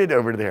invited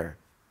over there?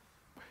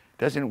 It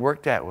doesn't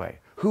work that way.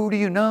 Who do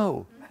you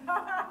know?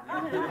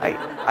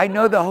 I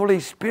know the Holy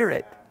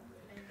Spirit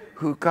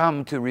who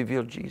come to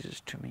reveal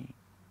Jesus to me.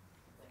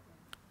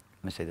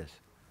 Let me say this.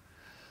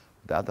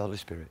 Without the Holy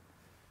Spirit,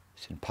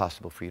 it's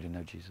impossible for you to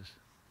know Jesus.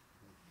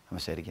 I'm going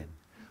to say it again.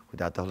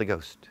 Without the Holy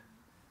Ghost,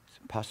 it's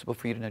impossible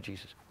for you to know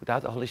Jesus.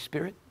 Without the Holy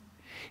Spirit,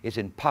 it's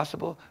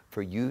impossible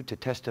for you to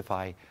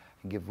testify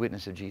and give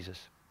witness of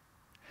Jesus.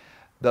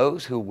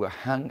 Those who were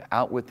hung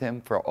out with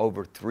Him for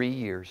over 3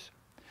 years,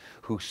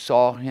 who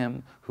saw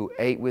Him, who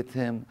ate with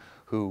Him,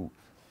 who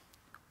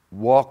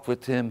walked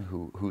with Him,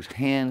 whose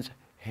hands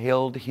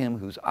held Him,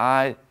 whose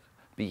eyes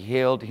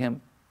beheld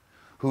Him,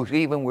 who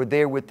even were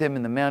there with him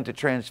in the Mount of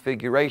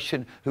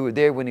Transfiguration, who were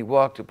there when he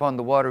walked upon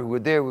the water, who were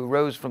there who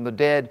rose from the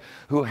dead,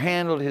 who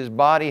handled his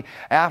body.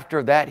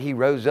 After that, he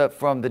rose up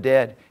from the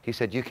dead. He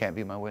said, you can't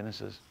be my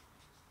witnesses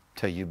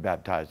till you're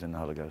baptized in the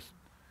Holy Ghost.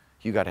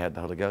 You got to have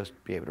the Holy Ghost to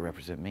be able to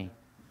represent me.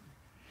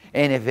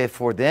 And if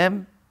for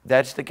them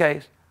that's the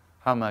case,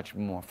 how much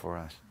more for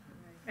us?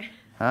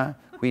 Huh?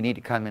 We need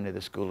to come into the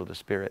school of the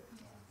Spirit.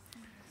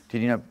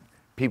 Did you know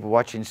people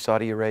watching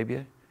Saudi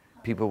Arabia?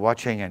 People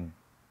watching in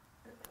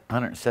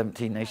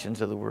 117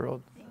 nations of the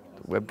world,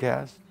 the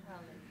webcast.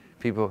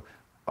 People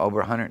over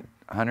 100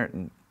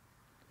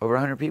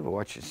 people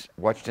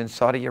watched in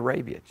Saudi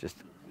Arabia just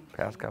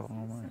past couple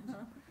of months.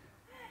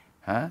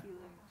 Huh?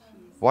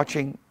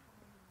 Watching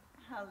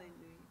Hallelujah.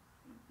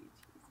 Thank you,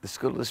 Jesus. the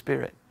School of the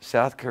Spirit,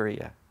 South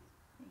Korea,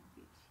 Thank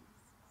you,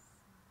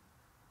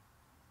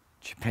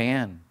 Jesus.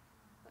 Japan.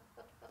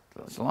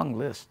 It's a long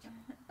list. Thank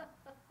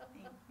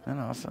you. Isn't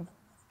that awesome?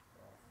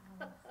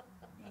 Thank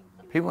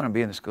you. People want to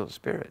be in the School of the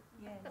Spirit.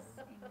 Yes.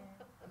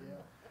 Amen.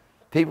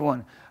 People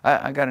want.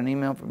 I got an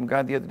email from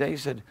God the other day. He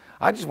said,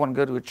 "I just want to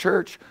go to a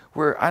church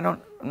where I'm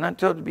not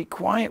told to be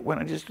quiet when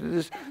I just do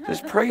this.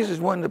 This praise is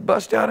wanting to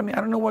bust out of me. I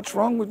don't know what's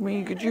wrong with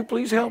me. Could you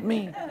please help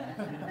me?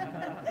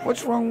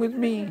 What's wrong with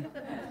me?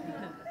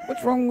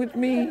 What's wrong with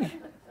me?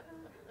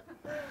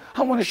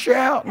 I want to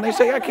shout, and they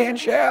say I can't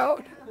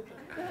shout.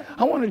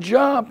 I want to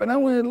jump, and I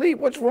want to leap.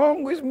 What's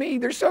wrong with me?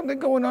 There's something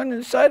going on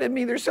inside of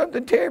me. There's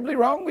something terribly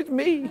wrong with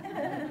me."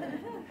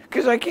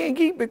 Because I can't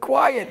keep it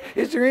quiet.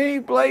 Is there any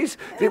place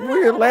that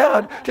we're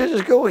allowed to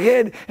just go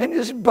ahead and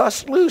just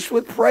bust loose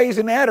with praise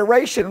and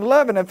adoration and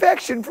love and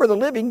affection for the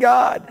living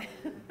God?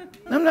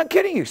 I'm not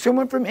kidding you.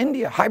 Someone from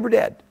India,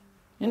 Hyderabad,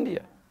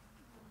 India.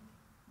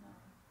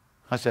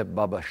 I said,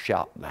 Bubba,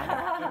 shout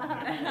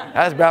louder.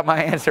 That's about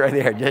my answer right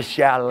there. Just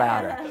shout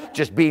louder.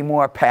 Just be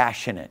more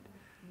passionate.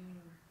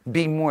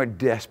 Be more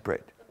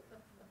desperate.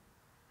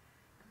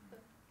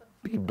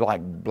 Be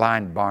like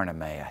blind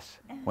Bartimaeus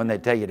when they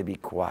tell you to be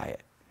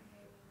quiet.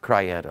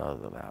 Cry out a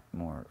lot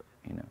more,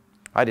 you know.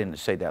 I didn't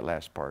say that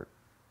last part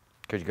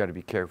because you got to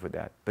be careful with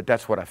that. But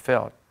that's what I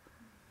felt.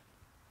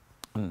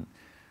 And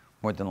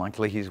more than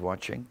likely he's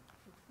watching.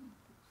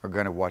 We're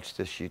going to watch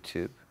this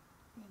YouTube.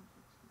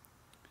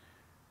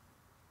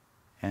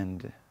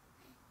 And,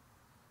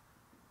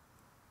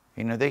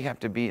 you know, they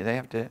have to be in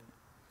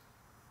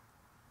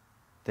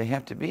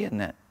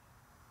that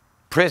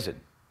prison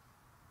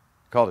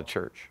called a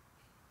church.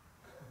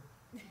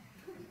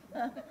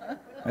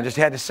 I just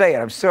had to say it.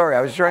 I'm sorry.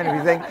 I was trying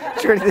to think.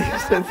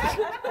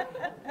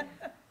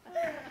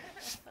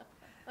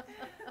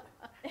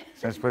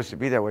 It's not supposed to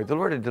be that way. The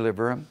Lord will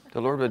deliver them. The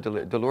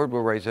Lord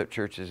will raise up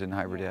churches in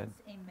Hyderabad.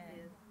 Yes. Amen.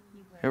 He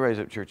will. He'll raise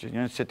up churches. You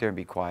don't sit there and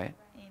be quiet.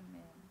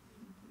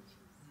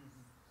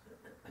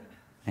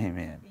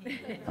 Amen.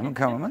 Amen. I'm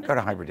gonna go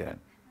to Hyderabad.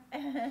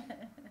 I'm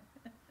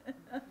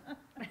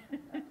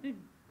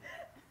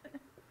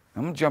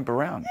gonna jump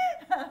around,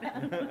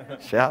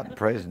 shout and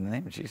praise in the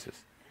name of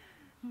Jesus.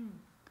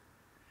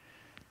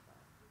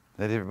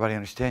 Let everybody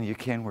understand you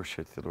can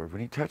worship the Lord.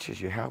 When He touches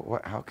you,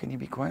 how can you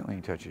be quiet when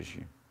He touches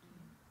you?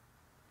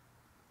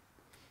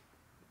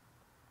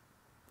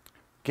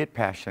 Get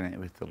passionate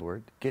with the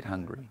Lord. Get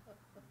hungry.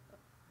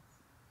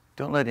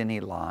 Don't let any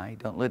lie,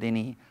 don't let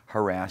any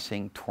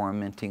harassing,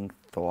 tormenting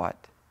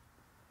thought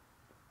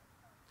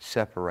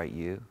separate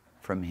you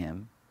from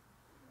Him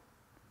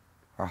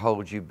or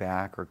hold you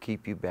back or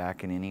keep you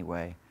back in any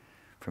way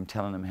from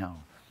telling Him how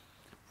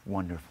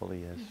wonderful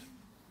He is.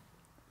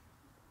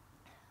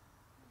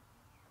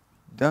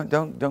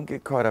 Don't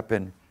get caught up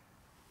in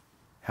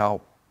how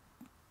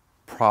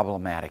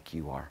problematic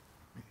you are.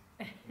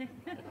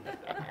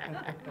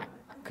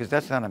 Because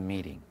that's not a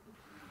meeting.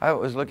 I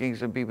was looking at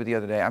some people the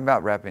other day. I'm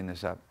about wrapping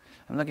this up.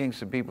 I'm looking at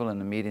some people in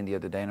the meeting the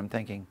other day, and I'm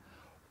thinking,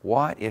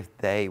 what if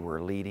they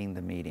were leading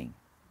the meeting?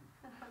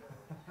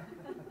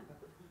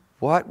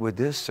 What would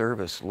this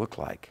service look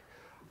like?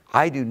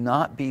 I do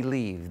not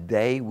believe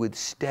they would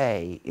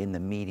stay in the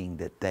meeting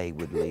that they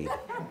would lead.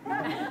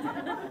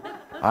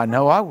 I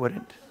know I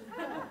wouldn't.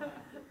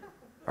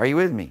 Are you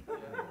with me?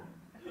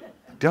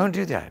 Don't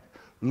do that.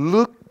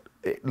 Look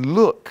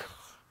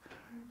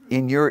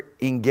in your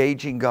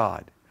engaging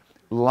God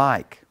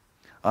like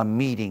a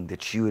meeting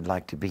that you would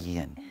like to be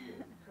in.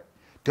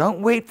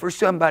 Don't wait for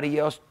somebody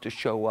else to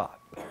show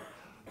up.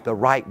 The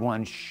right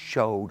one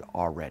showed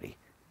already.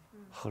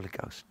 Holy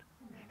Ghost.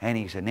 And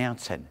He's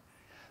announcing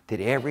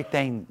that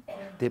everything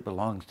that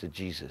belongs to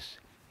Jesus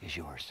is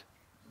yours.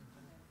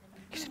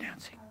 He's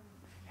announcing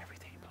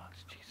everything that belongs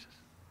to Jesus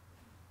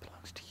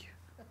belongs to you.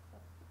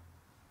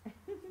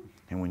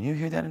 And when you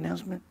hear that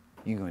announcement,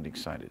 you're going to get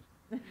excited.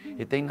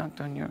 If they knocked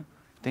on your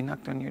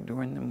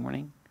door in the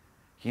morning,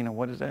 you know,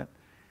 what is that?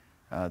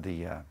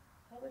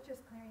 Publishers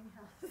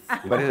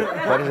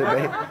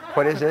Clearinghouse.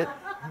 What is it?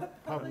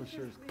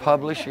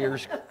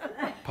 Publishers.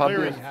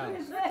 Publishers.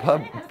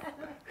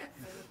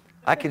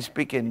 I can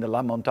speak in the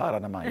La Montada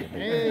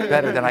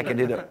better than I can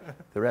do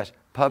the rest.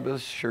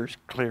 Publishers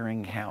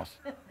Clearing House.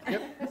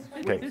 Yep.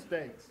 Okay.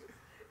 Mistakes.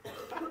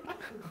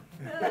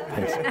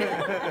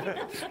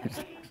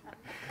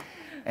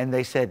 And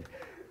they said,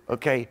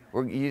 okay,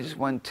 you just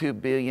won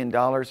 $2 billion.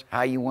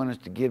 How you want us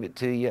to give it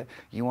to you?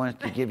 You want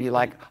us to give you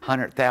like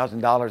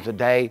 $100,000 a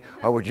day?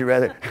 Or would you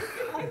rather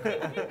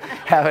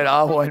have it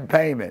all one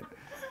payment?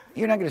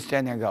 You're not going to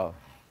stand there and go,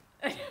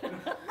 it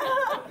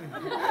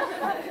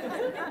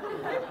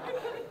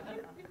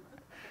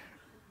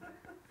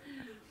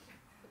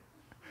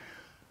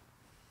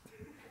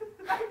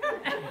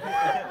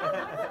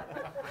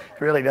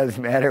really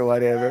doesn't matter,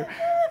 whatever.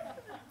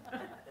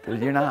 Because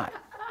you're not.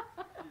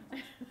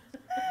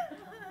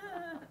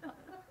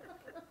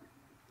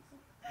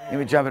 You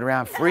were jumping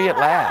around, free at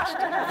last.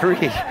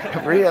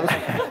 Free at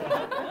last.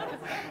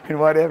 And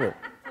whatever.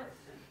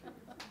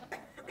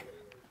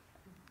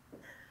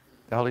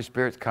 The Holy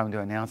Spirit's come to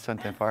announce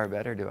something far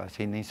better to us.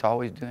 He's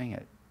always doing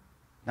it.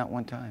 Not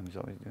one time, He's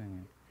always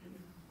doing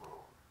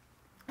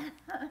it.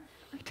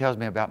 He tells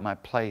me about my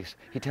place.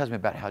 He tells me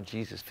about how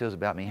Jesus feels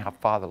about me, how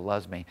Father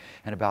loves me,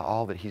 and about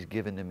all that He's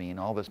given to me and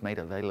all that's made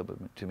available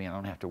to me. I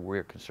don't have to worry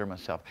or concern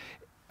myself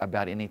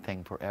about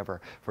anything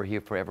forever, for He'll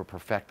forever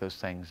perfect those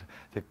things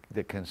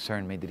that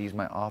concern me, that He's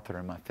my author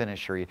and my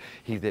finisher.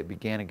 He that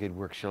began a good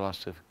work shall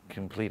also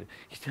complete it.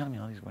 He's telling me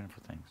all these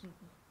wonderful things. He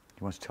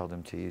wants to tell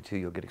them to you too.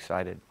 You'll get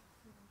excited.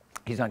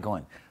 He's not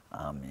going,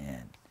 oh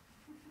man,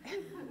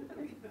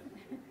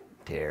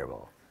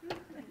 terrible.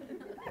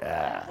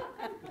 I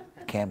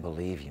can't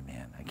believe you,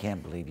 man. I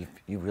can't believe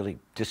you really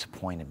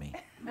disappointed me.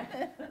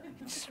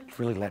 You just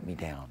really let me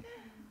down.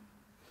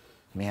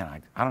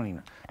 Man, I don't even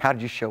know. How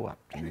did you show up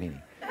in the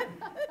meeting?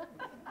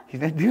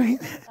 He's not doing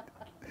that.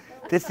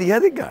 That's the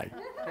other guy.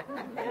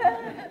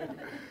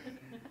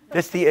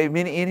 That's the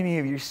enemy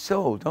of your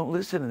soul. Don't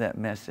listen to that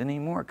mess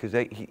anymore, because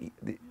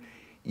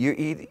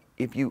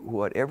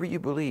whatever you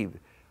believe,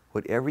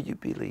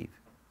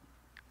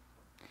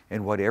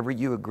 and whatever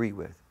you agree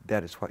with,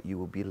 that is what you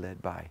will be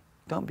led by.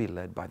 Don't be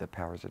led by the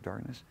powers of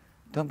darkness.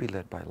 Don't be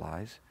led by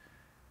lies.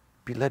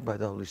 Be led by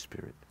the Holy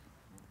Spirit.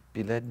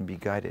 Be led and be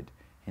guided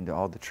into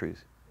all the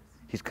truth.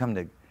 He's come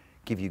to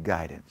give you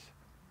guidance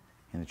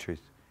in the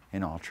truth,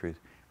 in all truth.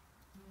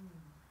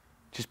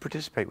 Just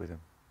participate with Him.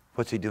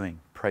 What's He doing?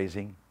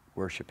 Praising,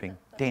 worshiping,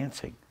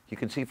 dancing. You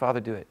can see Father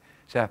do it.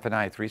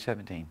 Zephaniah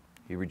 3:17.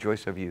 He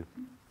rejoice over you.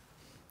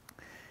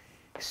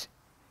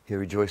 He'll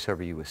rejoice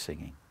over you with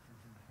singing.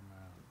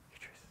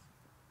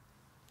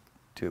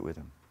 Do it with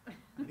Him.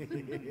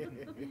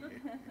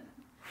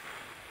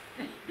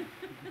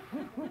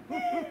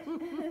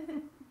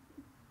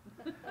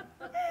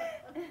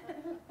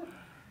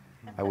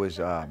 I was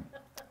at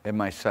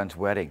my son's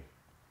wedding,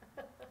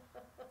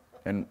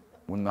 and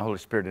when the Holy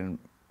Spirit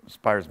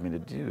inspires me to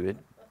do it,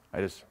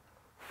 I just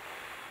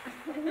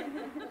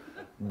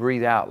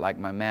breathe out like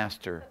my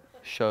Master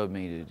showed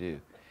me to do.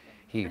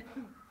 He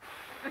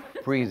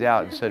breathed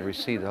out and said,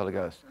 receive the Holy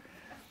Ghost.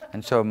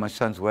 And so at my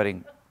son's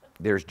wedding,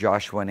 there's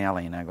Joshua and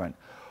Ellie, and I went,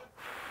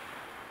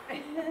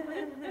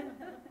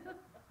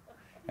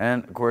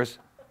 and of course,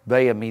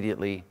 they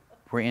immediately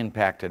were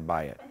impacted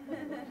by it.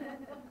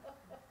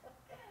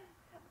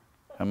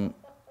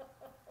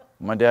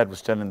 My dad was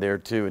standing there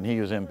too, and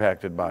he was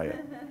impacted by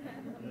it.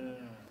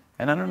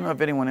 And I don't know if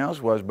anyone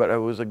else was, but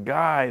there was a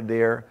guy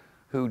there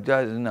who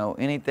doesn't know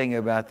anything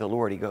about the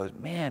Lord. He goes,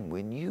 man,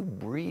 when you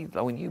breathe,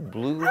 when you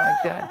blew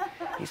like that,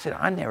 he said,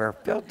 I never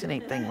felt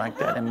anything like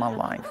that in my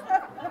life.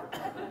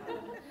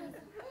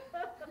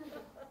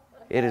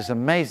 It is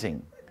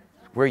amazing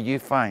where you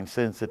find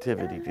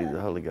sensitivity to the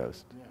Holy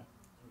Ghost.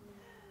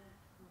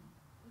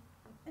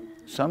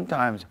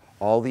 Sometimes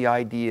all the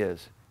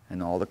ideas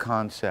and all the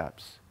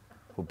concepts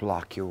will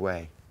block your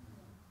way.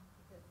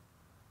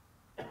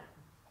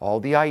 All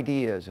the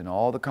ideas and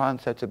all the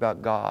concepts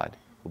about God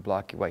will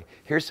block your way.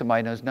 Here's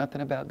somebody who knows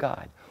nothing about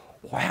God.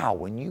 Wow,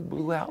 when you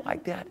blew out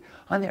like that,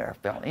 I never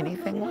felt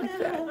anything like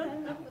that.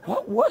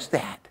 What was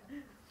that?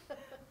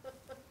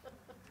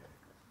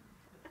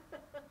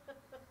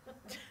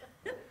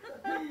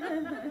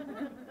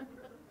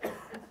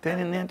 They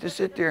didn't have to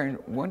sit there and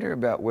wonder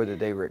about whether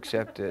they were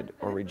accepted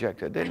or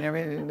rejected.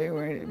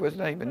 It was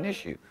not even an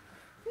issue.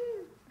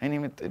 They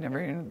never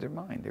entered their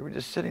mind. They were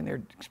just sitting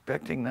there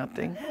expecting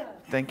nothing,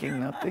 thinking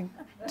nothing,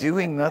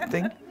 doing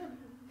nothing.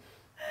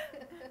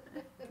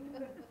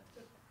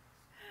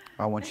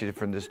 I want you to,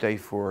 from this day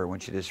forward, I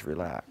want you to just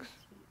relax.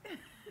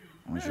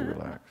 I want you to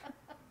relax.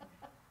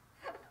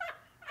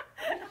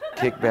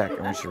 Kick back.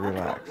 I want you to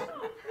relax.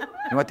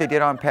 You know what they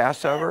did on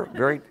Passover?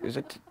 It was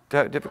a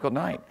difficult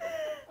night.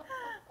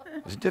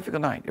 It was a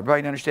difficult night.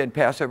 Everybody understand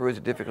Passover was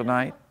a difficult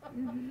night?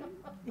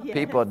 Yes.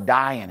 People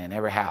dying in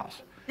every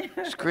house.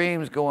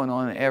 Screams going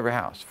on in every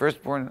house.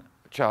 Firstborn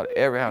child,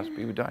 every house,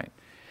 people dying.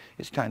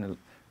 It's time to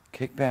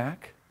kick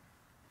back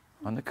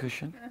on the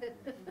cushion,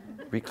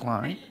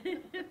 recline,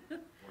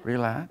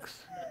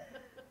 relax,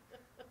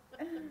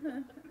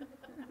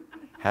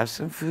 have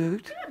some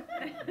food,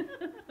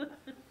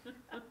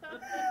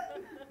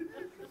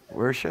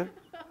 worship,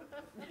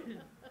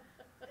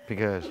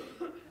 because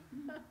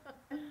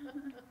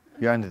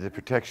you're under the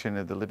protection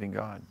of the living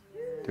God.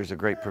 There's a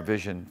great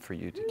provision for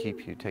you to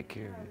keep you, take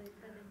care of you.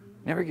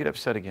 Never get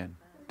upset again.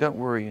 Don't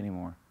worry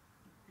anymore.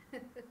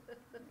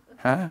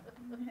 Huh?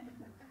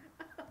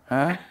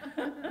 Huh?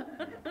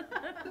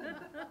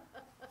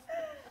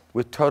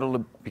 With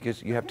total,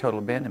 because you have total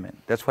abandonment.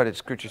 That's what the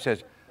scripture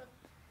says.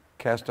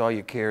 Cast all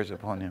your cares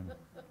upon him.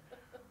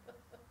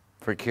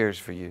 For he cares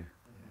for you.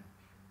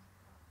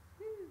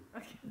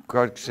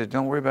 God said,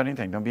 don't worry about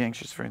anything. Don't be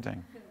anxious for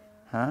anything.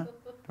 Huh?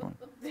 Don't.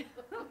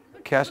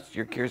 Cast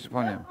your cares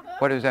upon him.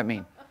 What does that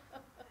mean?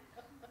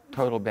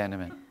 Total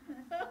abandonment.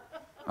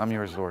 I'm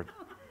yours, Lord.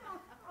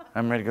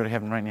 I'm ready to go to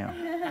heaven right now.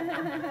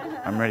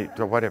 I'm ready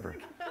to whatever.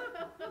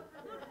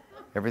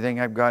 Everything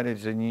I've got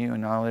is in you,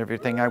 and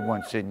everything I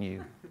want's in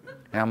you.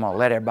 And I'm going to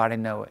let everybody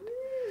know it.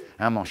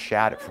 I'm going to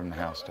shout it from the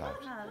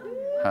housetops.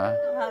 Huh?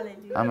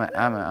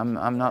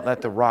 I'm not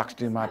let the rocks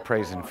do my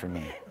praising for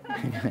me.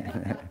 I'm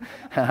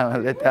going to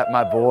lift up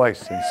my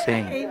voice and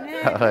sing.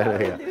 Amen.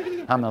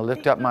 Hallelujah. I'm going to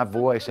lift up my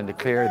voice and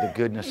declare the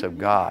goodness of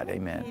God.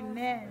 Amen.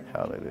 Amen.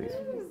 Hallelujah.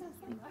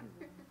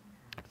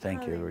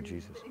 Thank you, Lord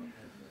Jesus.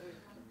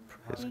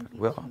 Praise God.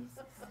 Well,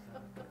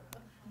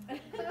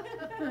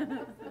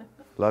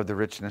 love the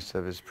richness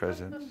of his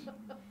presence.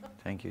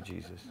 Thank you,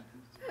 Jesus.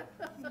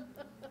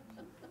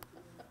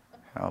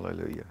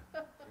 Hallelujah.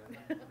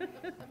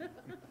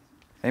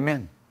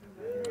 Amen.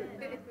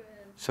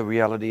 So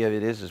reality of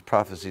it is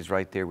prophecy's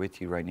right there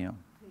with you right now.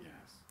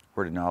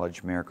 Word of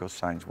knowledge, miracles,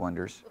 signs,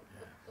 wonders.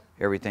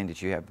 Everything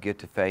that you have,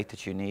 gift of faith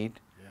that you need.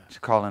 To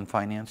call in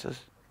finances.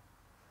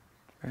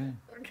 Right.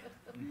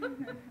 You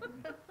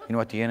know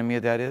what the enemy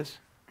of that is?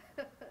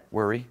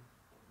 Worry.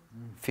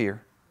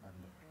 Fear.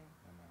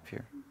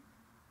 Fear.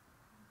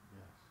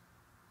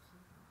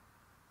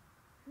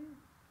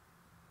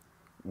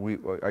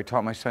 I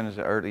taught my son at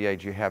an early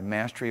age, you have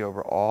mastery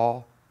over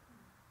all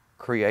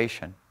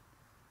creation.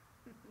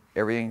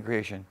 Everything in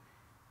creation.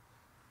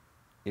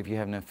 If you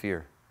have no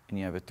fear and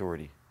you have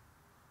authority.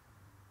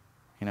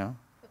 You know?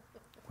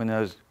 When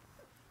those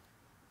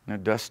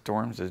dust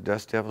storms, those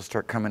dust devils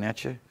start coming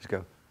at you, just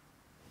go,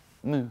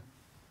 moo.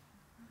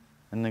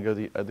 And they go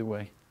the other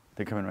way.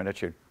 They're coming right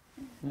at you.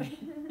 They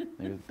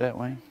go that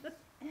way.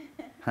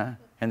 Huh?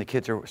 And the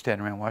kids are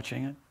standing around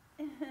watching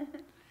it.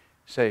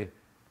 Say,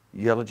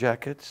 yellow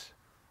jackets,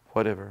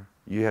 whatever.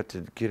 You have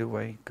to get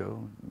away,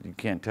 go. You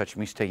can't touch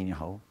me, stay in your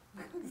hole.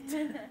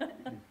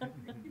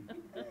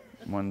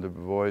 One of the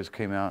boys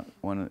came out,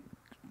 one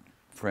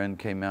friend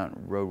came out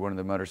and rode one of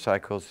the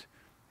motorcycles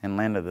and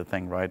landed the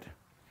thing right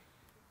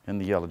in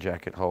the yellow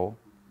jacket hole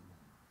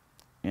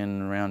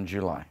in around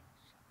July.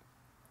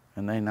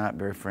 And they're not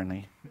very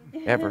friendly,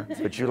 ever.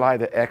 But July,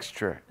 they're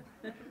extra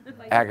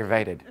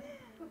aggravated.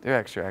 They're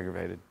extra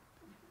aggravated.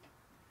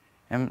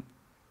 And,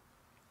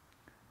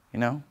 you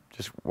know,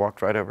 just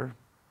walked right over,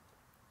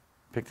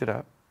 picked it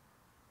up.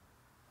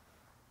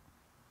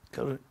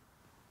 Total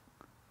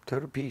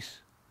peace.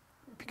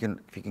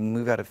 If you can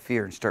move out of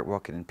fear and start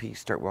walking in peace,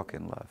 start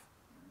walking in love.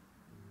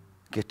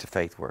 Get to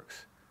faith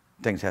works.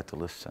 Things have to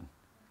listen.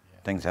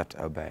 Things have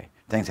to obey.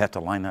 Things have to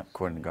line up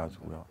according to God's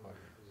will.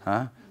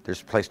 Huh?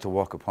 There's a place to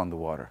walk upon the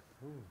water.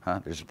 Huh?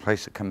 There's a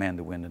place to command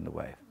the wind and the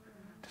wave.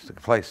 There's a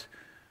place,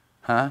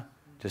 huh?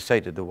 To say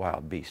to the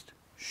wild beast,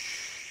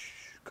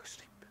 shh, go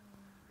sleep.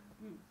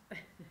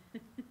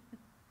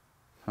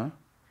 Huh?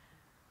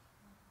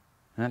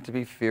 Not to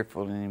be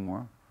fearful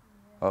anymore.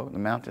 Oh, the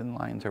mountain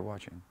lions are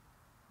watching.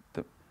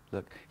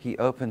 Look, he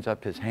opens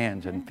up his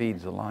hands and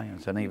feeds the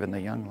lions and even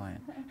the young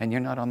lion. And you're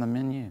not on the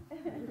menu.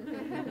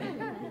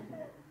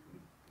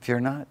 Fear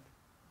not.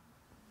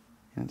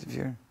 You don't have to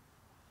fear.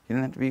 You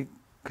don't have to be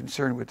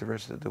concerned with the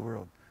rest of the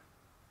world.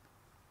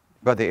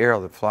 By the arrow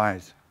that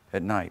flies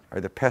at night, or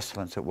the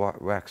pestilence that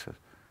waxes,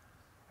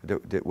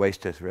 that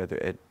wasteth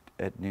rather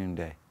at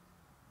noonday.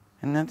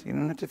 And that, you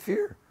don't have to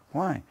fear.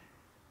 Why?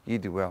 You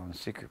dwell in a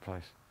secret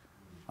place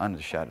under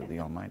the shadow of the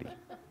Almighty.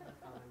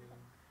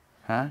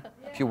 Huh?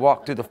 If you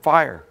walk through the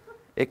fire,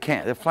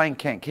 the flame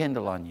can't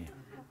kindle on you.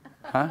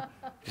 Huh?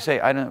 You say,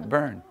 I don't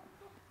burn.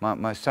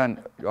 My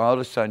son, our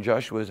oldest son,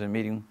 Joshua, was in a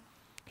meeting.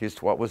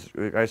 Joshua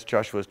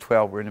was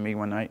 12. We're in a meeting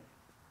one night.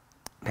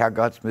 How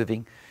God's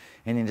moving.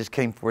 And he just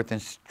came forth in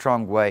a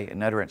strong way,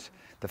 in utterance.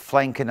 The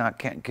flame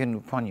can't kindle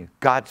upon you.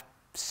 God's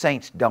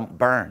saints don't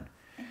burn.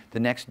 The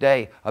next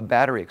day, a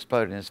battery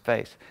exploded in his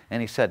face.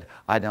 And he said,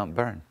 I don't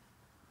burn.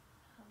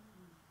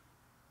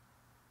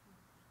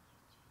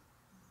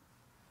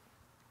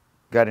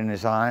 Got in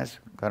his eyes,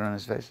 got on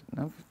his face.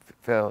 No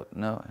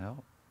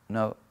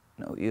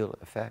ill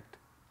effect.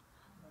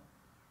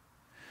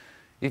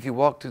 If you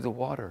walk through the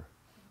water,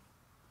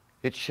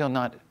 it shall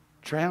not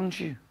drown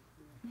you.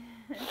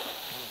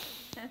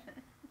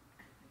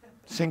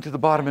 Sink to the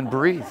bottom and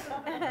breathe.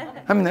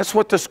 I mean, that's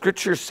what the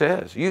scripture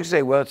says. You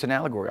say, well, it's an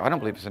allegory. I don't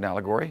believe it's an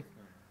allegory.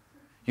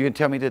 You can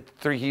tell me that the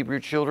 3 Hebrew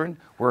children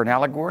were an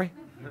allegory?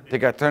 They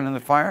got thrown in the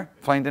fire,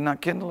 flame did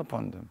not kindle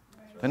upon them.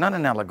 They're not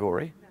an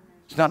allegory.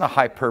 It's not a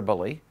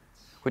hyperbole,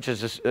 which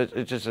is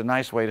just a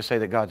nice way to say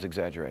that God's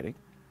exaggerating.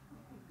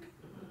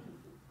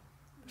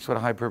 That's what a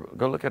hyperbole,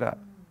 go look it up.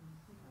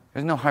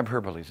 There's no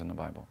hyperboles in the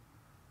Bible.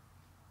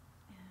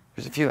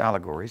 There's a few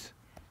allegories.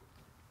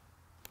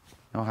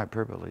 No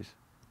hyperboles.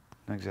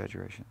 No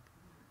exaggeration.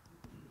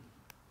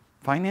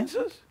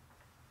 Finances?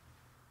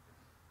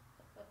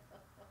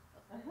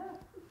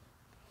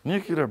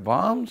 Nuclear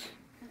bombs?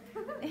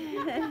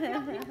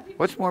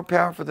 What's more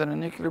powerful than a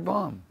nuclear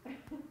bomb?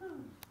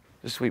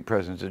 The sweet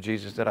presence of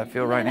Jesus that I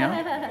feel right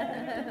now.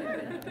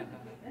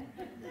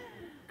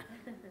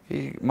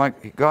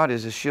 God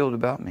is a shield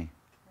about me.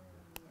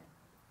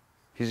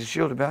 He's a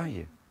shield about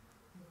you.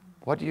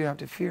 What do you have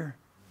to fear?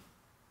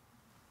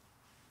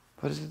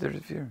 What is it there to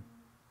fear?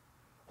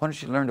 Why don't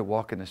you learn to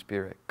walk in the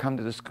Spirit? Come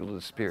to the school of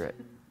the Spirit.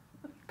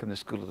 Come to the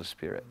school of the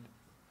Spirit.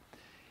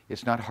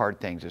 It's not hard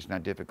things. It's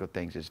not difficult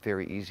things. It's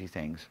very easy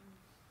things.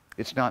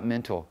 It's not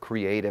mental,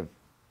 creative,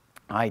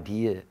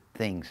 idea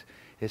things.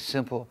 It's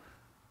simple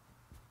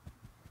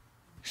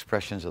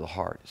expressions of the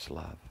heart. It's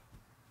love.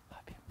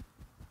 Love you.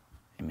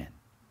 Amen.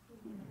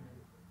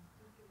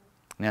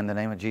 Now, in the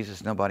name of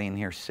Jesus, nobody in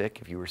here is sick.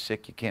 If you were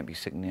sick, you can't be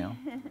sick now.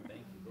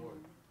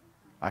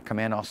 I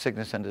command all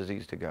sickness and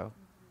disease to go.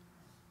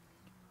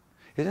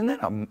 Isn't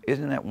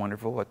that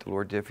wonderful what the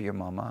Lord did for your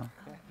mama?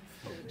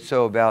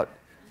 So about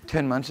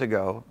 10 months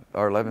ago,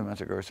 or 11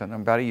 months ago or something,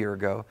 about a year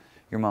ago,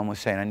 your mom was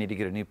saying, I need to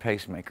get a new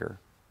pacemaker.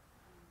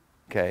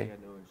 Okay? She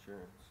had no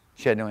insurance.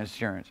 She had no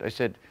insurance. I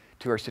said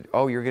to her, I said,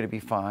 oh, you're going to be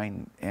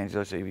fine.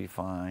 Angela said, you'll be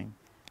fine.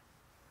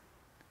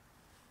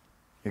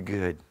 You're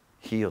good.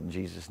 Healed in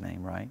Jesus'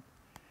 name, right?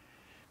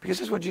 Because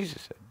that's what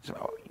Jesus said. So,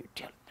 oh, you're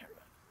telling her.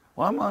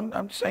 Well,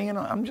 I'm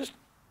just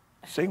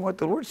saying what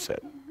the Lord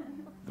said.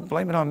 Don't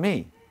blame it on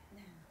me.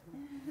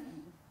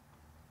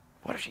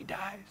 What if she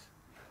dies?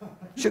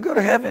 She'll go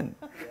to heaven.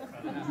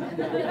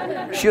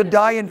 She'll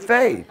die in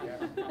faith.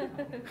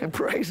 And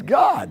praise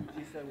God.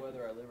 She said,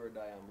 whether I live or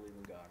die, I'm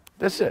believing God.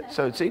 That's it.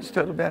 So see, it's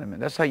total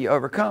abandonment. That's how you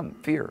overcome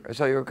fear. That's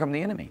how you overcome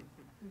the enemy.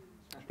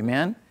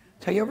 Amen?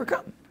 That's how you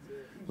overcome.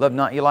 Love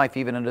not your life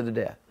even unto the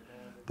death.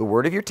 The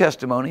word of your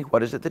testimony,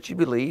 what is it that you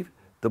believe?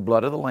 The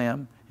blood of the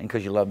Lamb, and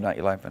because you love not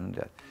your life unto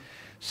death.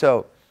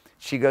 So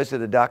she goes to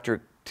the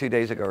doctor 2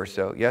 days ago or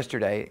so,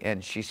 yesterday,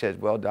 and she says,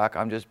 well, doc,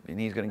 and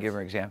he's going to give her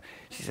an exam.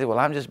 She said, well,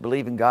 I'm just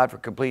believing God for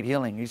complete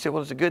healing. He said,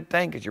 well, it's a good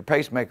thing because your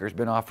pacemaker's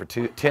been off for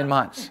 10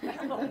 months.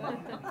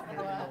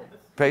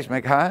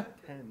 Pacemaker, huh?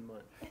 10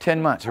 months.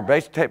 10 months. Her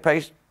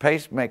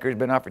pacemaker's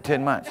been off for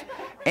 10 months.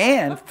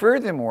 And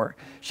furthermore,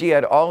 she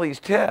had all these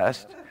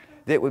tests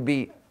that would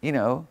be, you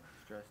know,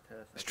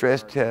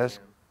 stress test,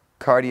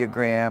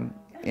 cardiogram,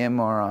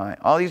 MRI,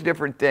 all these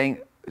different things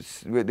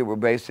that were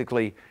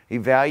basically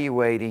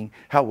evaluating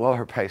how well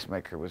her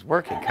pacemaker was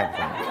working. Kind of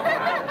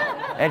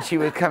thing. And she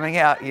was coming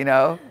out, you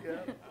know,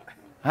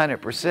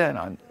 100%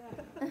 on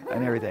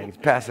everything,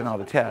 passing all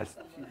the tests.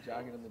 She's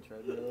jogging on the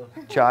treadmill.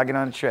 Jogging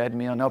on a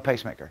treadmill, no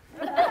pacemaker.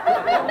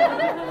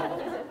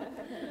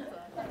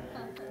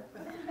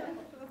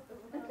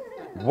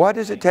 What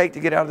does it take to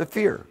get out of the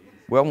fear?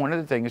 Well, one of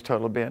the things is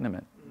total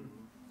abandonment.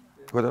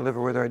 Whether I live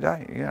or whether I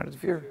die, you get out of the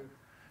fear.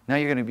 Now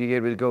you're going to be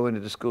able to go into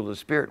the school of the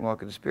Spirit and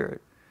walk in the Spirit.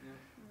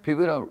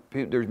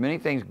 There's many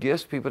things,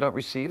 gifts, people don't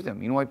receive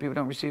them. You know why people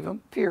don't receive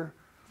them? Fear.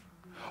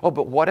 Oh,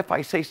 but what if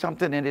I say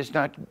something and it's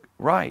not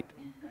right?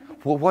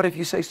 Well, what if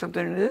you say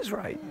something and it is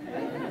right?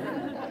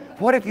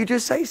 What if you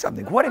just say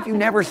something? What if you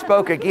never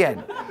spoke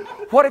again?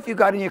 What if you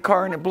got in your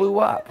car and it blew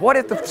up? What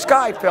if the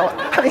sky fell?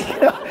 I mean, you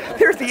know,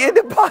 there's no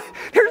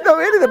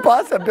end of the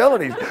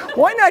possibilities.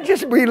 Why not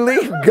just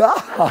believe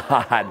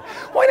God?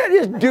 Why not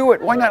just do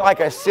it? Why not like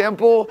a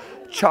simple,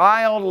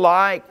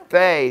 childlike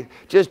faith?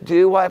 Just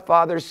do what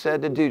Father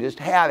said to do. Just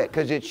have it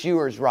because it's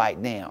yours right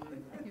now.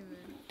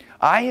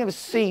 I have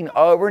seen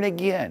over and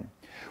again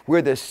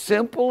where the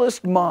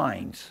simplest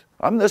minds,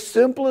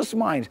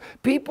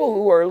 people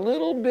who are a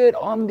little bit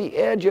on the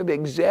edge of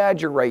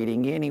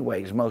exaggerating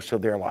anyways most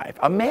of their life,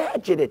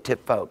 imaginative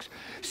folks,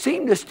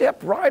 seem to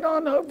step right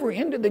on over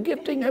into the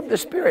gifting of the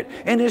Spirit.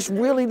 And it's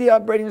really the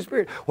operating of the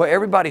Spirit. Well,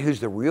 everybody who's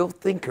the real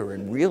thinker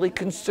and really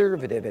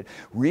conservative and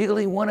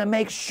really want to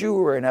make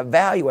sure and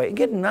evaluate,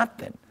 get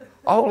nothing.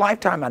 A whole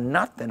lifetime of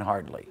nothing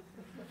hardly.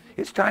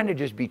 It's time to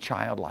just be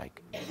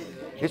childlike.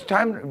 It's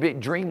time to be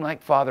dream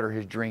like Father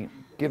has dreamed,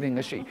 giving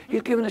us.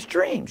 He's given us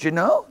dreams, you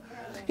know?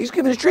 He's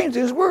given us dreams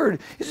in His Word.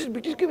 He's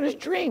given us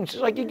dreams.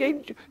 It's like He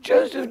gave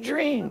Joseph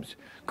dreams.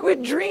 Go ahead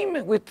and dream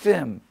it with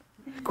them.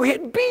 Go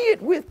ahead and be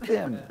it with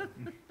them.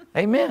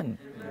 Amen.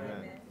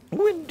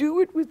 Go ahead and do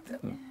it with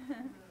them.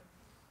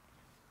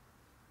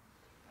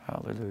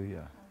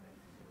 Hallelujah.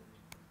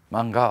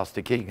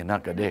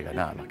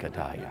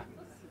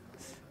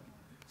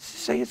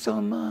 Say it's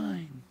all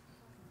mine.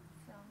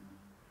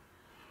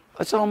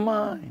 It's all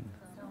mine.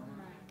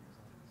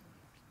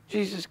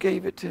 Jesus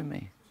gave it to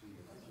me.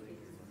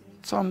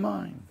 It's all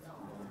mine.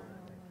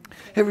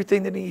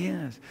 Everything that He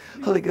has.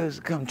 Holy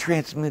Ghost, come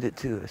transmit it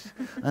to us.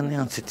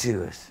 Announce it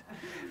to us.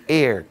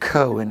 Heir,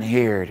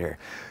 co-inheritor.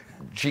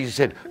 Jesus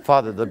said,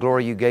 Father, the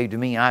glory you gave to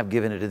me, I've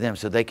given it to them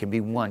so they can be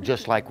one,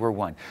 just like we're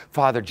one.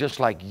 Father, just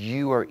like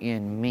you are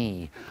in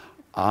me,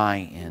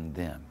 I in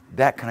them.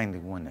 That kind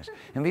of oneness.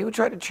 And people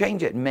try to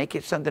change it and make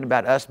it something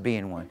about us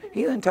being one.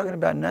 He isn't talking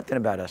about nothing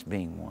about us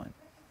being one.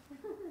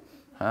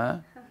 Huh?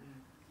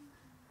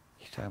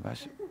 He's He's talking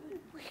about,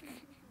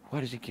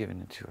 what is he giving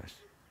it to us?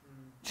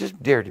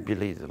 Just dare to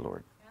believe the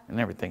Lord, and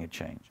everything will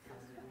change.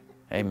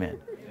 Amen.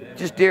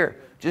 Just dare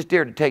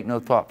to take no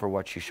thought for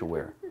what you shall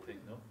wear.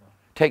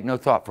 Take no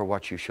thought for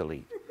what you shall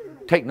eat.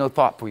 Take no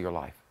thought for your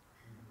life.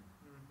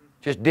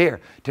 Just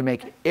dare to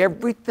make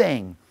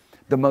everything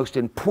the most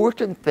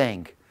important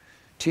thing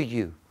to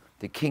you,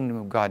 the kingdom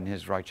of God and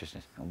His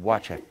righteousness. And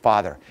watch that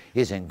Father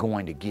isn't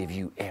going to give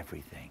you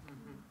everything.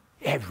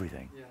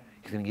 Everything.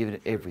 He's going to give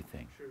you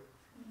everything. He's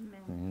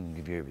going to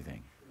give you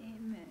everything.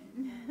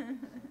 Amen.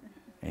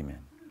 Amen.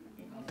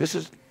 This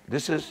is the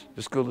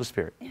school of the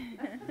Spirit.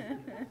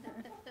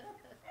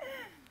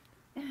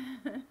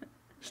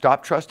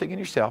 Stop trusting in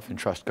yourself and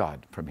trust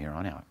God from here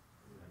on out.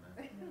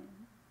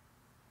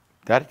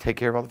 That'll take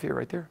care of all the fear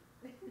right there.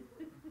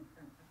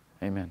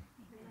 Amen.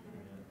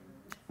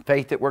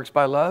 Faith that works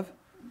by love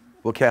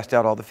will cast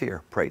out all the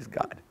fear. Praise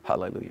God.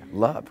 Hallelujah.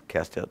 Love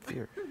casts out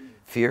fear.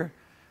 Fear,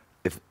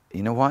 if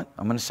you know what?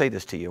 I'm going to say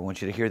this to you. I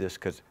want you to hear this,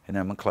 and then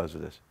I'm going to close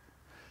with this.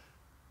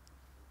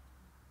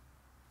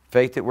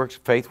 Faith works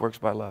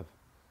by love.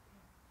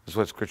 That's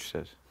what Scripture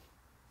says.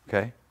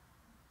 Okay?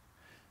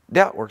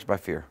 Doubt works by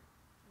fear.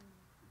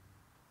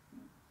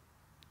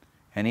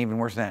 And even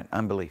worse than that,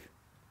 unbelief.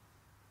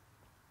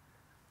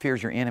 Fear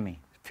is your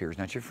enemy. Fear is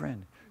not your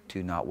friend.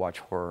 Do not watch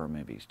horror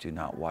movies. Do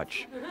not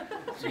watch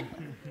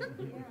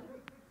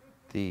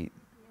the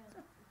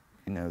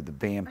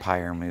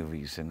vampire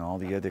movies and all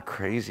the other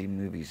crazy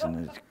movies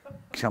and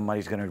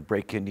somebody's going to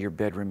break into your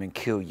bedroom and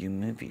kill you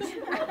movies.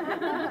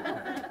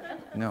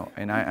 No,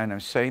 and I'm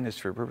saying this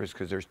for a purpose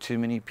because there's too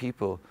many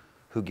people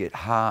who get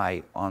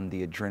high on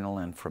the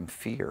adrenaline from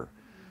fear.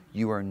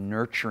 You are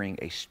nurturing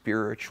a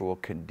spiritual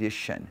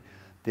condition.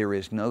 There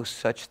is no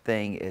such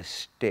thing as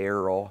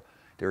sterile.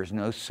 There is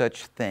no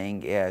such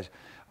thing as,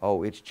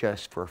 oh, it's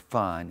just for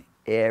fun.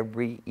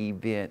 Every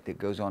event that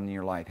goes on in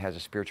your life has a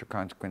spiritual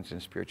consequence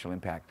and a spiritual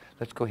impact.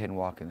 Let's go ahead and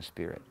walk in the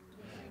Spirit.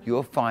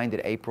 You'll find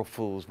that April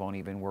Fools won't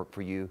even work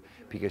for you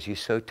because He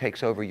so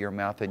takes over your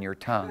mouth and your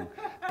tongue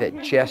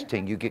that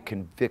jesting, you get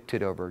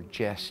convicted over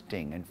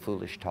jesting and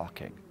foolish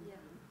talking.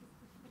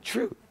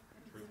 True.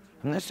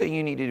 I'm not saying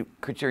you need to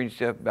concern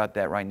yourself about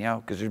that right now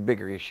because there's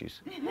bigger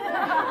issues.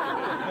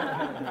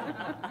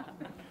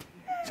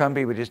 Some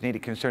people just need to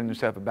concern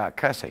themselves about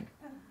cussing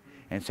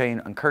and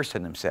saying and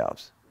cursing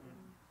themselves,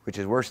 which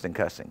is worse than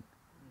cussing.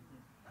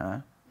 Huh?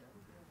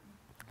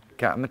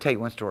 Okay, I'm going to tell you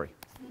one story.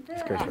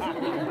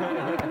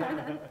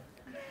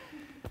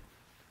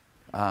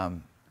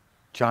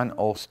 John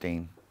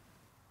Osteen,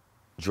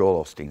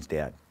 Joel Osteen's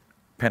dad,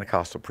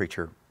 Pentecostal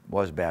preacher,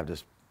 was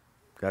Baptist,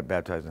 got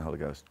baptized in the Holy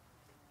Ghost.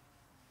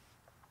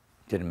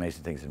 Did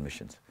amazing things in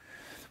missions.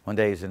 One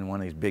day he's in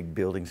one of these big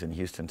buildings in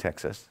Houston,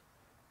 Texas,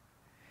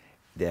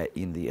 that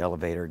in the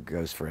elevator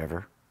goes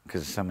forever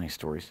because there's so many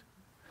stories.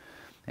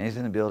 And he's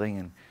in the building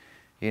and,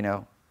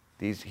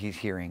 he's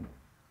hearing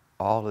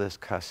all of this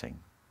cussing.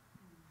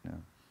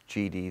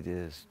 GD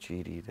this,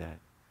 GD that.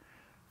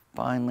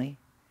 Finally,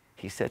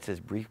 he sets his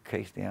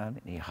briefcase down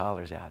and he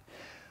hollers out,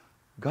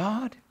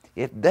 God,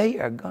 if they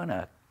are going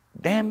to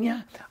damn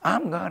you,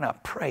 I'm going to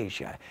praise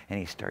you. And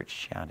he starts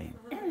shouting,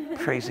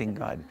 praising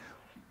God,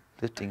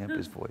 lifting up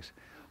his voice.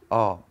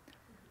 Oh,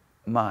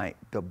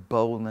 the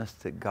boldness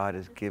that God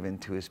has given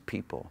to His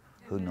people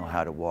who know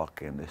how to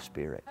walk in the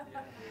Spirit.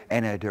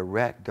 And a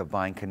direct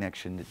divine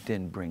connection that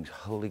then brings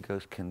Holy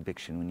Ghost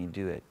conviction when you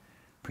do it.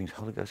 Brings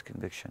Holy Ghost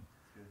conviction.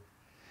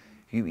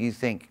 You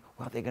think,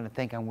 well, they're going to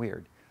think I'm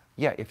weird.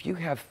 Yeah, if you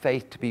have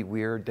faith to be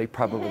weird, they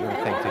probably going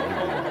to think that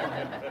you're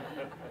weird.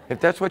 If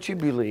that's what you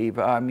believe,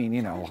 according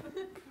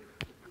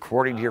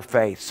to your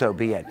faith, so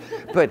be it.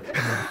 But,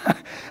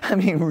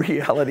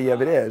 reality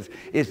of it is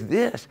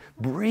this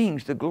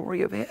brings the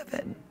glory of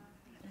heaven.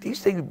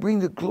 These things bring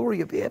the glory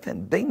of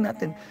heaven.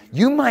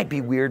 You might be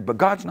weird, but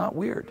God's not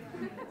weird.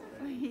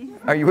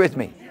 Are you with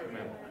me?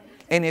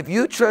 And if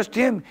you trust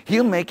Him,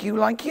 He'll make you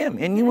like Him,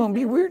 and you won't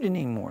be weird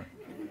anymore.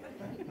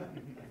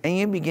 And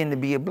you begin to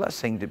be a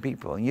blessing to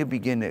people, and you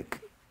begin to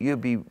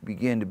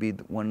be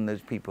one of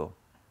those people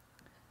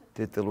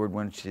that the Lord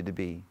wants you to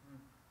be,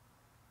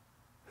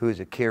 who is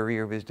a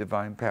carrier of His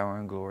divine power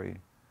and glory,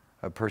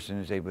 a person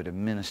who's able to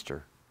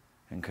minister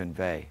and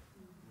convey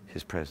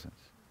His presence.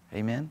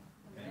 Amen?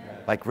 Amen.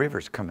 Like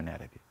rivers coming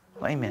out of you.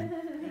 Amen.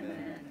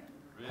 Amen.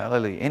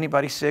 Hallelujah.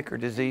 Anybody sick or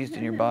diseased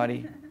in your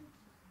body?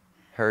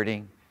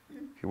 Hurting?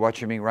 If you're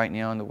watching me right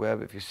now on the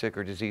web, if you're sick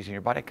or diseased in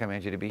your body, I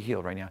command you to be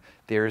healed right now.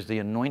 There's the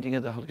anointing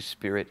of the Holy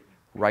Spirit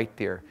right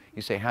there.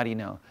 You say, how do you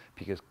know?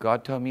 Because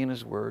God told me in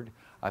His Word,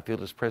 I feel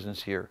His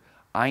presence here.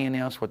 I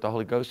announce what the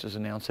Holy Ghost is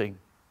announcing.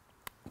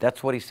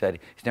 That's what He said.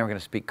 He's never going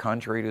to speak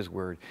contrary to His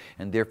Word.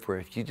 And therefore,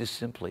 if you just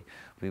simply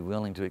be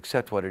willing to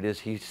accept what it is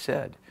He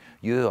said,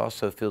 you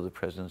also feel the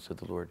presence of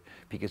the Lord.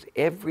 Because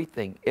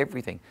everything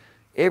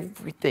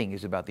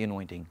is about the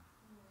anointing.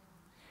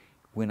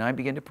 When I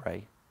begin to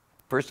pray,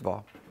 first of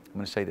all, I'm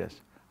going to say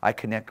this. I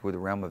connect with the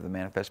realm of the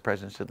manifest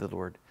presence of the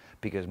Lord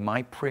because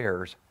my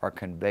prayers are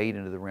conveyed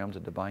into the realms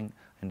of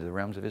into the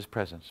realms of His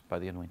presence by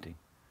the anointing.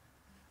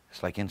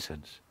 It's like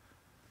incense.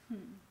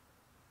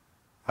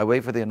 I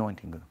wait for the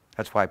anointing.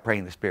 That's why I pray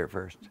in the Spirit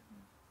first.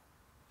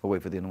 I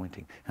wait for the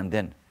anointing. And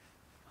then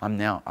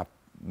I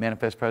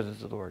manifest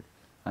presence of the Lord.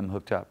 I'm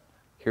hooked up.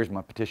 Here's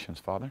my petitions,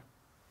 Father.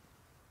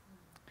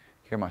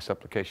 Here are my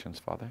supplications,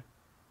 Father.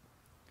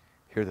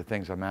 Here are the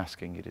things I'm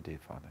asking you to do,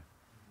 Father.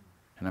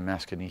 And I'm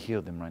asking you to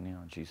heal them right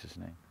now in Jesus'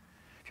 name.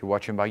 If you're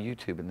watching by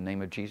YouTube, in the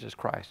name of Jesus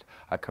Christ,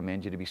 I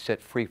command you to be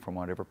set free from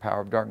whatever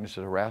power of darkness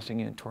is harassing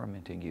you and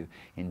tormenting you.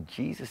 In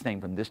Jesus'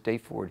 name, from this day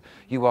forward,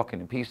 you walk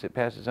in a peace that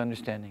passes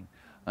understanding,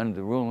 under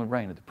the rule and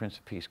reign of the Prince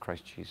of Peace,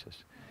 Christ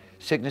Jesus.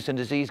 Sickness and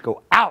disease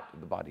go out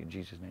of the body in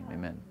Jesus' name.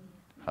 Amen.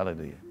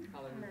 Hallelujah.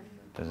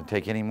 Doesn't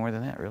take any more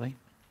than that, really.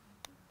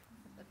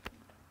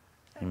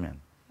 Amen.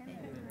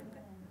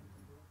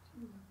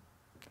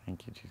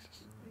 Thank you,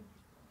 Jesus.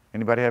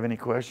 Anybody have any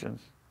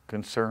questions,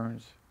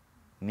 concerns,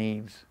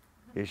 needs,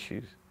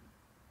 issues?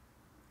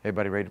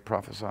 Everybody ready to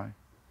prophesy?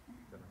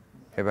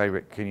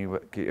 Everybody,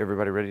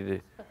 everybody ready to,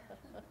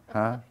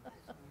 huh?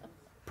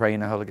 Pray in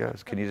the Holy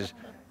Ghost. Can you just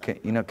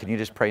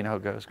pray in the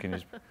Holy Ghost? Can you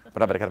just,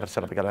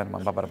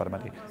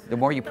 the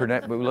more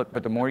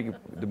you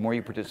the more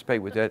you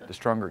participate with that, the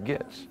stronger it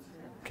gets.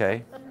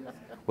 Okay?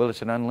 Well,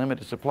 it's an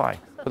unlimited supply.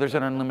 But there's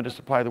an unlimited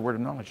supply of the word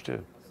of knowledge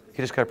too. You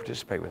just got to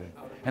participate with it.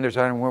 And there's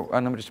an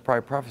unlimited supply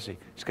of prophecy. You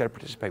just got to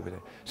participate with it.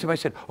 Somebody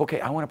said,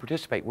 okay, I want to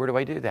participate. Where do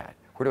I do that?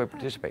 Where do I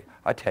participate?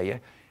 I tell you,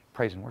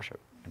 praise and worship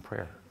and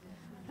prayer.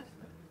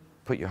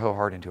 Put your whole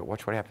heart into it.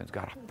 Watch what happens.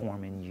 God will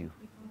form in you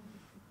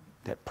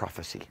that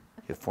prophecy.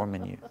 He'll form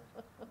in you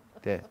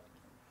that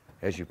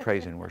as you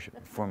praise and worship,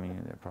 forming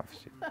in that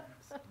prophecy.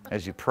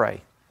 As you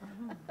pray,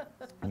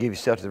 give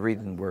yourself to the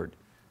reading the word.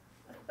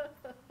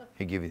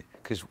 He give you,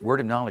 because word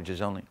of knowledge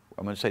is only,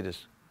 I'm going to say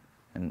this,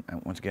 and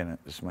once again,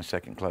 this is my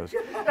second close.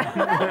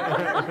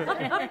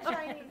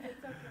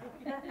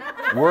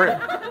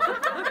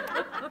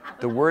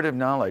 The word of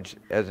knowledge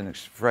as an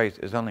phrase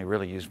is only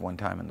really used one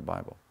time in the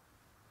Bible.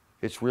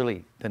 It's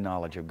really the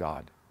knowledge of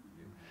God.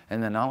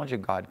 And the knowledge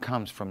of God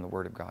comes from the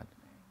word of God.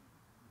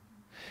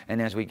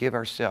 And as we give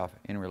ourselves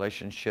in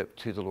relationship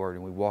to the Lord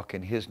and we walk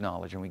in His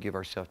knowledge and we give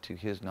ourselves to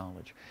His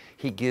knowledge,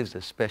 He gives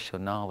us special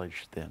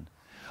knowledge then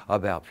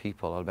about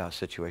people, about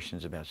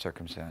situations, about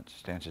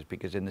circumstances.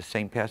 Because in the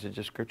same passage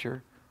of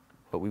Scripture,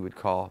 what we would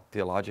call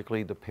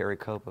theologically the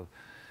pericope of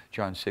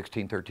John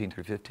 16, 13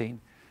 through 15,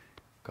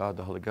 God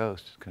the Holy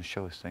Ghost is going to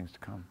show us things to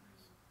come.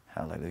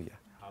 Hallelujah.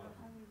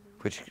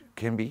 Which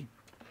can be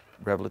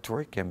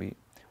revelatory,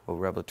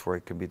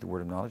 revelatory can be the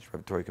word of knowledge,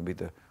 revelatory can be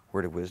the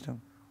word of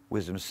wisdom.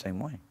 Wisdom is the same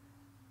way.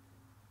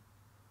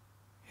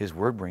 His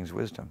word brings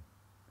wisdom.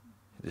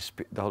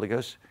 The Holy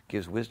Ghost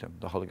gives wisdom.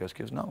 The Holy Ghost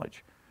gives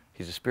knowledge.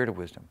 He's the spirit of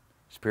wisdom,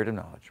 spirit of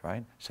knowledge,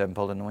 right?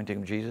 Sevenfold anointing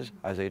of Jesus,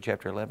 Isaiah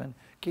chapter 11.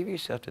 Give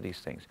yourself to these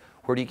things.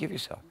 Where do you give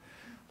yourself?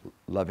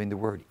 Loving the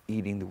word,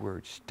 eating the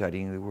word,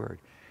 studying the word.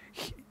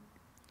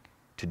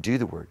 To do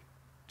the word.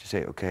 To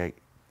say, okay,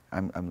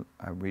 I'm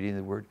reading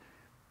the word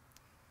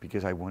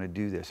because I want to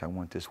do this. I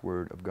want this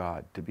word of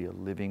God to be a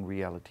living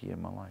reality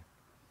in my life.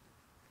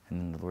 And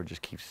then the Lord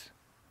just keeps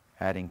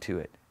adding to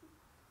it,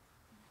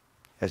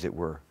 as it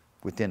were,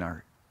 within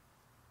our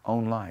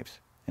own lives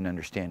and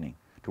understanding,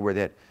 to where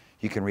that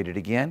you can read it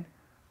again,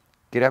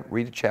 get up,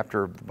 read a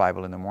chapter of the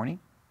Bible in the morning,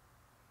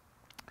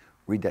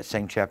 read that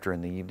same chapter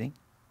in the evening,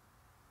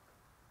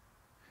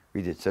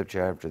 read that same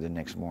chapter the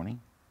next morning,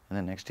 and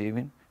the next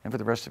evening, and for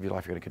the rest of your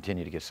life you're going to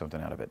continue to get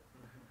something out of it.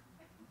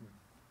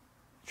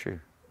 True.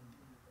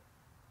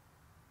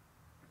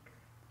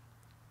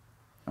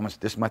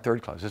 This is my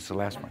third class. This is the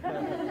last one.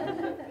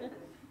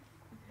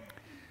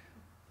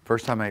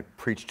 First time I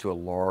preached to a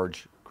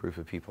large group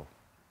of people.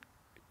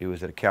 It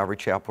was at a Calvary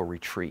Chapel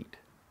retreat.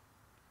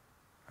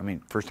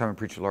 First time I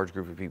preached to a large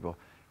group of people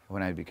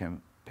when I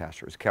became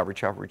pastor. It was a Calvary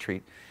Chapel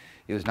retreat.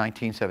 It was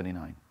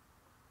 1979,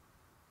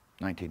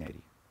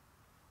 1980.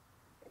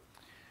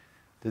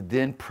 The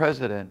then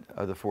president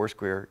of the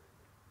Foursquare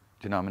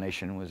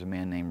denomination was a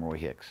man named Roy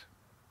Hicks.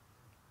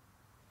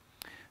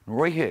 And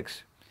Roy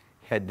Hicks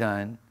had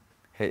done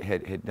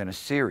a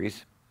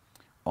series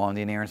on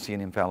the inerrancy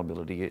and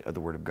infallibility of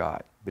the Word of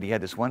God. But he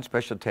had this one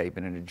special tape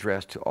and it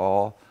addressed to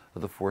all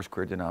of the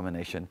Foursquare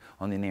denomination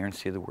on the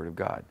inerrancy of the Word of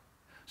God.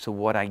 So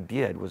what I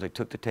did was I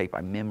took the tape,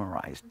 I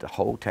memorized the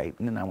whole tape,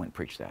 and then I went and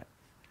preached that.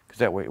 Because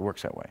that way, it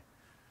works that way.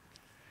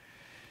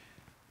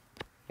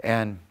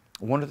 And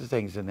one of the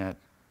things in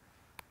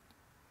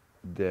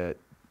that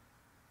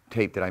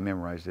tape that I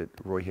memorized that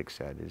Roy Hicks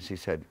said is, he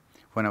said,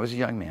 when I was a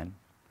young man,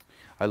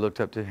 I looked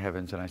up to the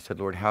heavens and I said,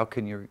 Lord, how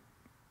can your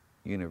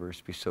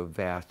universe be so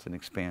vast and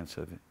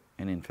expansive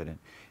and infinite,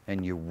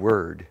 and your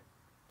word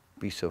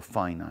be so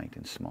finite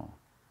and small?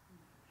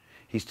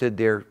 He stood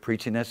there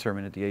preaching that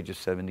sermon at the age of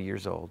 70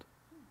 years old.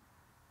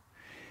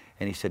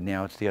 And he said,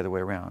 now it's the other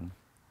way around.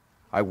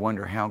 I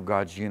wonder how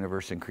God's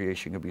universe and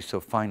creation can be so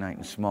finite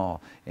and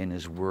small, and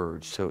His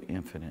word so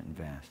infinite and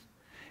vast.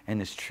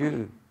 And it's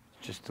true,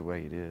 just the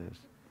way it is.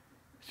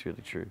 It's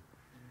really true.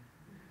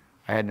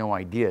 I had no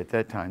idea at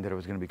that time that I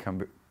was going to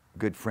become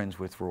good friends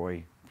with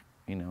Roy,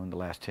 in the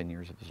last 10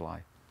 years of his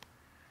life.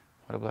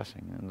 What a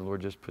blessing. And the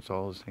Lord just puts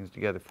all those things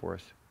together for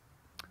us.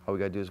 All we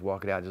got to do is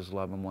walk it out, just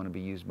love Him, want to be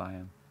used by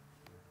Him.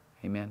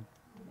 Amen?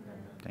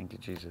 Thank you,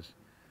 Jesus.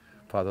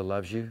 Father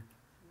loves you,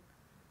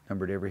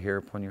 numbered every hair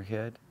upon your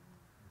head,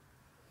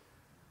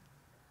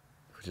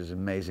 which is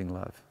amazing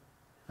love,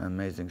 an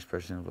amazing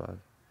expression of love.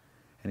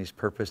 And He's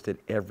purposed that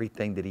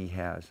everything that He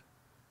has,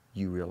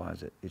 you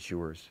realize it. It's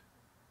yours.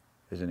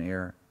 As an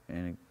heir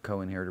and a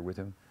co-inheritor with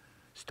Him.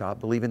 Stop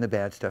believing the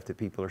bad stuff that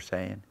people are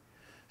saying.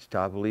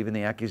 Stop believing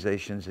the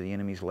accusations that the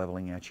enemy's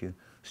leveling at you.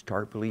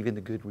 Start believing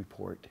the good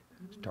report.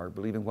 Start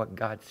believing what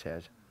God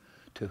says.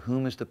 To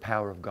whom has the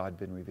power of God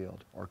been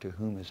revealed? Or to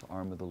whom has the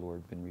arm of the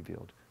Lord been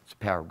revealed? It's the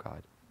power of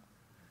God.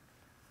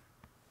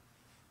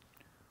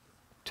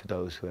 To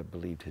those who have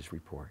believed His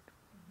report.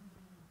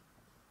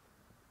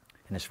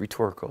 And it's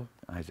rhetorical,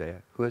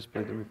 Isaiah. Who has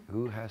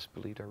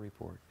believed our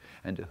report?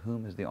 And to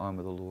whom is the arm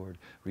of the Lord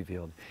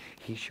revealed?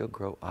 He shall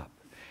grow up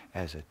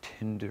as a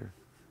tender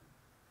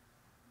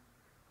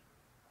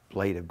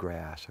blade of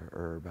grass or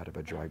herb out of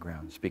a dry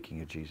ground.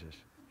 Speaking of Jesus.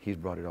 He's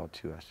brought it all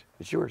to us.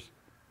 It's yours.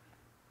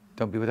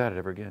 Don't be without it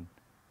ever again.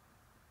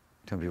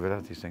 Don't be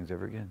without these things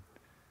ever again.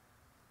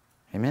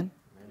 Amen?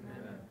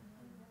 Amen.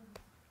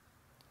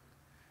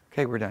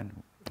 Okay, we're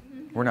done.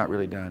 We're not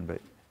really done, but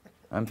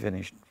I'm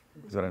finished.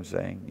 Is what I'm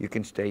saying. You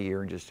can stay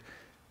here and just,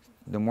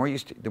 the more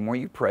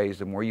you praise,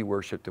 the more you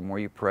worship, the more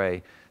you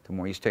pray, the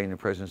more you stay in the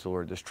presence of the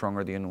Lord, the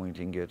stronger the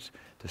anointing gets,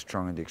 the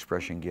stronger the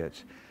expression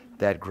gets.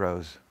 That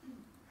grows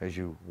as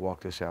you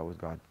walk this out with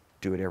God.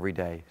 Do it every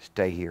day.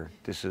 Stay here.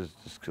 This is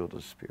the school of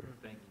the Spirit.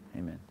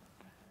 Amen.